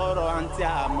sọ̀rọ̀ àǹtí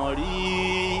àmọ̀rí.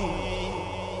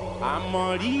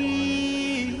 Àmọ̀rí.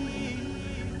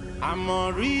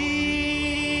 Àmọ̀rí.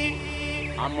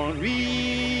 Àmọ̀rí.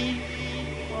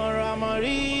 Ọ̀rọ̀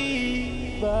àmọ̀rí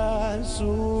gbà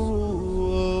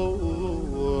sùúrù.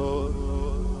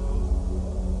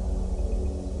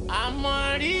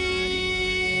 Àmọ̀rí.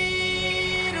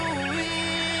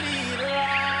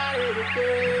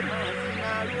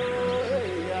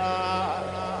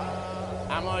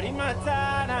 Àmọ̀rí mata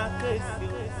na kẹ́sì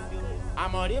o.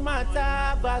 Àmọ̀rí mata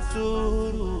gba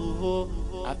sùúrù o.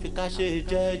 Àfi ká ṣe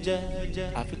jẹ́jẹ́,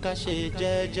 àfi ká ṣe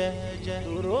jẹ́jẹ́.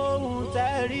 Tòró ohun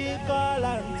tẹ́ rí kọ́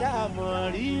là ń tà mọ̀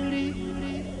rírí.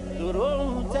 Tòró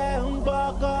ohun tẹ́ ń gbọ́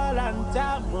kọ́ là ń tà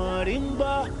mọ̀ rí ń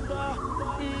gbọ́.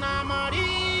 Àmọ̀rí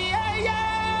ẹyẹ.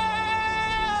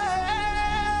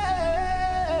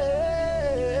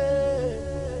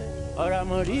 Ọ̀rọ̀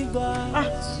àmọ̀rí gba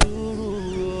sùúrù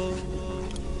o.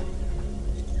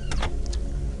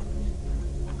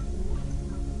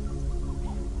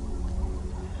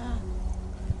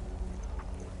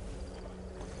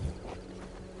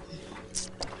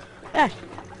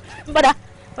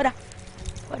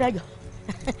 Bọ́dà jọ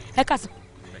ẹ kásán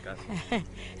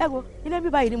ẹ wo ilé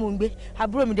bíbá yìí ni mò ń gbé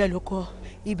àbúrò mi dẹ̀ ló kọ́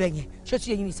ibẹ̀ yẹn ṣó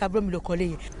ti yẹn ní sábúrò mi ló kọ́ lé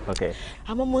yẹn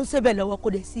àmọ́ mo ń ṣèbẹ̀ lọ́wọ́ kó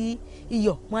dé sí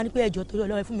iyọ̀ mo á ní pé ẹjọ́ torí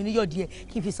Ọlọ́run fún mi níyọ̀ díẹ̀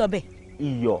kí n fi sọ́bẹ̀.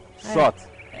 iyọ̀ salt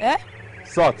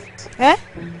salt.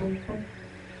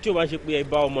 tí o bá ṣe pé ẹ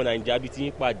bá ọmọ Nàìjíríà bíi ti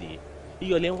yín pàdé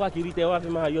iyọ̀ lẹ́ ń wá kiri tẹ́ wá fi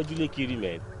máa yọjú lé kiri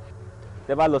mẹ́.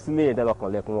 tẹ́ bá lọ sí ilé yẹn tẹ́ lọ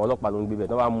kàn lẹ́kùn ọlọ́pàá ló ń gbé bẹ̀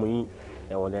tẹ́ bá mú yín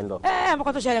ẹ̀wọ̀n lẹ́ ń lọ.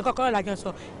 mọ́kàn tó ṣẹlẹ̀ kọ́kọ́ làjọ sọ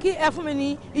kí ẹ fún mi ní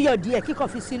iyọ̀ díẹ̀ kíkọ́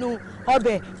fi sínú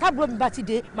ọbẹ̀ tábìlì mi bá ti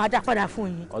dé máa dá padà fún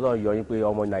yín. Ọlọ́run yọ yín pé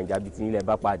ọmọ Nàìjíríà bíi ti yín lẹ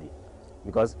bá pàdé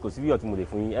because kò sí iyọ̀ tí mo lè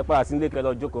fún yín ẹ padà sí ilé kẹ́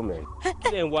lọ jókòó mẹ́. kí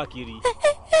lẹ̀ ń wá kiri.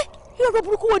 irú ọ̀rọ̀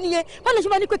burúkú wo nìyẹn má lè ṣe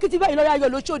máa ní pé kí ti báyìí lọ́ọ́ ayọ̀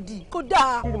lóṣòdì kó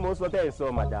dáa. kí ni mò ń sọ tẹ́ ẹ̀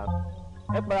sọ madam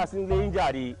ẹ padà sí ilé yín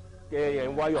jàre ẹ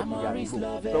ń wáyọ̀ kiri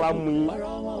àdúgbò tó wá mú yín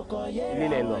ilé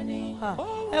lẹ́ lọ.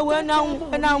 ẹ wo ẹ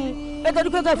náà ẹ tọ́jú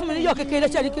pé fún mi níyọ̀ kékeré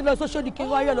ṣẹ́ni kí n lọ sóṣòdì kí n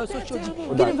wáyọ̀ lọ sóṣòdì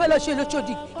kí ni fẹ́ lọ ṣe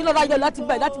lóṣòdì kí lọ́ọ́ ayọ̀ láti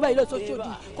báyìí lọ sóṣòdì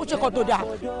kó ṣe kọ́ tó dáa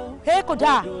kò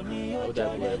dáa. ó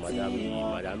dàbí ẹ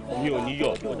madam mi ò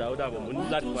níyọ̀ ó dàbọ̀ mo ní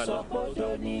láti máa lọ.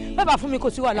 bàbá fún mi kò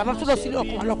sí wàhálà máa tó lọ sílé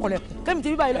ọkọ̀ alọ́kọ̀lẹ̀kùn kẹ́mi ti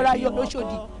bí báyìí lọ́ọ́ ayọ̀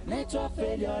lóṣòdì.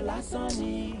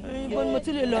 ibo ni mo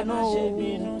ti lè lọ náà o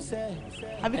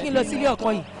àbí kí n lọ sílé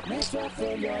ọkọ̀ yìí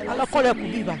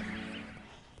alọ́kọ̀lẹ̀kùn bí ibà.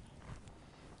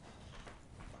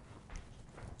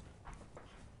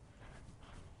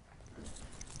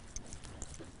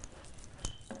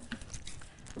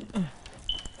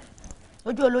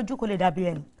 ojú olójú kò lè dàbí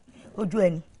ẹni ojú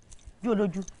ẹni ojú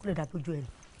olójú kò lè dàbí ojú ẹni.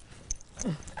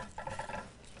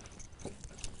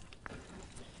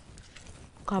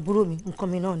 nǹkan àbúrò mi nǹkan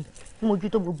mi náà ni mo ojú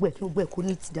tó gbogbo ẹ̀ kí gbogbo ẹ̀ kó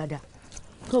ní ti dáadáa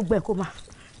tó gbogbo ẹ̀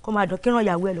kó máa dán kí ràn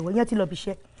ìyàwó ẹ̀ lọ́wọ́ yẹn ti lọ bí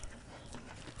iṣẹ́.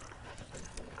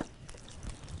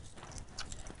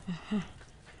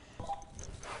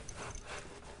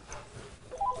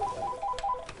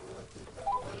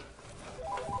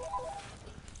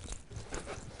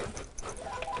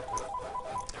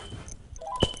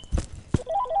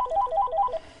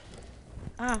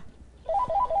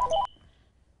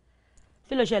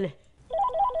 kí ló ṣẹlẹ̀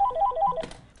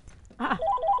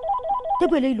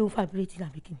tẹ́gbẹ́ eléyìí ló fàbírẹ́tì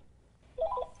làbí kí ni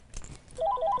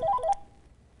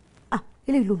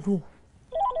eléyìí ló dùn.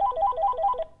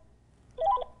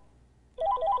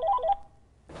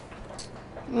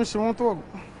 ń ṣe wọ́n tó ọ̀gọ́.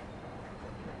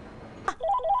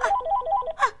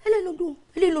 eléyìí ló dùn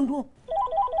eléyìí ló dùn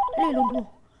eléyìí ló dùn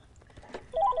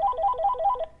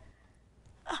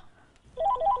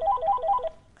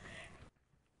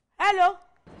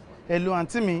Hello,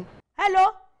 àǹtí mi. Hello.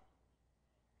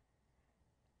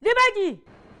 Díméjì.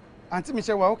 Àǹtí mi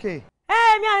ṣe wà okay.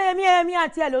 Èmi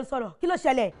àti ẹ ló ń sọ̀rọ̀. Kí ló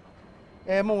ṣẹlẹ̀?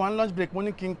 Mo wà ní lunch break, mo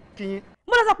ní kí n.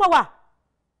 Mo lọ sọ pé wà.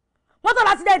 Mọ́tò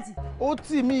l'accident. Ó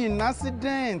tì mí in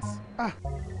accident.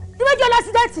 Díméjì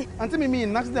l'accident. Àǹtí mi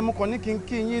in accident, mo kàn ní kí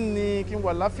yín ni kí n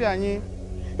wà láfíà yín.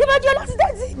 Díméjì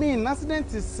l'accident. Mi in accident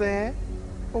sẹ́.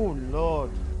 Oh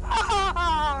Lord.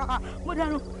 Mo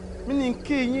dànù. Mi ní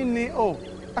kí yín ni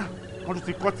wọ́n tún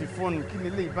ti kọ́ ti fóònù kí ni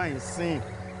ilé ìbáyìí sìn.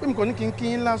 Pé mi kàn ní kí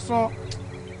yín lásán.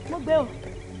 Mo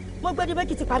gbé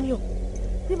Díméjì ti pa mí o.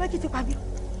 Díméjì ti pa mí o.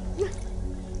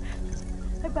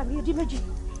 Ẹ gbà mí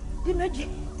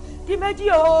Díméjì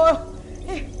o.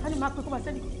 A ní máa pé kó máa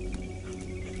sẹ́ni.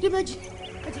 Díméjì.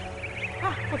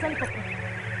 Kò sẹ́ni kankan.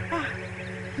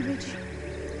 Díméjì.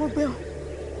 Mo gbé o.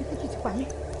 Díméjì ti pa mí.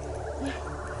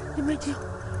 Díméjì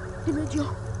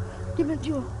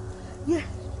o.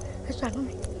 Ẹ ṣàánú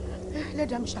mi.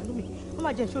 Lẹ́dàá mi ṣàánú mi. Má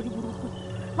má jẹ́ ìṣòro burúkú.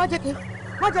 Má jẹ́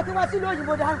kí wá sílé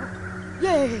òyìnbó dáhùn.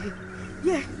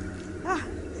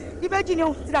 Díméjì ni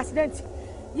o ti accident.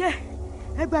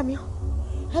 Ẹ gbà mí.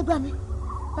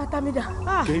 Bàtà mi dà.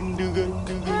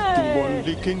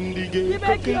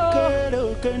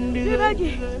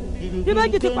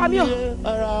 Díméjì ti pa mí o.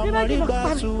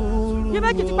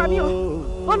 Díméjì ti pa mí o.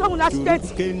 Ọlọ́run l'accident.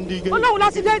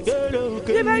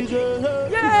 Díméjì.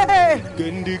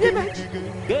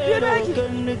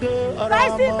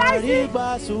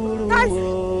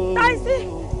 Táìsì.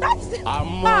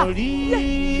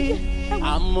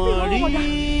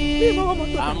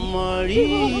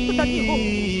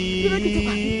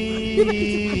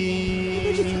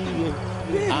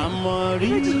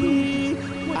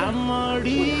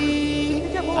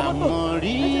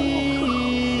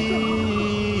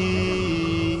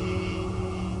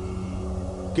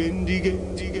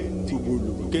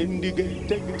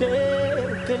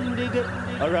 Kendige,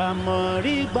 ọ̀rọ̀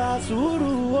àmọ̀rí gba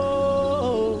sùúrù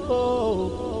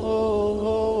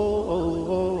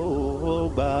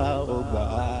gbà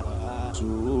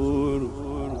sùúrù.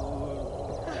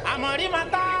 Àmọ̀rí máa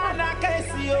tá ọ̀nà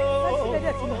kẹ́sì o.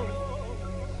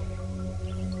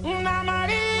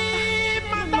 Àmọ̀rí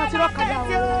máa tá ọ̀nà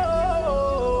kẹ́sì o.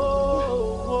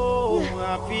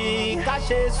 Àfi ká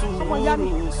ṣe sùúrù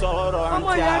sọ̀rọ̀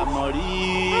àǹtí àmọ̀rí.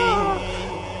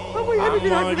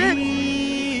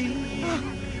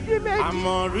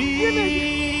 Àmọ̀rí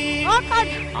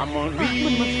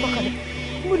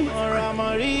ọ̀rọ̀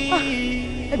àmọ̀rí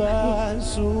gbà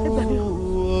sùúrù.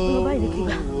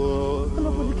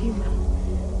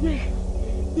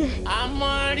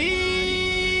 Àmọ̀rí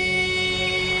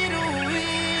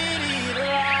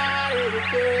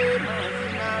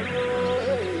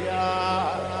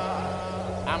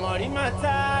Àmọ̀rí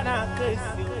mata na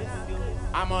kesi,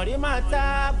 àmọ̀rí mata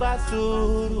gba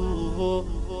sùúrù.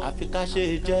 Àfi ká ṣe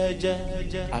jẹ́jẹ́,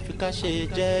 àfi ká ṣe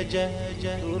jẹ́jẹ́.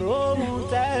 Òróhùn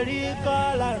tẹ́rí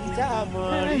kọ́lá ń tà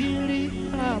àmọ̀rí rí.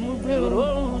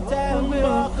 Òróhùn tẹ́rí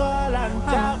kọ́lá ń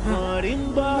tà àmọ̀rí ń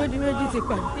gbọ́.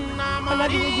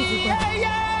 Àmọ̀rí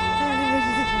yẹ́yẹ́.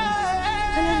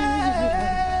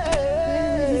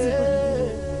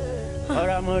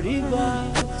 Ọ̀rọ̀ àmọ̀rí gba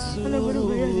sùúrù.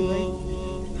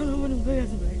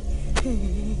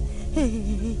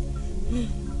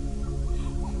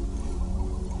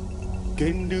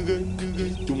 Kendige,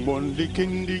 tumbonli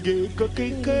kendige,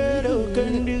 kakikero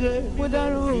kendige,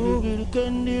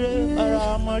 kendige,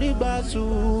 aramari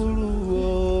basuru,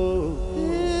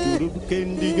 turub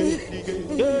kendige,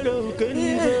 kero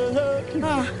kendige,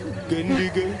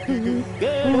 kendige,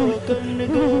 kero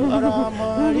kendige,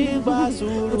 aramari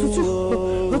basuru,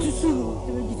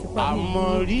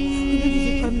 amori,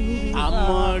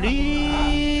 amori,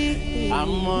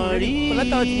 amori.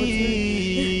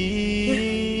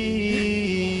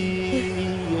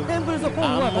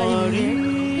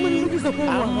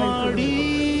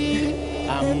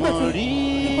 Àmọ̀rí,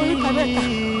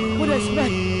 mo lè ṣe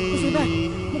báyìí,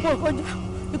 mo kọ́ ọkọ́jà,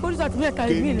 ìkórìsà tí mẹ́ta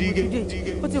ìlú ìlú dìde,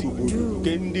 ó ti kù jù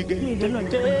mí ìdáná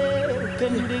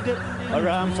Kendige,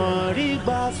 ọ̀rọ̀ àmọ̀rí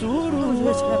gba sùúrù.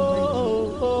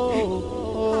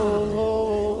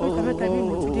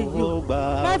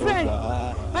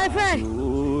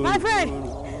 My friend.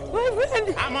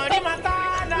 Àmọ̀rí mata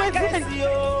na kẹ́sì o.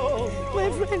 My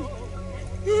friend.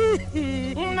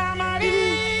 Àmọ̀rí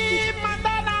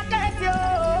mata na kẹ́sì o.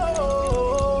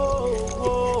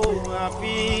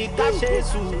 Àfi ká ṣe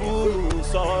sùúrù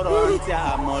sọ̀rọ̀ àǹtí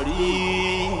àmọ̀rí.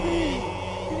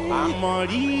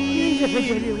 Àmọ̀rí.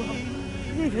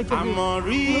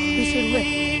 Àmọ̀rí.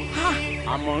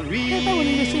 Àmọ̀rí. Báwo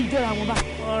ni mo ṣe ń jọra wọn bá?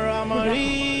 Ọ̀rọ̀ àmọ̀rí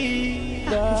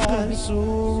gba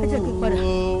sùúrù.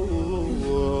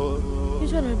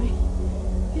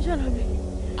 Ìṣọ̀lá mi.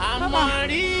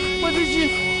 Àmọ̀rí. Mo ti jí.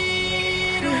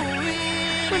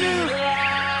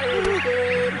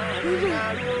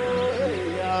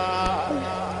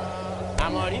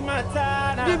 Àmọ̀rí máa tá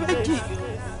ara méjì.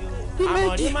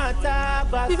 Àmọ̀rí máa tá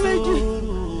gbà sùúrù.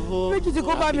 Méjì tí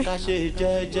kò bá mi. Àfi ká ṣe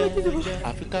jẹ́jẹ́.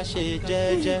 Àfi ká ṣe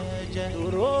jẹ́jẹ́.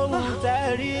 Tòró ohun tẹ́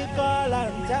rí kọ́ là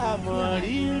ń tà mọ̀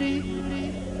rírí.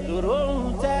 Tòró ohun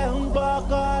tẹ́ ń gbọ́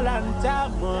kọ́ là ń tà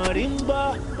mọ̀ rí ń gbọ́.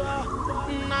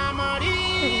 Àmọ̀rí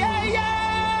yẹ́yẹ́.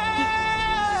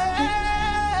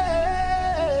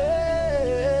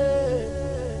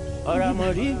 Ọ̀rọ̀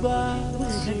àmọ̀rí gbà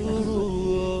sùúrù.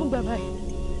 Mo gbà báyìí.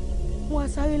 Mo wá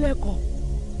sáré lẹ́ẹ̀kan.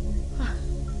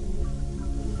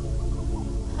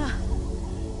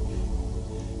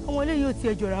 Àwọn eléyìí ò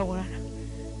tiẹ̀ jọra wọn rárá.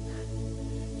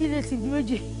 Ilé ti di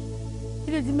méjì.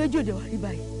 Ilé ti méjì òde wà rí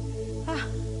báyìí.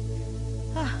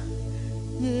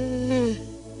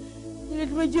 Ilé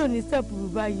ti méjì ò ní sẹ́ẹ̀pù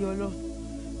báyìí Ọlọ́run.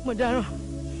 Mo dáràn.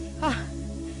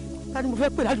 Ta ni mo fẹ́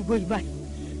pè ládùúgbò yìí báyìí?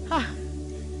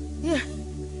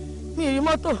 Mi ì rí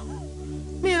mọ́tò.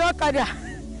 Mi ì rí ọ̀kadà.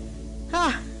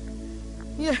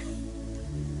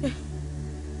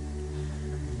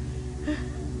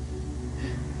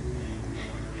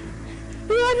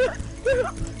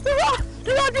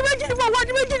 Di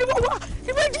méjì ni mo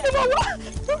wá.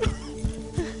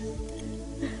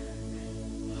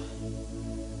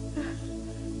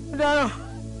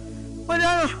 Mo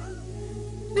dáràn.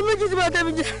 Di méjì ti bá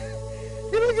tẹ̀mí jẹ.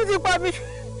 Di méjì ti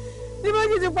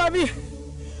pa mí.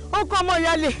 Ó kọ́ ọmọ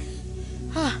ìyáálé.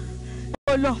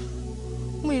 Ọlọ́run.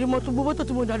 Mo ì rí mọ́tò gbogbo tó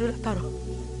tí mo dàdó látàrọ̀.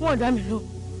 Wọ́n dá mi lọ.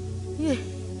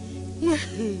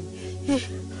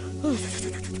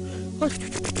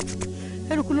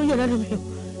 Eruku ló yọ lẹ́nu mi o.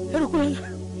 Eruku ló yọ.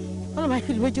 Ọlọ́mọ ayé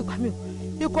kìlì méjì pa mí o.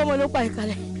 Ikú ọmọ ló pa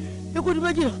ìkàlẹ̀. Ikú di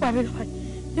méjì ló pa mí lọ́wọ́.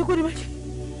 Ikú di méjì.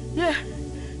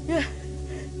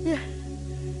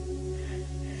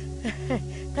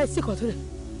 Táìsì kan tó lè.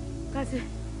 Táìsì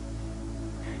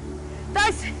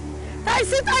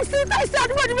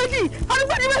àdúgbò di méjì.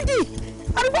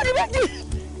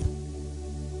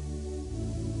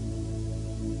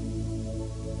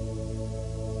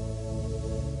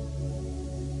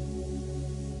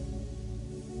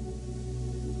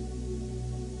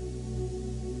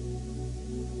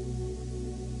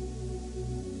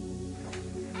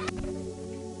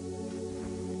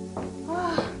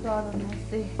 God of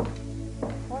mercy.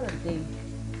 What a day.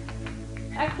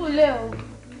 Ẹ kúlé o.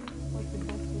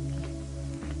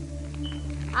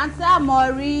 Àǹtí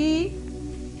Àmọ̀rí.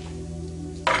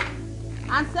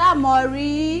 Àǹtí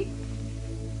Àmọ̀rí.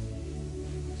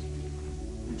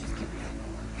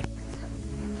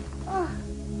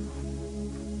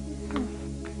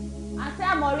 Àǹtí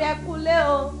Àmọ̀rí ẹ kúlé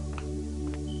o.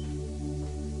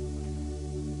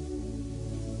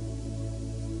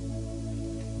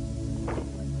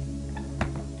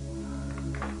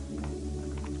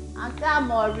 Àǹtí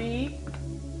Àmọ̀rí.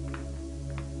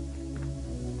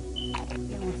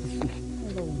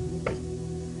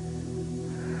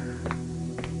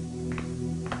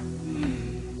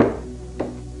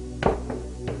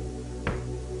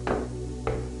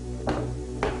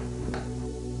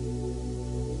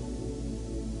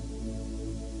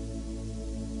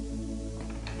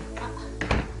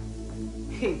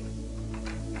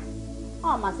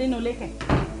 Mà sínú ilé kẹ̀.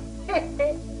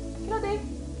 Kí ló dé?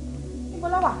 Níbo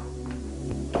ló wà?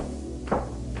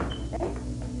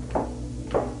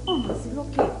 Mà sí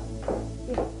lókè.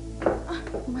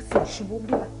 Mà sí ìṣubú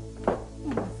bí wà.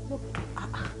 Mà sí lókè.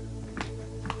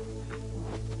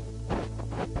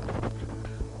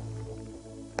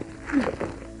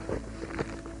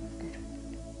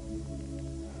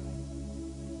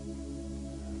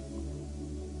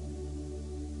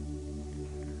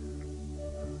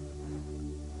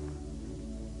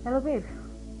 Hello babe,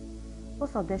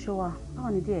 what's up there Showa? How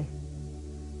are you there?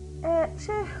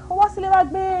 Ṣé o wá sílé wá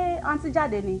gbé àǹtí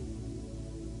jáde ni?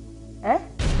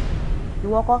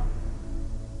 Ìwọ kọ́?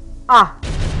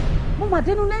 Mo mà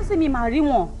dénú lẹ́sìn mi mà rí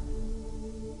wọn.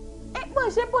 Bọ́n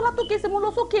ṣe bọ́lá tó kése mo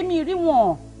lọ sókè mi rí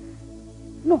wọn.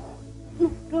 No,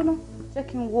 dúró jẹ́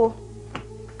kí n wo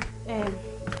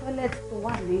toilet tó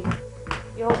wà ní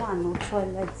yọ wà ní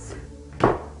toilet.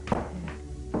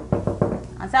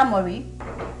 Àǹtí Àmọ̀rí.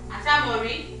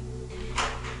 Àmọ̀rí.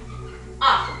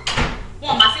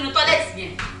 Wọ́n máa sínú tọ́lẹ̀tì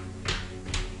yẹn.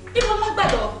 Ibo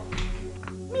lágbàdo.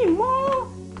 Mi mọ̀,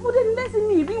 mo dé ní lẹ́sìn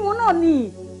mi rí wọn náà ni.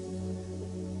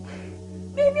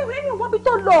 Mi ò mọ̀ bí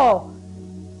tó lọ.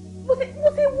 Mo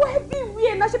ti wọ ẹbí rí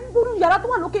ẹ̀ náà ṣe gbogbo yàrá tó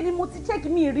wà lókè ni mo ti check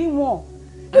mi rí wọn.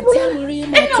 èmi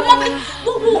ò mọ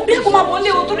gbogbo bí kò máa bọ̀ lé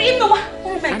o torí èmi ò wá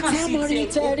ọmọ ẹ̀ka sí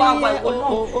ti ẹ̀ bá wà ìwọ náà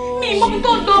mi ì mọ bí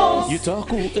tó ń lọ. You talk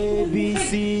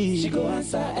ABC, she go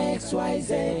answer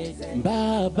XYZ.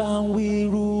 Bàbá ń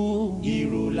wíru,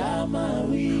 ìrù la máa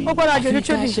wí. Mo padà jẹ́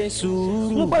lóṣòdì.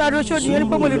 Mo padà lóṣòdì yẹn ní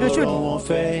pé mo lè lóṣòdì.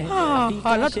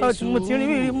 Látàrí tí mo ti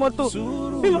rí mọ́tò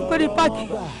bí mo pé ní páàkì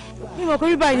bí mo pé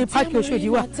bí báyìí ní páàkì Òṣòdì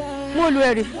wà. Mo lu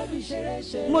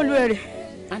ẹ̀rẹ̀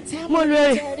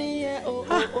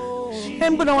ẹ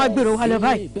ń gbọ́dọ̀ wọn agbèrò wa lọ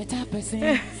báyìí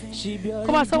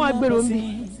kọ́ máa sọ wọn agbèrò ń bì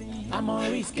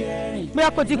bí a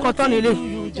kò tí kọ́ tán nílé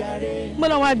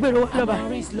gbọ́dọ̀ wọn agbèrò wa lọ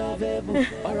báyìí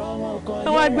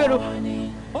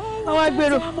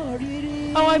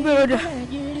àwọn agbèrò dà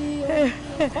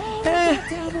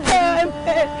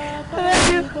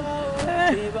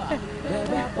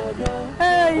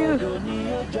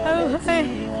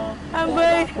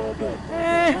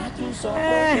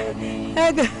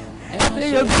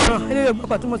eléyìí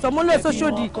gbọ́kọ̀ tí mo sọ mo lọ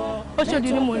sọ́sọ́dì Òṣòdì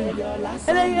ni mo ní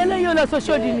eléyìí ò lọ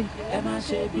sọ́sọ́dì ni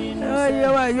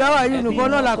ìyá wa yìí nìkan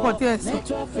náà là kàn tí ẹ̀ sọ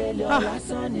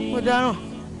mo dáràn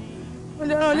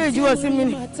lè jíwọ́ sí mi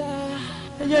ni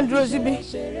ẹ jẹ́ ń dúró síbi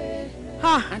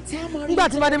nígbà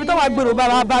tí bá débi tó wàá gbèrò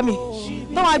bá mi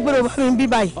ń bí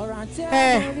báyìí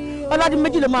ọlọ́dún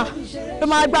méjì ló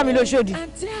máa gbà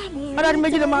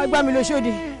mí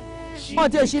lóṣòdì wọ́n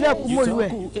ti ṣílẹ̀kùn mọ́lù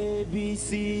ẹ̀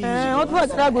wọ́n tún bá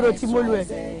ti dágbèrò tí mọ́lù ẹ̀.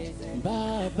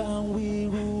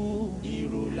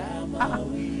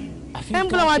 ẹ ń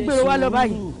bọ́lá wọn gbèrò wa lọ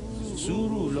báyìí.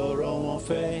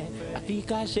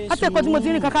 akẹ́kọ̀ọ́ tí mo ti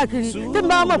rìn káàkiri tí mo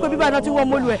bá mọ̀ pé bíbá náà ti wọ́n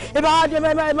mọ́lù ẹ̀ ẹ̀mí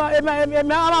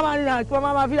àwọn máa rìnrìn àti wọ́n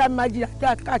máa fi àmì máa jìyà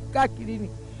káàkiri ni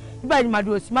bíbá yìí máa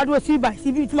dúró sí ibà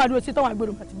síbi tí máa dúró sí tọ́wọ́n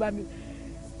àgbèrò àti bá mi.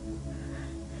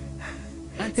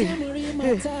 Àǹtí àmọ̀rí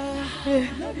màtá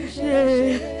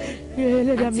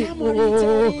lẹ́dà mi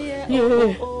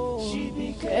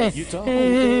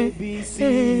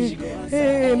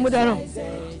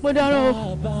mo dáràn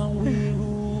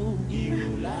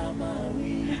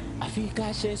àfi ká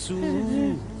ṣe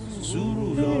sùúrù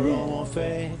lọ́rọ̀ wọn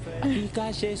fẹ́ àfi ká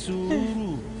ṣe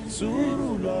sùúrù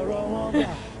lọ́rọ̀ wọn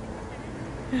gbà.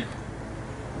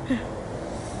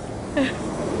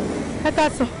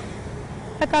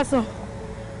 Ẹ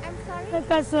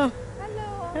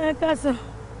káàsán.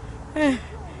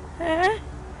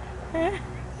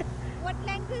 What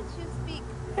language you speak?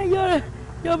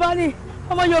 Yoruba ni,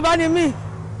 ọmọ Yoruba ni mí.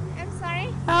 I'm sorry?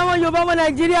 Ọmọ Yoruba, ọmọ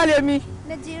Nàìjíríà lèmi.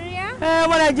 Nigeria?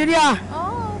 Ọmọ Nàìjíríà.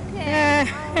 Oh, okay.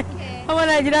 Ọmọ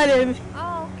Nàìjíríà lèmi.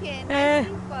 Oh, okay. Nice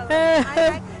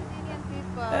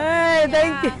people. I like Nigerian people.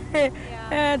 Thank you.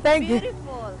 Thank you.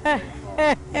 Beautiful.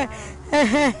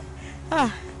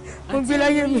 Mo gbé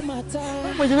láyé mi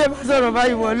mo ṣe fẹ́ bá sọ̀rọ̀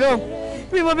báyìí wọ̀ lọ́ọ̀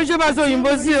bí mo fi ṣe máa sọ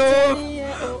òyìnbó sí o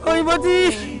òyìnbbó tí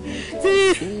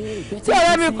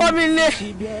ọ̀rẹ́ mi kọ́ mi lé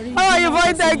àwọn yìí fọ́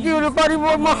ìtẹ́kì olùkọ́ ni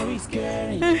mo mọ̀.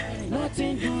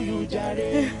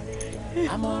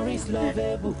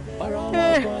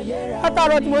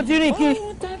 látàrọ tí mo ti rìn kiri.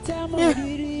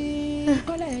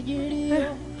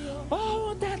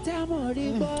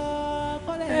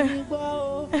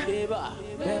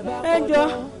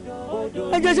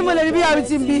 ẹjọ́ tí mo lè rí bí àrùn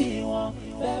ti bí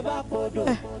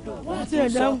àti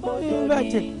ẹ̀dáhùn ní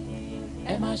bàjẹ́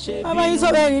bàbá yín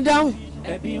sọ̀rọ̀ ẹ̀yìn dáhùn.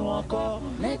 ẹbí wọn kọ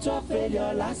network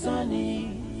failure lásán ni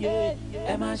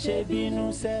ẹ má ṣe bínú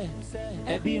sẹ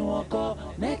ẹbí wọn kọ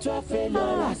network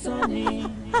failure lásán ni.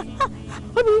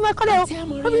 obìnrin máa kọ́lé o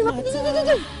obìnrin máa kọ́lé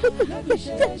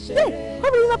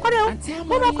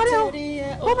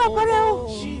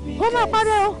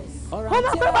o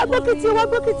wọ́n gbókìtì o wọ́n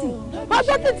gbókìtì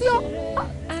o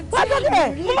wọ́n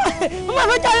máa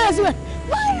fẹ́ jáde ẹ̀sìn rẹ̀.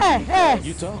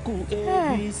 You talk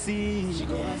ABC,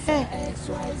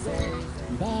 XYZ,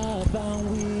 bàbá ń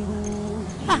wíru.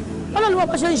 Ọlọ́run mọ̀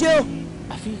bá ṣe ń ṣe o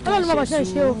Ọlọ́run mọ̀ bá ṣe ń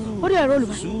ṣe o ó rí ẹ̀rọ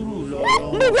olùbá.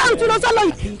 Bí àwùjọ lọ sọ́lọ́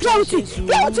yìí bí àwùjọ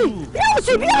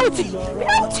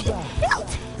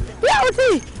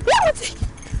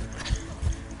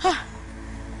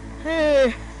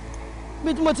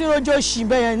bí tí mo ti rọjò ṣì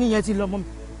bẹ́ẹ̀ nìyẹn ti lọ mọ́ mi.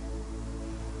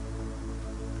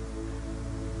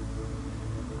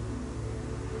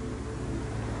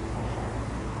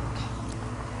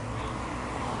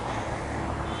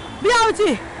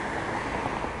 Beauty.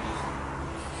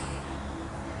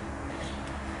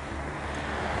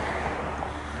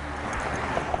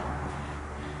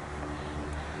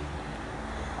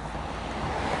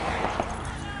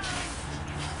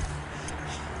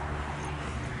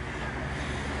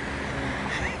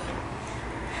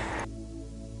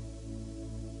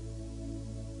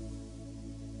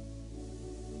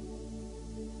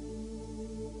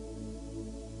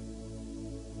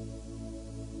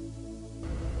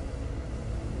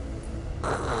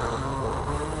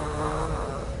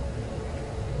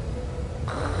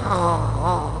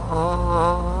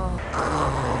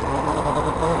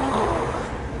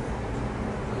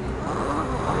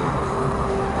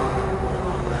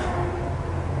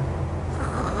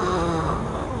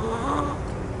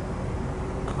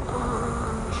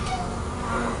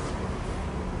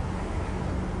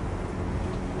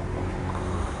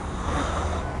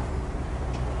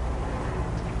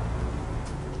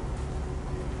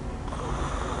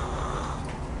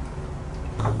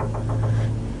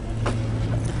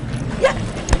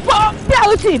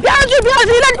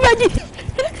 beauty ilé méjì.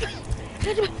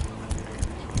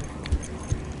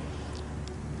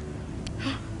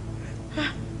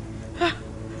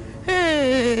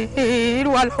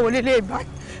 irú wa làwọn olè lè bá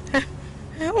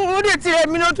ó dé tirẹ̀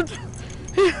mi náà tuntun.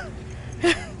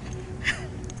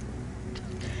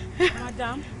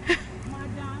 Madam.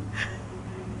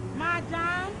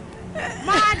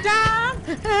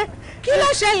 Kí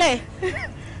ló ṣẹlẹ̀?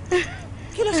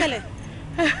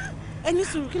 Ẹ ní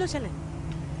sùúrù, kí ló ṣẹlẹ̀?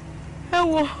 Ẹ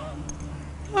wo.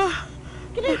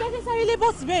 Kí ló ń tẹ́tí sáré lé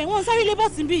bọ́ọ̀sì bẹ́ẹ̀? Wọ́n ń sáré lé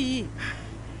bọ́ọ̀sì bí yìí.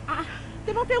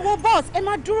 Tẹ́ bá fẹ́ wọ bọ́ọ̀sì, ẹ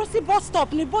máa dúró sí bus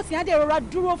stop ni bọ́ọ̀sì á dẹ̀ rọra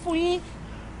dúró fún yín.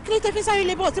 Kí ló tẹ́tí sáré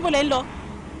lé bọ́ọ̀sì? Síbo lẹ ń lọ?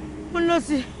 Mo ń lọ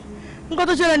sí nǹkan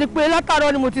tó ṣẹlẹ̀ ni pé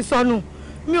látàárọ̀ ni mo ti sọnù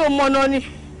mi ò mọ̀nà ni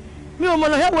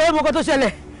ẹ̀wọ̀ nǹkan tó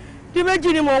ṣẹlẹ̀ di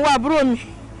méjì ni mò ń wá àbúrò mi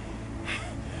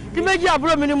di méjì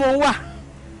àbúrò mi ni mò ń wá.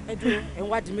 Ẹ dúró ẹ ń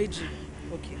wá di méjì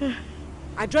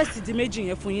àdírẹ́sì di méjì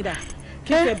yẹn fún yín dà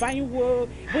kí ẹ bá yín wo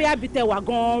bóyá bí tẹ wà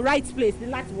gan right place ní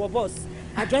láti wọ bus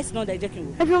àdírẹ́sì náà dẹ̀ jẹ́ kí n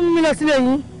wò. ẹ fi mú mi lọ sílé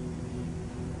yín.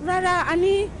 Rárá a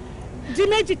ní di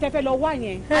méjì tẹ́fẹ́ lọ wá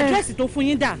yẹn àdírẹ́sì tó fún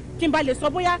yín dà kí n bá lè sọ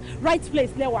bóyá right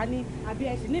place lẹ wà ní àbí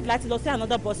ẹ sì need láti lọ sí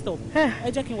another bus stop ẹ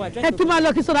jẹ́ kí n wọ àdírẹ́sì. ẹ tún máa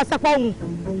lọ kí sọdá sápá òun.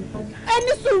 ẹ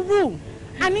ní sùúrù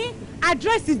a ní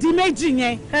àdírẹ́sì di méjì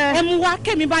yẹn ẹ mú wá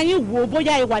kẹ́mi bá yín wò ó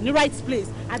bóyá ẹ wà ní right place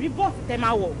àbí bọ́ọ̀sì tẹ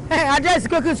máa wọ̀. àdírẹ́sì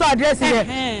kí o kí n sọ àdírẹ́sì yẹn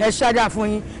ẹ ṣàdá fún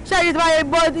yín ṣé èyí tí wọ́n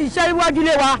bọ́ iṣẹ́ iwájú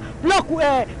ilé wa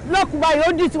blọ́ọ̀kù báyìí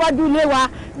ó dì síwájú ilé wa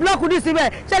blọ́ọ̀kù dì síbẹ̀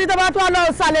ṣé èyí tí wọ́n bá tún wá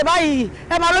lọ sàlẹ̀ báyìí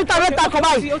ẹ máa lóyún tàbí ẹ̀ta kan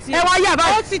báyìí ẹ wá yà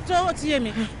báyìí. ó ti yé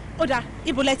mi ó dáa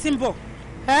ibo lẹ ti ń bọ̀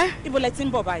ibo lẹ ti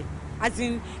ń bọ̀ báyìí as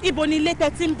in ibo ni ilé tẹ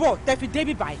ti ń bọ̀ tẹ fi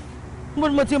débì báyìí.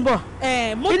 mo ti ń bọ̀.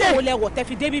 mọ́tò wo lẹ wọ̀ tẹ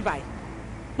fi débì báyìí.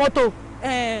 mọ́tò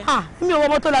mi ò wọ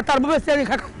mọ́tò látara bó fẹ́ sẹ́rìn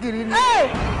káàkiri ni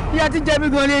ìyá ti jẹ́ mi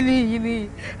gan lé ní yìí ni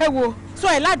ẹ wo. so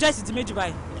ẹ ládírẹ́sì ti méjì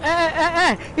báyìí.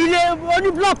 ilé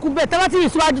oní blọọkù bẹ́ẹ̀ tẹ́ bá ti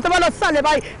ìṣúwájú tẹ́ bá lọ sísàlẹ̀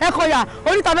báyìí ẹ kọ yà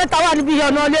oníta mẹ́ta wà níbi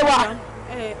ọ̀nà ilé wa.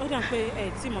 ó dà pé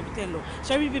tí mo bí tẹ́ lọ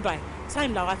ṣe rí bíbá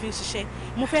time làwa fi ń ṣiṣẹ́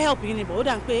mo fẹ́ help yín níbọ̀ ó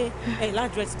dà pé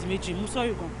ládírẹ́sì ti méjì mú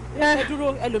sọ́ọ̀rì gan ẹ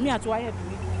dúró ẹlòmíà tó wáyé bí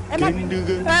ẹ má bí.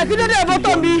 kí ló dé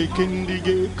mọ́tò mi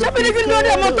ṣé bí ní kí ló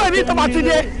dé mọ́tò mi tó bá ti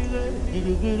dé.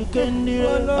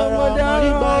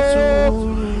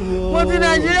 mo ti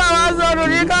Nàìjíríà wá sọ̀rọ̀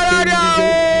ní Canada o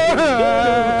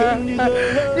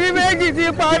ní méjì ti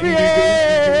pa mí.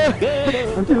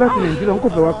 àǹtí láti Nàìjíríà ń kò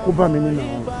fẹ́ wá kó bá mi nínú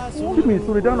àwọn kí mi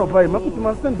ìsòrè dáná báyìí má kò ti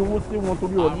máa sẹ́ǹdì owó sí wọn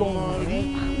torí Ọlọ́run.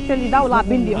 Surely that would have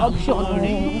been the option.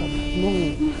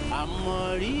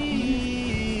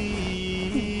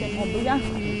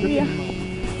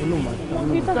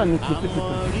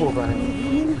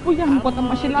 Bóyá nǹkan tá a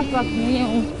máa ṣe lásìkò nìyẹn o.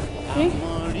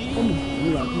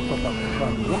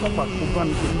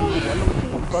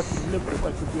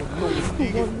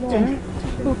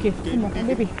 Ok, ọmọ kan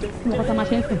bébì, nǹkan tá a máa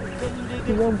ṣe ń sìn.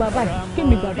 Ìwọ gba báyìí,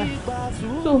 kémi gba báyìí.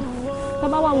 So, tá a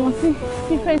bá wá wọn sí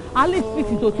fífẹ́ at least fit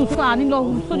into two so à nílò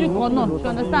sójú kan náà, you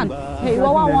understand? Ìwọ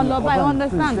wá wọn lọ báyìí,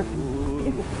 understand?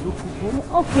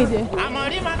 Okay there.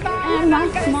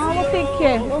 Ma will take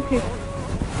care. Okay.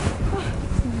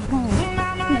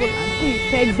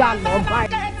 Ìfẹ́ gbà lọ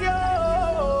báyìí.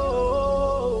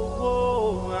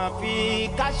 Àfi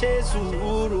ká ṣe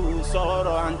sùúrù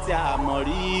sọ̀rọ̀ àǹtí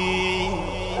Àmọ̀rí.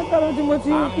 Àtàrà tí mo ti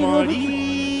ń kí lórí.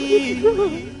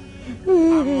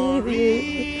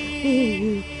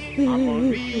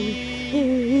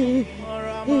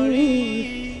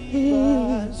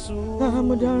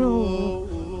 Mo dáràn o.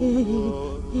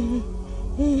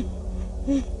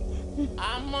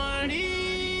 Àmọ̀rí.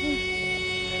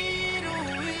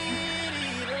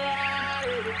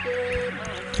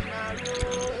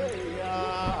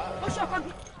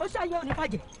 Ó ṣe ayé òní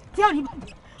bàjẹ́ tí òní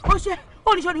bàjẹ́ ó ṣe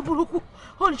oníṣòrí burúkú.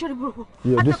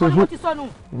 Àtàrà ni mo ti sọnù.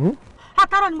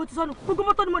 Àtàrà ni mo ti sọnù. Gbogbo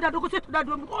mọ́tò ni mo dàdó kó ṣètò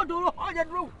dàdó mi kó dòrò ọ̀jẹ̀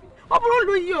dúró. Ó burú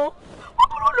lu yìí o. Ó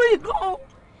burú lu yìí gan.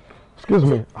 Excuse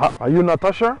me, are you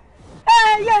Natasha?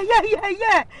 Yeah.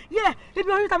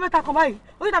 Ibi oríta mẹ́ta kan báyìí.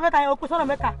 Oríta mẹ́ta yẹn o pè sọ́nà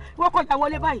mẹ́ta. Ìwọ kọjá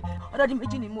wọlé báyìí. Ọ̀dọ̀ di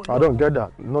méjì ni mo lọ. I don't get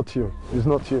that. Not you. It's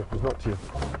not you.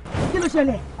 Kí ló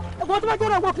ṣẹlẹ̀? Ẹ̀gbọ́n tó bá jẹ́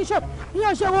ọ̀rọ̀ working shop.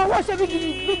 Ìyẹn ṣe wọ́n ṣe bíjì ni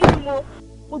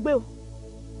mo gbé o.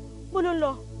 Mo ló ń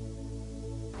lọ.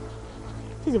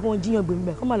 Ṣé ìṣèfún jíyàn gbé mi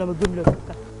bẹ́ẹ̀? Kọ́ máa lọ gbé mi lọ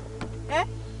síta.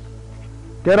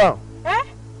 Get out.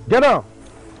 Get out.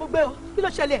 Mo gbé o. Kí ló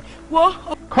ṣẹlẹ̀? Wo.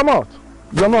 Come out.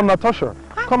 You're not Natasha.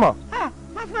 Come out.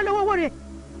 Má fún ẹ lọ́wọ́ owó rẹ̀.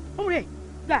 Owó rẹ̀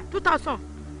gbà 2,000.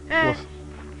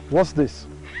 What's this?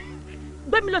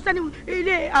 Gbé mi lọ sẹ́ni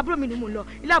ilé àbúrò mi ni mo lọ.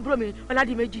 Ilé àbúrò mi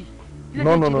Ọládìméjì.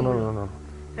 No.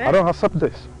 I don't accept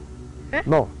this.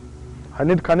 No. I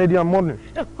need Canadian money.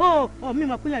 Mi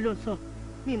mọ̀ pé yẹn ló ń sọ.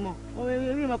 Mi mọ̀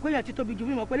pé yẹn ti tóbi jù.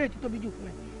 Mi mọ̀ pé lè ti tóbi jù fún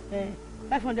ẹ.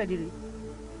 500 rè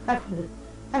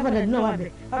 500 náà wà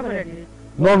bẹ́ẹ̀ 500 rè.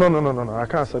 No, I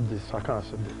can't accept this. I can't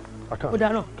accept this. I can't. Mo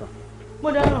dáná.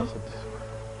 Mo dáná.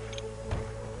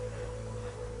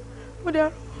 Mo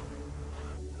dáná.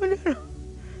 Mo dáná.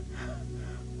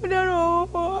 Mo dáná.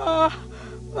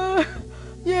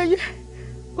 Yeye.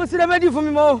 Kò sí remedy fún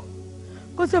mi mọ́ o.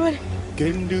 Kò sí remedy.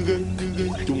 Kendige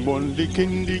tumbonde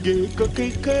kendige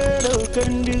kakekero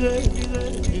kendige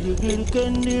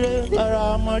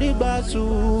aramari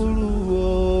basuru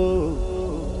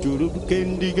jurub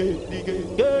kendige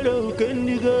kero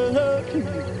kendige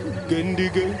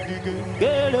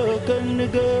kero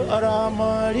kendige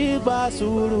aramari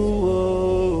basuru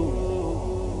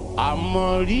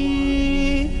amari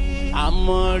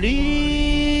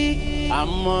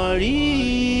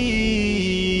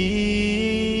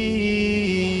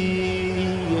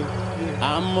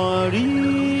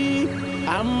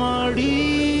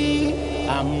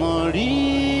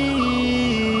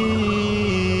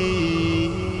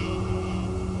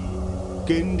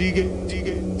kendige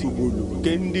tubulu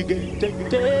kendige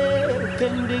tete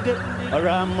kendige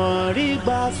aramari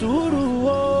basuru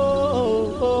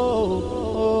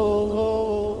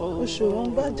oṣù wọn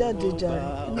bá jáde jàre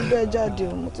níbẹ̀ jáde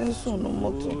mo ti ń sùn ní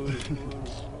mọ́tò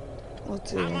mo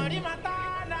ti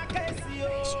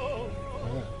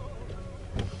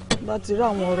bá ti rí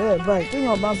àwọn ọ̀rẹ́ ẹ̀ báyìí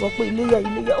téèyàn bá sọ pé iléyá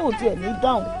ó tiẹ̀ ní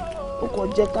dáhùn ó kàn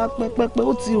jẹ́ ká pẹ́pẹ́pẹ́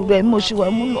ó ti rẹ̀ mo ṣe wà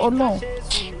mú ọlọ́run.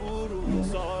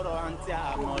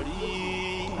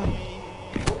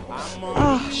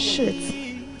 Shit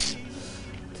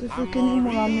ti fi kíní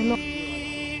múra mi lọ.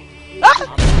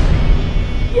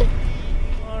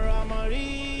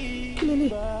 Kí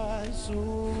lélẹ̀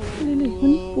mo ní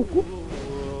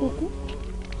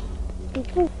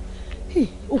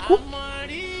òkú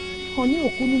hàn ní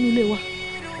òkú nínú ilé wa.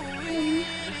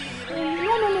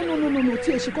 No tí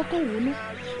èsì kọ́kọ́ wò ná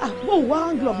mo wá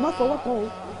glove má fọwọ́ kan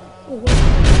o.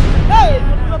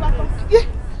 Ló bá tán.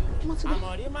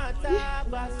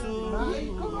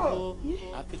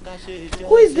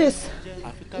 Who is this?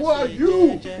 Who are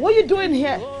you? What are you doing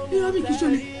here?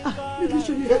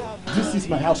 This is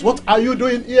my house. What are you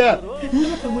doing here?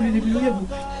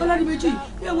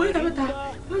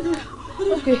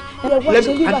 Okay. No,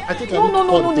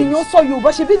 nìyẹn sọ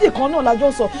Yorùbá ṣe bídè kan náà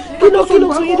lájọ sọ. Kí ló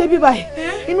tún yín débi báyìí?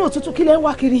 Inú òtútù kí lẹ ń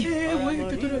wá kiri?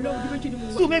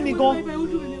 Sùn mẹ́mi gan.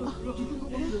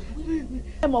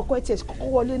 Ẹ mọ̀ ọkọ ẹ tiẹ̀ kọ́kọ́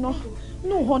wọlé náà.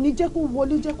 No, honey, jẹ́ kó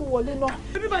wọlé náà.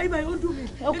 Báyìí ó dùn mí.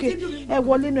 Okay, ẹ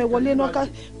wọlé náà ká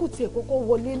kó tiẹ̀ kọ́kọ́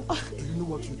wọlé náà. You know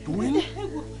what you're doing?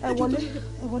 Ẹ wọlé.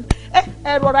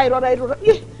 Ẹ rọra.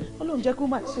 Ọlọ́run jẹ́ kó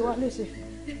máa ṣe wá léṣe.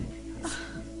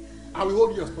 I will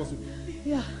hold you responsible.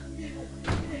 Yeah.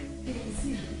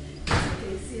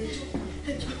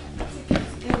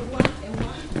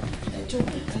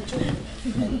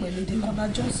 Pẹ̀lú Dèkọ́lá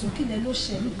Johnson kí lẹ ló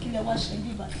ṣẹlẹ̀ kí lẹ wá ṣe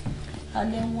bíbá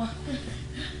alẹ́ wá.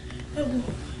 Ẹ wo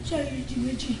ṣé ìdí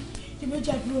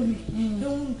méjì àbúrò mi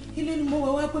òun ilé ni mo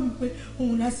wá pè mí pé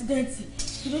òun ní àṣídẹ́ǹtì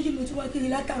ìdíjì mo ti wá kiri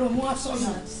látàrọ mo wá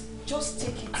sọ̀rọ̀. Just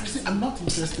take it. See, I'm not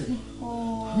interested.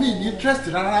 Me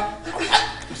interested, rárá.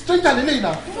 Stranger lele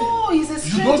now. No, he's a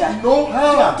stranger. You don't know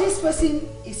her. This person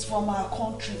is from our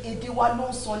country. Èdè wa ló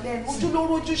ń sọ lẹ́nu. Ojú ló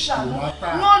rojú ṣàánú.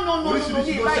 No.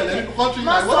 Oríṣiríṣi ló ṣẹlẹ̀ nínú country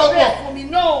má náà. sọ bẹ́ẹ̀ fún mi,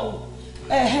 no.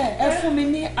 Ẹ fún mi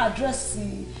ní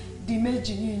àdírẹ́sì di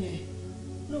méjì yìnyín.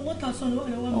 No, what are some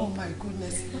one? Oh my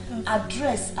goodness.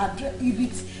 Address ibi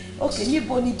tí. Okay,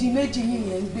 níbo ni di méjì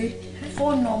yìnyín ń gbé?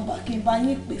 Phone number kí n bá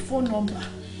yín pè phone number.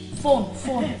 Phone.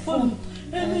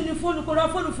 Èmi ni fóònù kò ra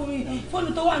fóònù fún mi.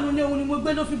 Fóònù tó wà nílé òun ni mo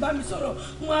gbé ló fi bá mi sọ̀rọ̀.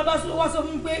 Wọ́n wá sọ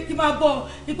fún mi pé kí máa bọ̀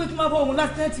òun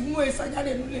lásìdẹ́ǹtì mú èsà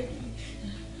jáde nílé.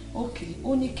 Okay,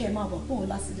 ó ní kẹ́ máa bọ̀ fún òun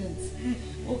lásìdẹ́ǹtì.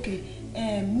 Okay,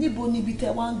 níbo ni ibi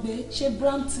tẹ́ wá ń gbé? Ṣé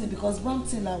Brampton because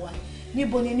Brampton la wà.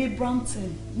 Níbo ni ní Brampton?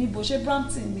 Níbo ṣé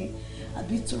Brampton ni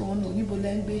àbí Toronto níbo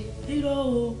lẹ́ ń gbé? Irọ́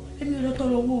o, èmi ò lọ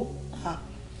tọrọ owó.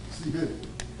 Sí bẹ́ẹ̀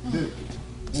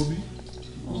wo bí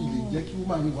ilé jẹ́ kí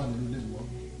woman yìí wà nínú ilé mi wọ́n.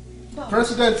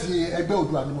 President ẹgbẹ́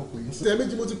Oòduà ni mo pè é. Ṣé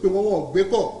méjì mo ti pè wọ́n gbé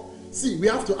kọ̀. See, we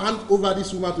have to hand over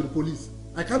this woman to the police.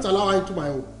 I can't allow her into my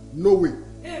home. No way.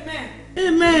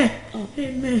 Amen.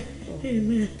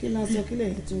 Kí la sọ kí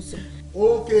lẹ́yìn tó sọ?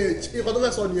 Okay, nǹkan tó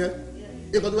fẹ́ sọ nìyẹn.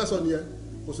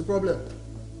 Kò sí problem.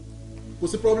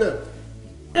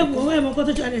 Ẹ mọ̀ kọ́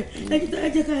tó ṣàlẹ̀ ẹ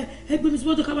jẹ́ ká ẹ gbé mi sí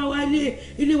mọ́tò ká máa wá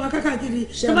ilé wa káàkiri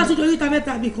tó bá ti di oríta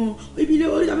mẹ́ta bì kan ibi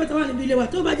oríta mẹ́ta wà níbi ilé wa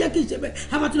tó bá jẹ́ kí n ṣe bẹ́ẹ̀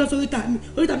a máa tún lọ sí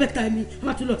oríta mẹ́ta mi a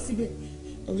máa tún lọ síbẹ̀.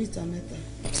 Oríta mẹ́ta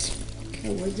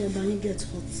ẹ̀wọ̀ jẹ́ bá yín get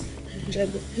hot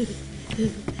jẹ́gbẹ́.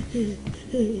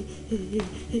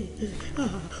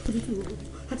 Òtútù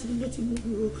àti ilé tí mo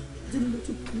gbúrò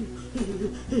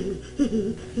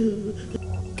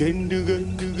Kendige,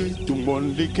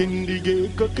 tumonde kendige,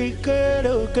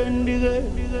 kakikero kendige,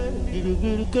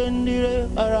 girigiri kendige,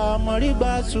 aramari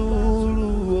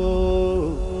basuru,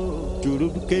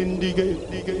 jurub kendige,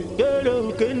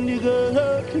 kero kendige,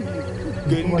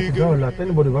 kendige. If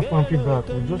anybody got fan feedback,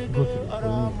 we'll just go to the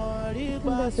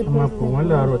police. I'm up for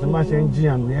one hour. I'm saying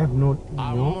and we have no,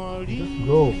 just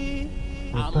go.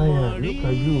 I'm tired. Look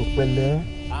at you, Pele.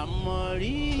 I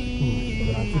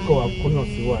think I could not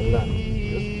see what land.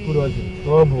 Just put us in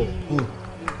trouble.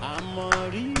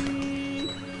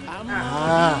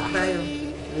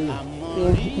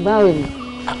 Báwo ni?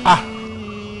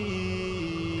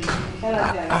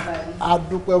 A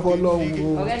dúpẹ́ fọ́lọ́run o.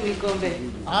 Ọ̀rẹ́ mi gan bẹ̀.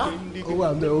 Ó wà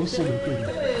ńbẹ̀, ó sùn lókè mi.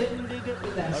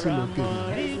 Ó sùn lókè mi.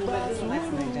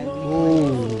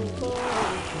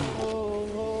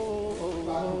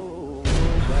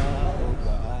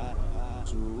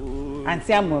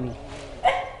 Àǹtí Àmọ̀rí.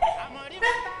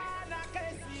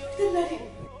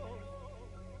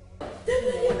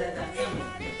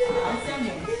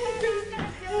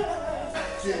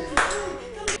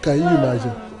 Can you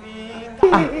imagine?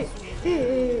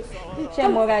 Ṣé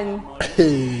mọ́ra ni?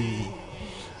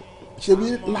 Ṣebí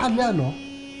lálẹ́ àná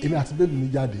èmi àti bébì mi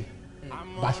jáde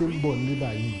bá ṣe ń bọ̀ ní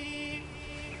báyìí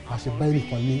a ṣe bá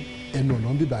ẹnìkan ní ẹnu ọ̀nà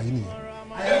bí báyìí nìyẹn.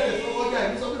 àyẹ̀wò ìfowópamọ́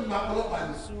ẹ̀mí sọ pé mi máa ọlọ́pàá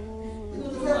ni. mo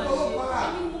ti fẹ́ ọlọ́pàá.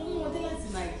 èmi mú wọn dé láti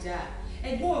Nàìjà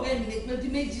ẹ̀gbọ́n ọ̀rẹ́ mi lè pé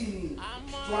ọdún méjì ni.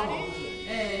 tó àwọn ọmọ sọ.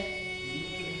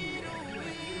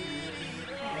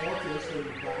 àwọn tí ẹ sọ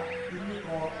Yorùbá inú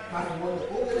kan láti wọlé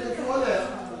ó wọlé tí wọlé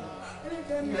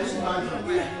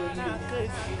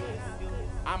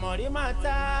àmọ̀rí máa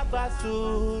tá a bá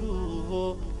sùúrù o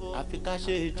àfi ká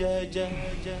ṣe jẹ́jẹ́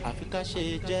àfi ká ṣe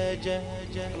jẹ́jẹ́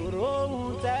tòró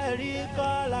ohun tẹ́ rí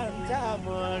kọ́là ń tà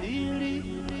mọ̀ rírí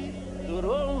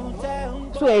tòró ohun tẹ́ ń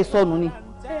gbọ́. Ṣé ẹ sọnù ni?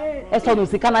 Ẹ sọnù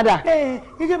sí Canada.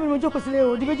 Gẹ́gẹ́ bí mo jókòó sílé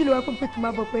o di méjì ló wá pé kí n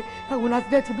máa bọ̀ pé àwọn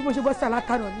accident bí mo ṣe bọ́ sí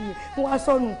alátànà nìyẹn mo wá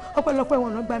sọnù ọpẹ́lọpẹ́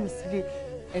wọn náà gbà mí sílé.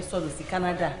 Ẹ sọnù sí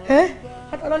Canada.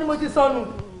 Àtàlọ́ ni mo ti sọnù.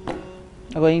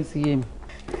 Ọ̀rọ̀ yín ti yé mi.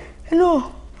 Hello.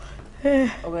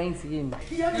 Ọ̀rọ̀ yín ti yé mi.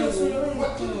 ìyá mi ò sọ lọ́rùn wá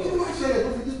kí ló ṣẹlẹ̀ tó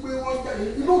fi di pé wọ́n jáde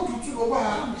inú òtútù ló wà.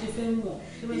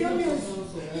 Ìyá mi ò sọ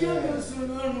lọ́rùn. Ìyá mi ò sọ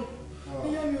lọ́rùn.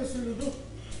 Ìyá mi ò sọ lọ́rùn.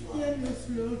 Ìyá mi ò sọ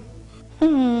lọ́rùn.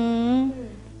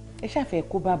 Ẹ ṣàfẹ́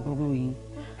kó bá burú yín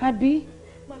àbí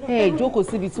ẹ jókòó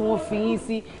síbi tí wọ́n fi yín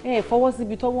sí ẹ fọwọ́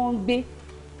síbi tó wọ́n ń gbé.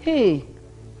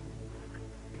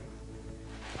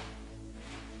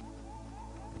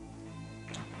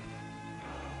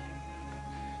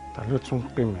 Ta ló tún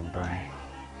pè mí báyìí?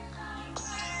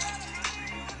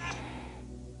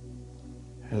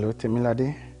 Hello, Tèmiládé.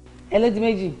 Ẹlẹ́dì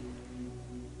méjì.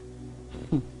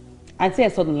 Àǹtí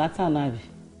ẹ̀ sọnù látàná àbí?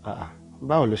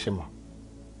 Báwo ló ṣe mọ̀?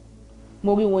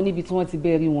 Mo rí wọn níbi tí wọ́n ti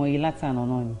bẹ́ẹ̀ rí wọn yìí látàná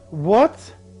náà ni. What?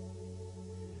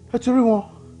 Ẹ ti rí wọn?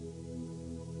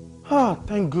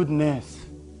 Thank goodness.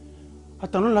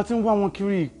 Àtàná la ti ń wá wọn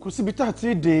kiri, kò síbi tá a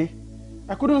ti dé.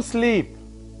 I couldn't sleep.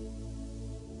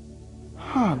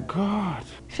 Oh God.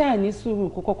 Ṣáà ní sùúrù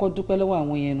kó kọ́kọ́ dúpẹ́ lọ́wọ́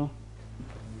àwọn yẹn náà.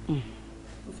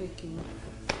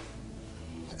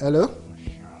 Hello?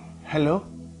 Hello?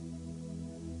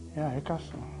 Yeah, ẹ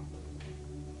káàsán.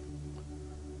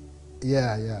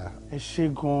 Yeah. Ẹ ṣé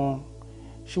gan.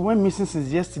 She went missing since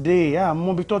yesterday. Yeah,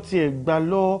 mo bi tó tiẹ̀ gbà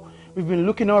lọ. We've been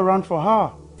looking all around for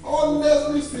her.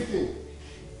 Honestly speaking.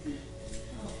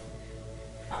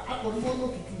 Akọ̀dúnmọ́ ló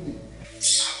tutù ni.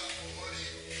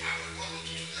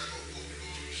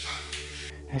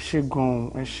 Ẹ ṣé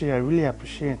gan, ẹ ṣé, I really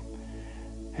appreciate.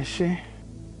 Ẹ ṣé.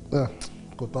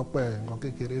 Kò tọ́pẹ́ nǹkan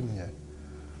kékeré nìyẹn.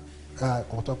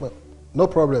 Kò tọ́pẹ́. No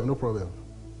problem.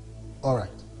 All right.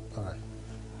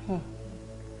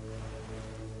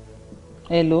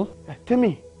 Hello.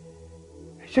 Tèmi,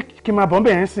 ṣé kí n máa bọ̀ ń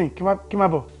bẹ̀rẹ̀ sìn kí n máa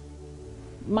bọ̀?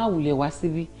 Má wulẹ̀ wá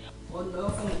síbí. ọ̀nà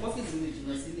ọ̀fọ̀mù ọ́fíìsì mi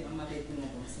jùlọ sílé ọmọ adé tí wọ́n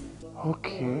bọ̀ sí.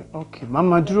 Okay.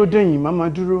 Màmá dúró dẹ̀yìn, màmá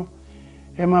dúró.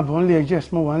 Ẹ máa bọ̀ ń lé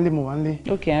ẹjẹ́ mo wà ń lé.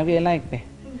 Okay, a rí ẹ láìpẹ́.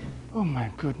 Oh my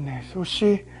goodness, ó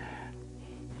ṣé.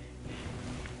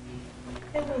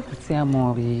 Tí a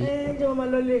mọ̀ rí. Jẹ́ wọn máa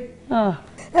lọ lé.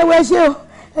 Ẹ wo ẹ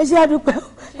ṣé àdúpẹ́ o,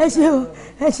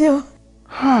 ẹ ṣé o.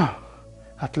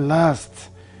 At last,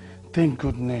 thank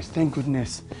goodness.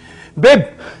 Babe,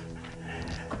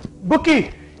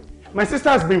 Buki, my sister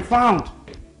has been found.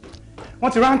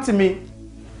 Wọ́n ti rántí mi.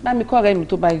 Bá mi kọ́ ọ̀rẹ́ mi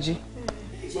tó bá jí.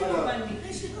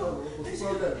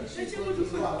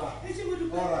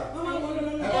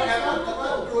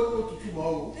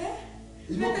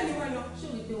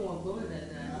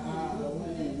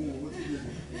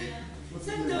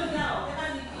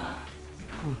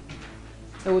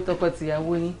 Ẹ wo tọkọ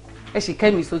tìyàwó yín ẹ sì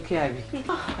kẹ́mi sókè àrí.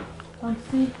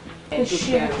 àǹtí ẹ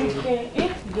ṣe àdúgbò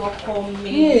ìyọkọ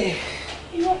mi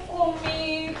ìyọkọ mi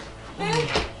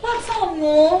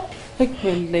látànà. ẹ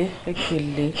pẹ̀lẹ́ ẹ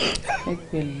pẹ̀lẹ́ ẹ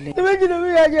pẹ̀lẹ́. ní méjì ló fi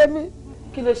yà jẹ mí.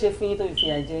 kí ló ṣe fún yín tó fi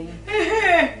fìyà jẹ yín.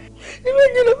 ní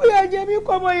méjì ló fi yà jẹ mí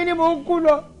kọ́ ọmọ yìí ni mò ń kú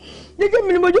lọ jẹ́jẹ́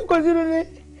mi ni mo jókòó sínú ilé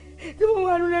tí mo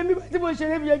wà nínú ẹ̀mí tí mo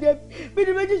ṣeré mi jẹjẹ bí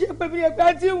ní méjì ṣe pè mí ẹ̀pẹ́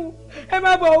àti ìhùn ẹ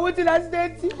má bọ̀ owó ti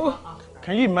lásìdẹ́ǹtì o.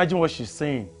 Can you imagine what she's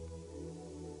saying?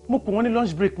 Mo pè wọ́n ní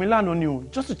lunch break mi lánàá ni o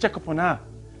just to check up on her.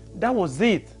 That was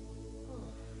it.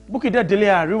 Bukky dẹ̀ délé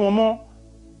àárín wọn mọ́.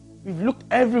 We've looked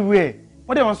everywhere.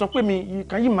 Wọ́n dẹ̀ wọ́n sọ pé mi,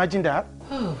 can you imagine that?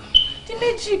 Tí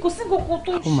méjì kò sí nǹkan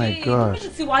tó ṣe. Oh my God. Méjì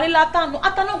ti wà ní látànà.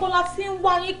 Àtànàgbọ́n la ti ń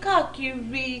wá yín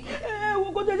káàkiri.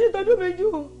 Wo kò tẹ̀sí ìtọ́jú mi jù.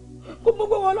 Kó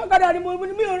gbogbo wọn ọlọ́kadà ni mi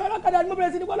ò rọ ọlọ́kadà ni mo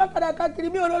bẹ̀rẹ̀ sí ní wọ́n ọlọ́kadà káàkiri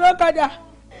mi ò rọ ọlọ́kadà.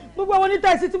 Gbogbo àwọn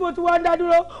onítẹ̀sí tí mo ti wá ń dá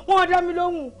dúró, wọ́n dá mi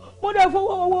lóhùn. Mo dẹ̀ fún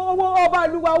owó ọba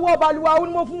àlùwà ó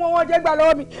ní mo fún wọn wọ́n jẹ́ gbà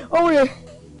lọ́wọ́ mi. Òun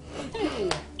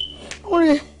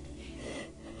rè.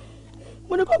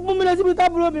 Mo ní kó mú mi lọ síbi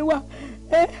tábúrò mi wà.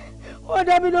 Wọ́n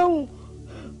dá mi lóhùn.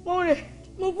 Òun rè.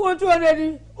 Mo fún wọn 200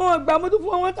 ni. Wọ́n gbà mo tún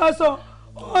fún wọn 1000.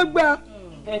 Wọ́n gbà.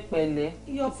 ẹ pẹ̀lẹ́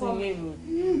Ìyọkọ mi.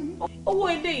 Owó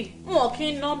ilé yìí wọn kì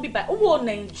í ná bíbá owó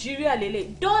Nàìjíríà lélẹ̀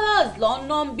dollars lọ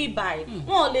ná bíbá yìí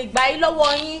wọn ò lè gbà yín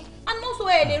lọ́wọ́ yín anọ́sọ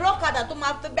ẹ̀ lè rọ́kadà tó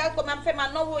máa fẹ́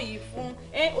máa náwó yìí fún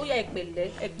ó yá ẹ pẹ̀lẹ́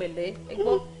ẹ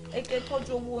gbọ́ ẹ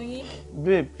tọ́jú owó yín.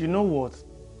 Babe, you know what?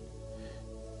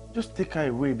 Just take her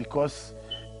away because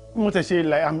mo tẹ̀ ṣe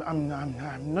like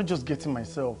I'm not just getting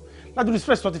myself. Ládùúgbò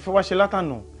stress tó ti fẹ́ wá ṣe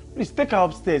látànà. Please take her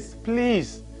upstairs,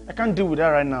 please. I can't deal with that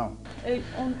right now.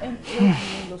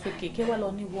 Lọ sókè kí wàá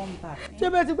lọ ní one bag. Ṣé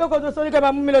bẹ́ẹ̀ ti gbé kọ́tọ̀ sọ ní ká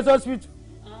máa mú mi lọ sí hospital?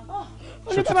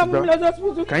 Ó ní ká máa mú mi lọ sí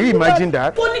hospital. Can you imagine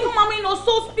that? Ó ní kí máa mú yín lọ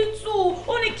sí hospital.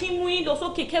 Ó ní kí mú yín lọ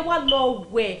sókè kẹ́ wá lọ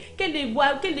wẹ̀ kẹ́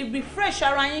lè refresh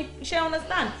ara yín ṣe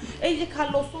understand? Ẹ yí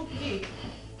ká lọ sókè.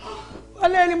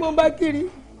 Ọlẹ́ ni mo bá kiri.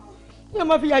 Yóò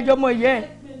máa fi yàjọ ọmọ yẹn.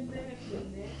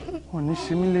 Wọ́n ní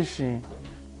ṣe mí léṣe.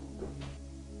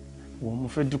 Wọ́n mo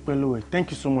fẹ́ dúpẹ́ lọ́wọ́ ẹ̀.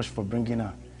 Thank you so much for bringing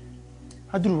her.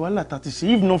 Adúrú wàhálà tá ti ṣe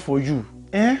if not for you.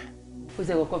 Ó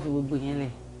ṣe kọ́kọ́ fi gbogbo yẹn lẹ̀.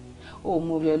 Ó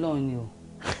mú orí Ọlọ́run ni o.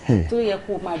 Tó yẹ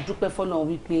kó máa dúpẹ́ fọ́lọ́run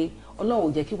wípé Ọlọ́run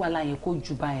ò jẹ́ kí wàhálà yẹn kó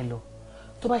jù báyẹn lọ.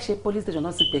 Tó bá ṣe police station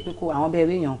náà sì pé kó àwọn bẹ́ẹ̀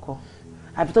rí èèyàn kọ́.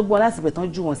 Àbí tó gbọ́ láti pẹ̀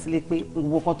tán jù wọ́n sílé pé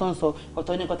gbogbo kan tó ń sọ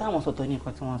ọ̀tọ̀ ní nǹkan táwọn sọ ọ̀tọ̀ ní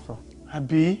nǹkan tí wọ́n sọ.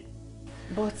 Àbí?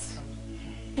 But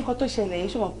nǹkan tó ṣẹlẹ̀ yìí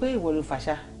ṣe mọ̀ pé ìwọ ló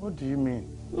fàṣà. What do you mean?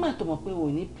 Nígbà tó mọ̀ pé o ò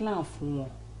ní plan fún wọn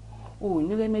o ò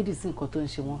ní remedy sí nǹkan tó ń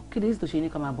ṣe wọn kí ni tó ṣe ní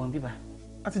ká máa bọ̀ ń bíbá.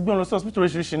 A ti gbé wọn lọ sí hospital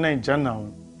oríṣiríṣi Naija now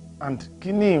and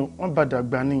kíní wọn bá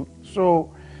dàgbà ni so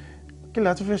kí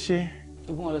la tún fẹ́ ṣe.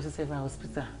 Ìgbọ́n wọn lọ sí several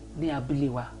hospital ní abúlé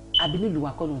wa àbí nílùú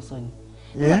wa kọ́ ló ń sọ ni.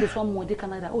 Nígbà tó fọ́ mú wọn dé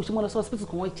Canada ó ṣe mọ́ lọ sí hospital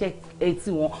kan wọ́n check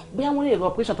etí wọn bóyá wọ́n lè rọ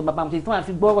operation tó bàbá wọn ṣe tí wọ́n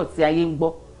fi gbọ́rọ̀ tí ayé ń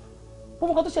gbọ́.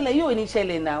 Gbogbo nǹkan tó ṣẹlẹ̀ yóò ní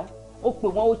ṣẹlẹ̀ náà ó pè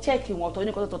wọ́n ó check wọn tọ́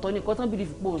ní nǹkan tọ́ ní nǹkan tó ń bìrì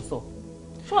fipò ń sọ.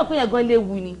 Ṣé wọ́n pé yẹn gan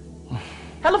léwu ni?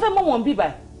 Ta ló fẹ́ mọ̀ wọ́n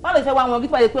bíbá báwo lè fẹ́ wá wọn kí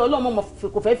tó bá yẹ pé Ọlọ́run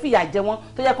kò fẹ́ fìyà jẹ wọ́n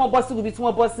tó yẹ kán bọ́ sí ibi tí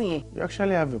wọ́n bọ́ sí yẹn. You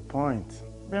actually have a point.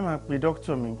 Bẹ́ẹ̀ máa pe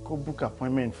doctor mi kó book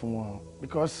appointment fún wọn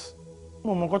because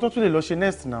mo mọ̀ nǹkan tó tún lè lọ ṣe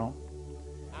next now.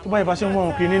 Tó bá yẹ bá ṣe ń wọ́n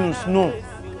wọn kiri nínú snow.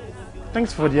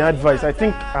 Thanks for the advice. I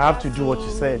think I have to do what you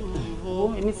said.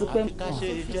 Èmi ti pẹ́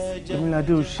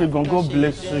Emilade o ṣe gan, God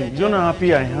bless you. You know how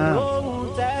happy I am.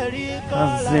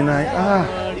 As in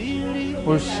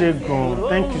o ṣe gan.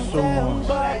 Thank you so much.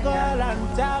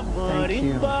 Thank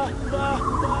you.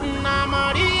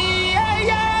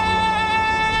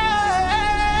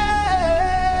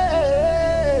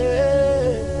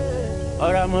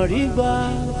 Ọ̀rọ̀ àmọ̀rí gba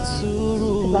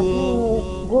sùúrù. Ìgbà tí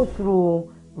mo go through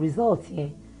result yẹn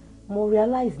mo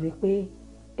realize ni pé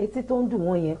etí tó ń dùn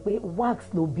wọ́n yẹn pé wax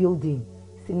ló building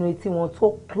sínú etí wọn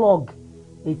tó clog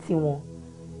etí wọn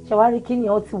ṣàwárí kí ni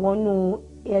ọ ti wọnú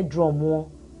eardrum wọn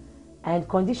and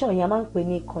condition yẹn a máa ń pè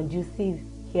ní conducive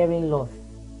hearing loss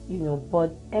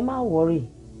but ẹ má worry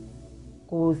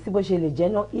kò sí bó ṣe lè jẹ́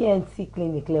náà ENT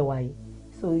clinic lẹ́wà yìí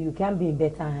so you can be in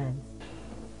better hands.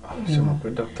 So my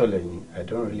doctor I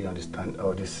don't really understand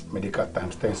all this medical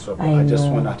terms so I just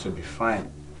want her to be fine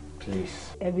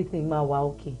please. Everything máa wà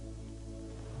okay.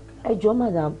 Ẹ jọ̀ọ́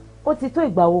madam ó ti tó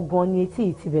ìgbà wo gan ni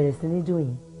etí ti bẹ̀rẹ̀ sí ní dùn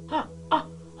yín.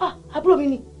 Àbúrò mi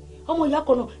ni ọmọ ìyá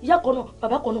kan náà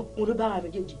bàbá kan náà òun ló bá ara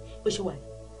méjèèjì bó ṣe wà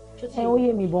yìí. Ó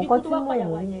yé mi bọ̀ nǹkan tí mò ń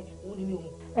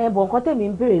bọ̀ nǹkan tèmi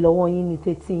ń béèrè lọ́wọ́ yín ni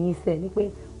tètè yín sẹ̀ ni pé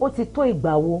ó ti tó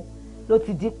ìgbà wo ló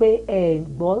ti di pé ẹ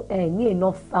gbọ́ ẹ ní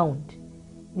enough sound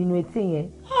nínú etí yẹn.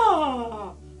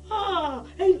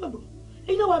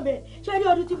 Ẹ̀yin náà wà bẹ́ẹ̀ ṣé ẹni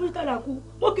ọdún tí Bristol kú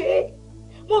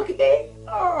mo mo kí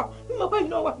mi mọ̀ pé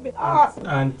iná wà bẹ́ẹ̀.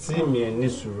 àǹtí mi ẹ̀ ní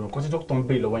sùúrù nǹkan tí dókítà ń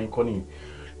béèrè lọ́wọ́ yín kọ́ nìyẹn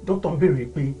dókítà ń béèrè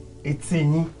pé etí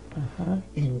yín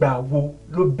ìgbà wo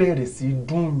ló bẹ̀rẹ̀ sí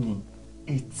dùn yín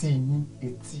etí yín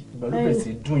ìgbà ló bẹ̀rẹ̀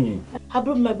sí dùn yín.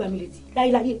 àbúrò mi máa gbà mí létí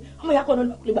láyéláyé ọmọ ìyá kan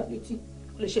náà lè gbà mí létí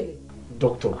kò lè ṣẹlẹ̀.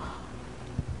 Doctor,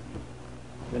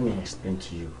 let me explain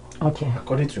to you. Okay.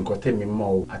 According to nǹkan tèmi mọ̀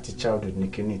o àti childhood ní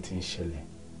kíní tí ń ṣẹlẹ̀.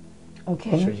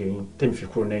 Okay. Ṣé yẹn tèmi fi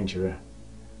kúrò Nigeria.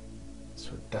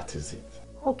 So that is it.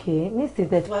 Okay, nísìsiyìí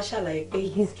tẹ̀ tí wàá ṣàlàyé pé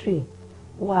history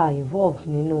wà involved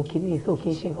nínú kíní so kì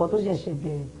í ṣe nǹkan tó ṣẹ̀ṣẹ̀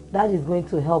bẹ̀rẹ̀. That is going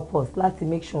to help us láti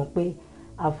make sure pé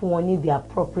a fún wọn ní the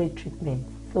appropriate treatment.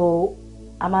 So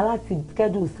a máa láti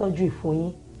schedule surgery fún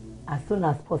yín as soon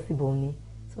as possible ni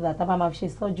so that a bá máa fi ṣe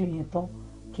surgery yẹn tán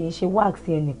kì í ṣe wax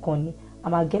yẹn nìkan ni a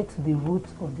máa get to the root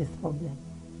of this problem.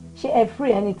 Ṣé ẹ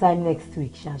free anytime next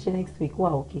week ṣe next week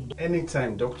wà okay.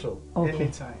 Anytime doctor. Okay.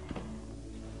 Anytime.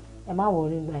 Ẹ má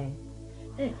wọrí gbà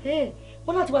yẹn.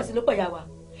 Wọ́n láti wá sí ló pẹ̀yà wa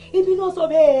èmi náà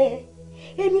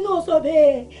sọ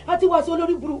bẹ́ẹ̀ àti wá sí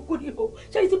olórí burúkú ni o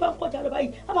ṣé ìsìn bá ń kọjá lọ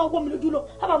báyìí a máa wọ́ mi lójú lọ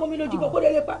a máa mọ́ mi lójú bọ̀ kó lè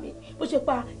lè pa mi bó ṣe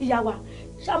pa ìyá wa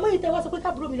ṣàmọ́ yìí tẹ́ wá sọ pé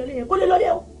káàbùrò mi lọlé yẹn kó lè lọlé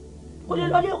o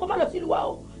kó má lọ sílùú wa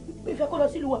o mi fẹ́ kó lọ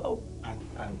sílùú wa o.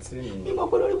 Àǹtí mi. mi mọ̀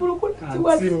pé olórí burúkú ti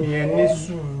wá sí. Àǹtí mi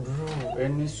ẹ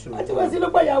ní sùúrù. àti wá sí ló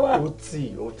pẹ̀yà wa. ó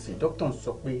tì dókítà ń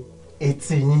sọ pé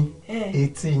etí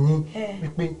yín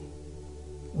wípé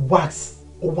wax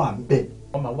ó wà ń bẹ̀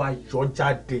wọ́n máa wá yọ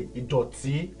jáde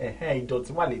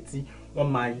ìdọ̀tí wà létí wọ́n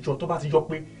máa yọ tó bá ti yọ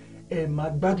pé ẹ máa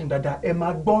gbádùn dáadáa ẹ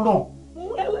máa gbọ́ràn.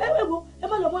 ẹ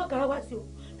má lọ mú àkàrà wá sí o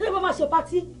tẹ́lẹ̀ bá máa ṣe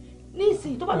patí ní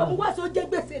ìsìn tó bá lọ mú wá sí o jẹ́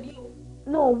gbèsè ni o.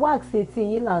 No, wax etí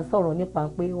yín là ń sọ̀rọ̀ nípa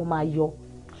pé ó máa yọ.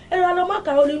 ẹ̀rọ àlọ́ mú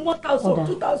àkàrà olè 1,000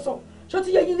 2,000 ṣó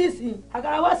ti yẹ yín nísìn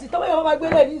àkàrà wá sí tọ́wọ́ yẹn wọ́n máa gbé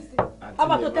lẹ̀ nísìn á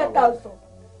máa tó 10,000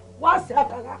 wá sí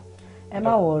àkàrà. Ẹ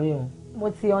má wọrí o mo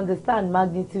ti understand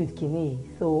magnitude kìíní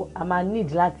so I ma need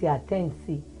láti attend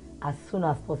sí as soon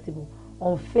as possible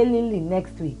unfailingly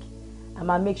next week I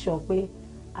ma make sure pé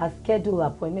I schedule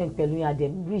appointment pẹ̀lú yín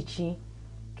adem reach yín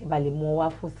kí ba lè mú wá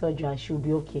fún surgery and she will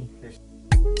be okay.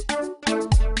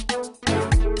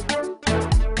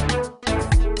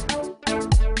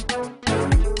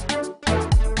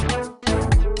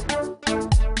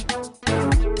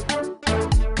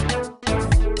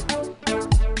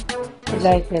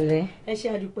 láìpẹ̀lẹ́. ẹ ṣe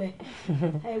àdúpẹ́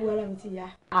ẹ wo ara mi ti yá.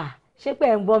 ṣé pé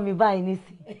ẹ ń gbọ́ mi báyìí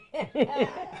nísìnyí.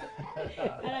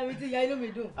 ara mi ti yá inú mi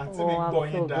dùn. àǹtí mi gbọ́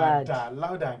yín dáadáa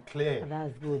loud and clear.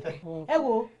 That's good. ẹ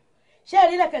wo ṣé ẹ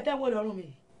rí lẹ́kẹ̀tẹ́ wo lọ́rùn mi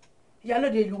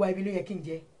ìyálóde ìlú wa ibi ló yẹ kí n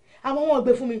jẹ àmọ́ wọn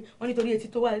gbé fún mi wọn nítorí etí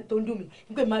tó ń dùn mí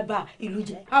nígbà máa bà ìlú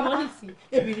jẹ́ àmọ́ nísìnyí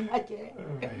èmi ni máa jẹ.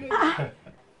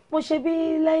 mo ṣe bí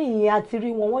lẹ́yìn àti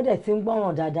rí wọn wọ́n dẹ̀ ti ń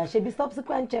gbọ́ràn dáadáa ṣe bí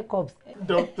subsequent check-ups.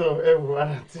 dókítà ẹ wo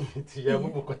ara tí mi ti ya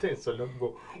gbogbo kọtẹ́ ìsọlọ́gbọ̀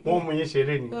wọ́n mú yín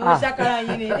ṣeré ni. ṣàkàrà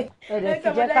yín ni. ẹ̀rẹ̀ ti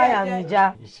jẹ́ káyà mi já.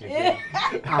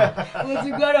 mo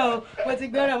ti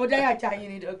gbọ́ràn mo dáyà já yín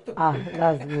ni dókítà.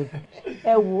 That's good.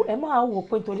 ẹ wo ẹ máa wò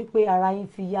pé torí pé ara yín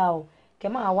ti yá o kẹ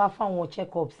máa wá fáwọn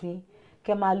check-ups yín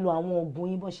kẹ máa lo àwọn oògùn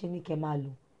yín bó ṣe ní kẹ máa lò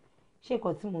ṣé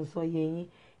nǹkan tí mò ń sọ yé yín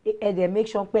ẹ dẹ̀ make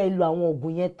sure pé ẹ lo àwọn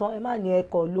oògùn yẹn tán ẹ má ní ẹ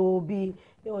kọ̀ lo bí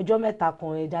ọjọ́ mẹ́ta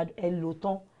kan ẹ lò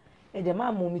tán ẹ dẹ̀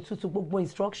má mu omi tútù gbogbo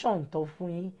instruction tó fún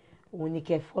yín òun ni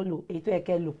kẹ́ follow èyí tó yẹ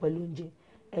kẹ́ lò pẹ̀lú oúnjẹ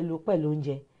ẹ lò pẹ̀lú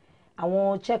oúnjẹ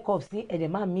àwọn check-ups ní ẹ dẹ̀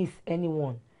má miss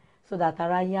anyone so that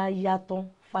ara yín á yá tán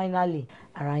finally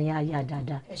ara yín á yá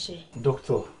dáadáa. ẹ ṣe.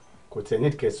 doctor kò tẹ̀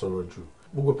need kẹ́ sọ̀rọ̀ jù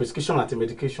gbogbo prescription àti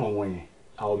medication wọn yẹn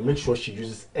I will make sure she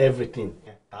uses everything.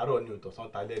 Tààrọ̀ ni òtọ̀sán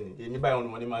talẹ́ ni èmi báyìí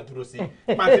wọn ni máa dúró sí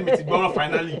pàǹtí mi ti gbọ́ràn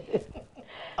finally.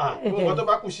 Nǹkan tó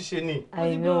bá kù ṣíṣe ni.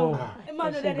 I know. ẹ máa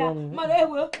lọ dáadáa máa lọ ẹ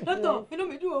wo dókítà inú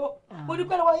mi dùn o mo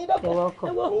dúpẹ́ lọ́wọ́ yín dókítà.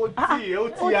 ó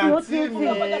ti àǹtí mi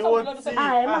ó ti.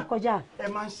 ẹ má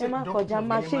kọjá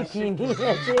má ṣe kí n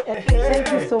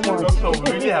thank you so much. Doctor,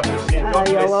 we really appreciate it.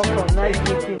 You're welcome. Nice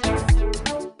meeting you.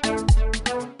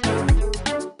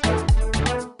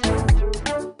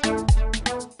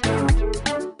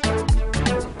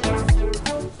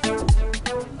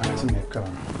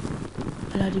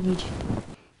 Méjì.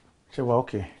 Ṣé wà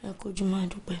okay? Ẹ kojú máa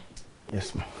dúpẹ́.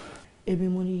 Yes ma. Èmi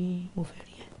mo ní mo fẹ́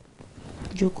rí ẹ.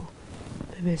 Jókòó,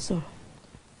 bẹ̀bẹ̀ sọ̀rọ̀.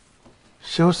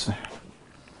 Ṣé ó sìn?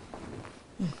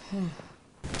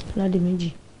 Ládé méjì,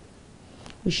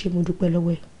 ó ṣe mo dúpẹ́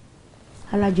lọ́wọ́ ẹ.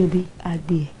 Alájọbí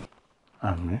àgbè ẹ̀.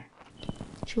 Àmín.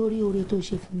 Ṣé o rí oore tó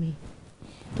ṣe fún mi?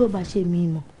 Tó bá ṣe mí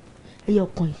mọ̀, ẹyọ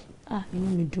kan yìí, inú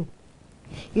mi dùn.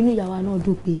 Inú ìyàwó náà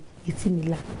dùn pé etí mi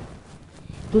là.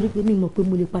 Torí pé mi mọ̀ pé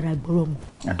mo lè padà gbọ́rọ̀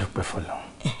mọ́. A dúpẹ́ fọlọ́.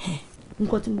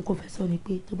 Nǹkan tí mo kàn fẹ́ sọ ni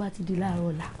pé tó bá ti di láàárọ̀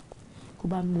ọ̀la kó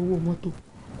bá mi owó mọ́tò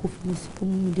kó fi mi sí kó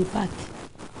mú mi dé páàkì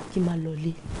kí n máa lọ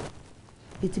lé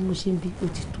ètí mo ṣe ń bí ó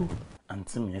ti tó.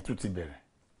 àǹtí mi ẹ tún ti bẹ̀rẹ̀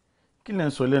kí lẹ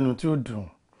ń sọ lẹ́nu tí ó dùn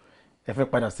ẹ fẹ́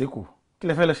padà sékòó kí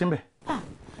lẹ fẹ́ lọ ṣe ń bẹ̀.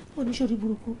 oníṣòrí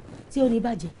burúkú tí ó ní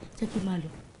bàjẹ́ jẹ́ kí n máa lọ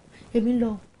èmi ń lọ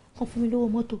kàn fún mi lówó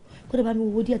mọ́tò kó dẹ̀ bá mi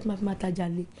wo díẹ̀ tí màá fi máa tajà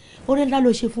lé oore ńlá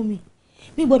ló ṣe fún mi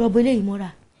mi gbọ́dọ̀ bọ eléyìí mọ́ra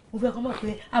mo fẹ́ kọ́ mọ̀ pé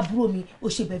àbúrò mi ò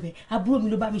ṣe bẹ̀bẹ̀ àbúrò mi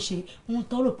ló bá mi ṣe ń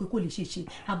tọrọ pé kò lè ṣe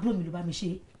àbúrò mi ló bá mi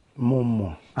ṣe. mo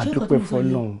mọ̀ adúpẹ́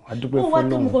fọlọ́run adúpẹ́ fọlọ́run. ó wá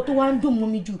tó nǹkan tó wá ń dùn mọ́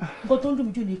mi jù nǹkan tó ń dùn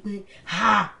mí jù ni pé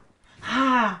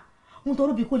ń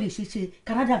tọrọ bí kò lè ṣe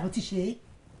Canada ló ti ṣe é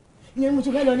ìyẹn mo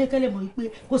ṣe fẹ́ lọ ní kẹ́lẹ́ mọ̀ wípé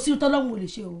kò sí tọ́lọ́run ò lè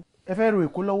ṣe o. ẹ fẹ́ ro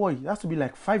èkó lọ́wọ́ yìí that to be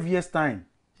like 5 years time.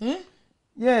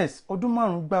 Yes, ọdún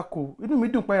 5 gbáko inú mi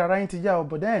dùn pé ara yín ti yá ọ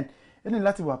but then ẹ ní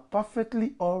láti wà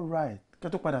perfectly alright kí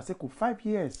ẹ tó padà sí kò 5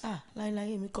 years.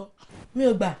 láéláé mi kọ́ mi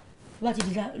ò gbà bá ti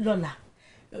di lọ́la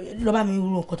lọ́ bá mi ru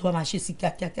nǹkan tó bá máa ṣe sí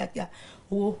kíákíá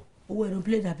owó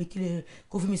aeroplane àbí kílẹ̀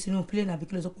kó fi mi sínú plane àbí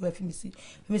kílẹ̀ sọ pé fi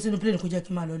mi sínú plane kó jẹ́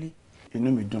kí n máa lọlé.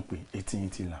 inú mi dùn pé etí yín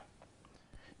ti là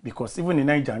because even ní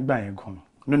Naija ń gbà yẹn gan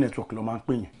no network ló máa ń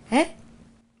pè yín.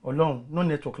 Ọlọ́run no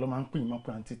network ló máa ń pè yín mọ́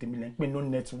pé àǹtí tèmi lẹ́ ń pè no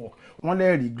network wọ́n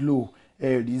lẹ́ẹ̀rí Glo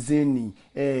ẹ̀rí Zeni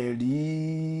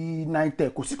ẹ̀rí Nitel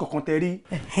kò sí kankan tẹ́ rí.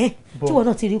 tí wọn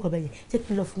náà ti rí nǹkan bẹ́ẹ̀ yẹn jẹ́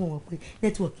kí n lọ fún wọn pé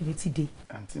nẹ́tíwọ̀kì mi ti dé.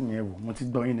 àǹtí mi ẹ wò mo ti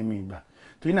gbọ́ yín ní mi ìgbà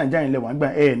torí Nàìjíríà yín lẹ́wọ̀n àgbà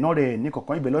ẹ̀ náà rẹ̀ ní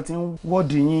kọ̀ọ̀kan ibẹ̀ lọ́ ti ń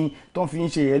wọ́ọ̀dì yín tó ń fi ń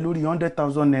ṣe ẹ lórí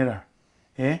 100,000 naira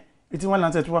etí wọn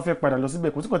láǹtẹ̀ tí wọ́n fẹ́ padà lọ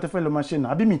síbẹ̀ kò sí kọ́tẹ́ fẹ́ lọ máa ṣe nà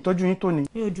àbí mi ìtọ́jú yín tó ni.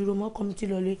 mi ò dúró mọ́ ọkọ mi ti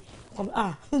lọlé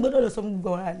n gbọ́dọ̀ lọ sọ fún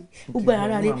gbogbo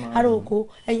ara lé ara oko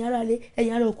ẹ̀yin ara lé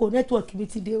ẹ̀yin ara oko nẹ́tíwọ̀kì mi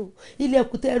ti dé o ilé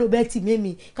ẹ̀kútẹ́ Robert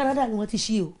mẹ́mi Canada ni wọ́n ti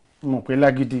ṣí o. mo pè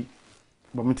lágídí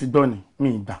bọ̀ mi ti gbọ́ ni mi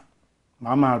ìgbà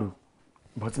màá máa rò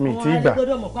bọ̀ tí mi ti gbà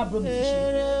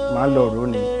màá lọ rò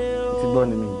ni mi ti gbọ́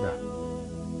ni mi ìgbà.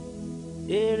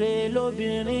 èrè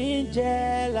lóbìnrin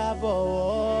jẹ́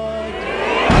lábọ̀wọ́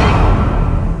jẹ́.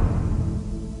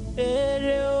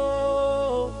 èrè o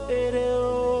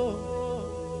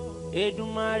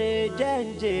Èdùmàrè jẹ́ ń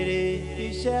jèrè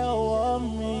iṣẹ́ ọwọ́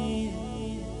mi.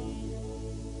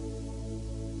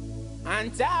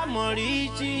 àǹtí àmọ̀rí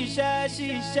ṣiṣẹ́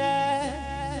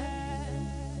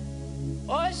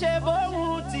ó ṣe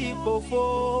bóun ti pòfo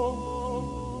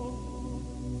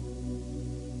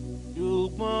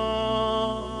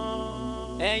ṣùgbọ́n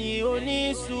ẹ̀yin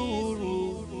onísùúrù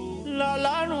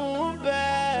lọ́lọ́run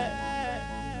bẹ́ẹ̀.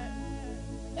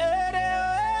 èrè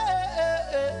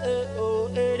o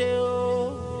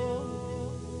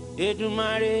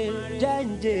Èdùmàrè jẹ́ ń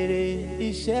jèrè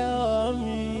iṣẹ́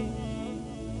mi.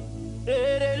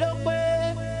 rere ló pé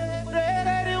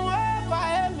rere ni wọ́n fa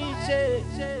ẹ̀mí ṣe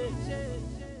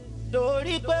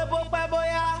torí pé bó pẹ́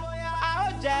bóyá a ó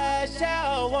jẹ iṣẹ́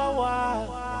ọwọ́ wa.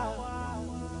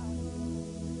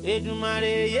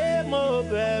 Èdùmàrè yé mo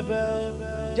bẹ̀bẹ̀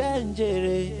jẹ́ ń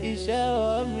jèrè iṣẹ́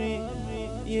mi.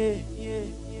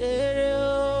 èrè o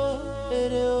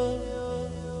èrè o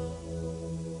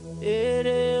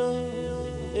èrè o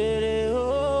èrè o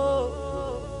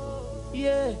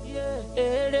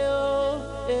èrè o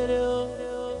èrè o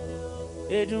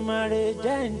Èdùmàrè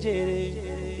jẹ́ ń jèrè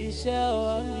iṣẹ́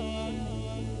mi.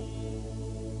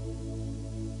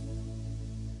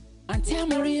 àǹtí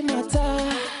àmọ̀rí màtá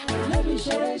lẹ́bi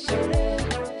ṣeré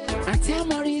àǹtí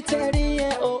àmọ̀rí tẹ̀rí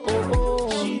ẹ̀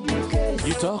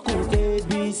you talk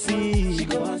ABC she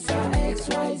go answer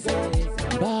XYZ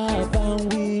bàbá ń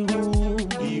wíru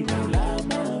irú la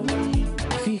máa wí.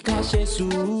 àfi ká ṣe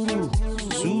sùúrù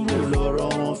lọ́rọ̀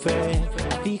wọn fẹ́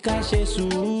àfi ká ṣe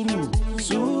sùúrù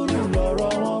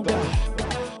lọ́rọ̀ wọn gbà.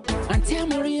 àǹtí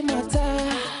àmọ̀rí màtá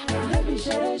lẹ́bi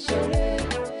ṣeré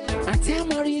àǹtí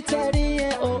àmọ̀rí tẹ̀rí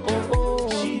ẹ̀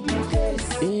she be case.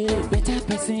 better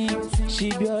person she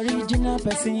be original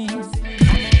person.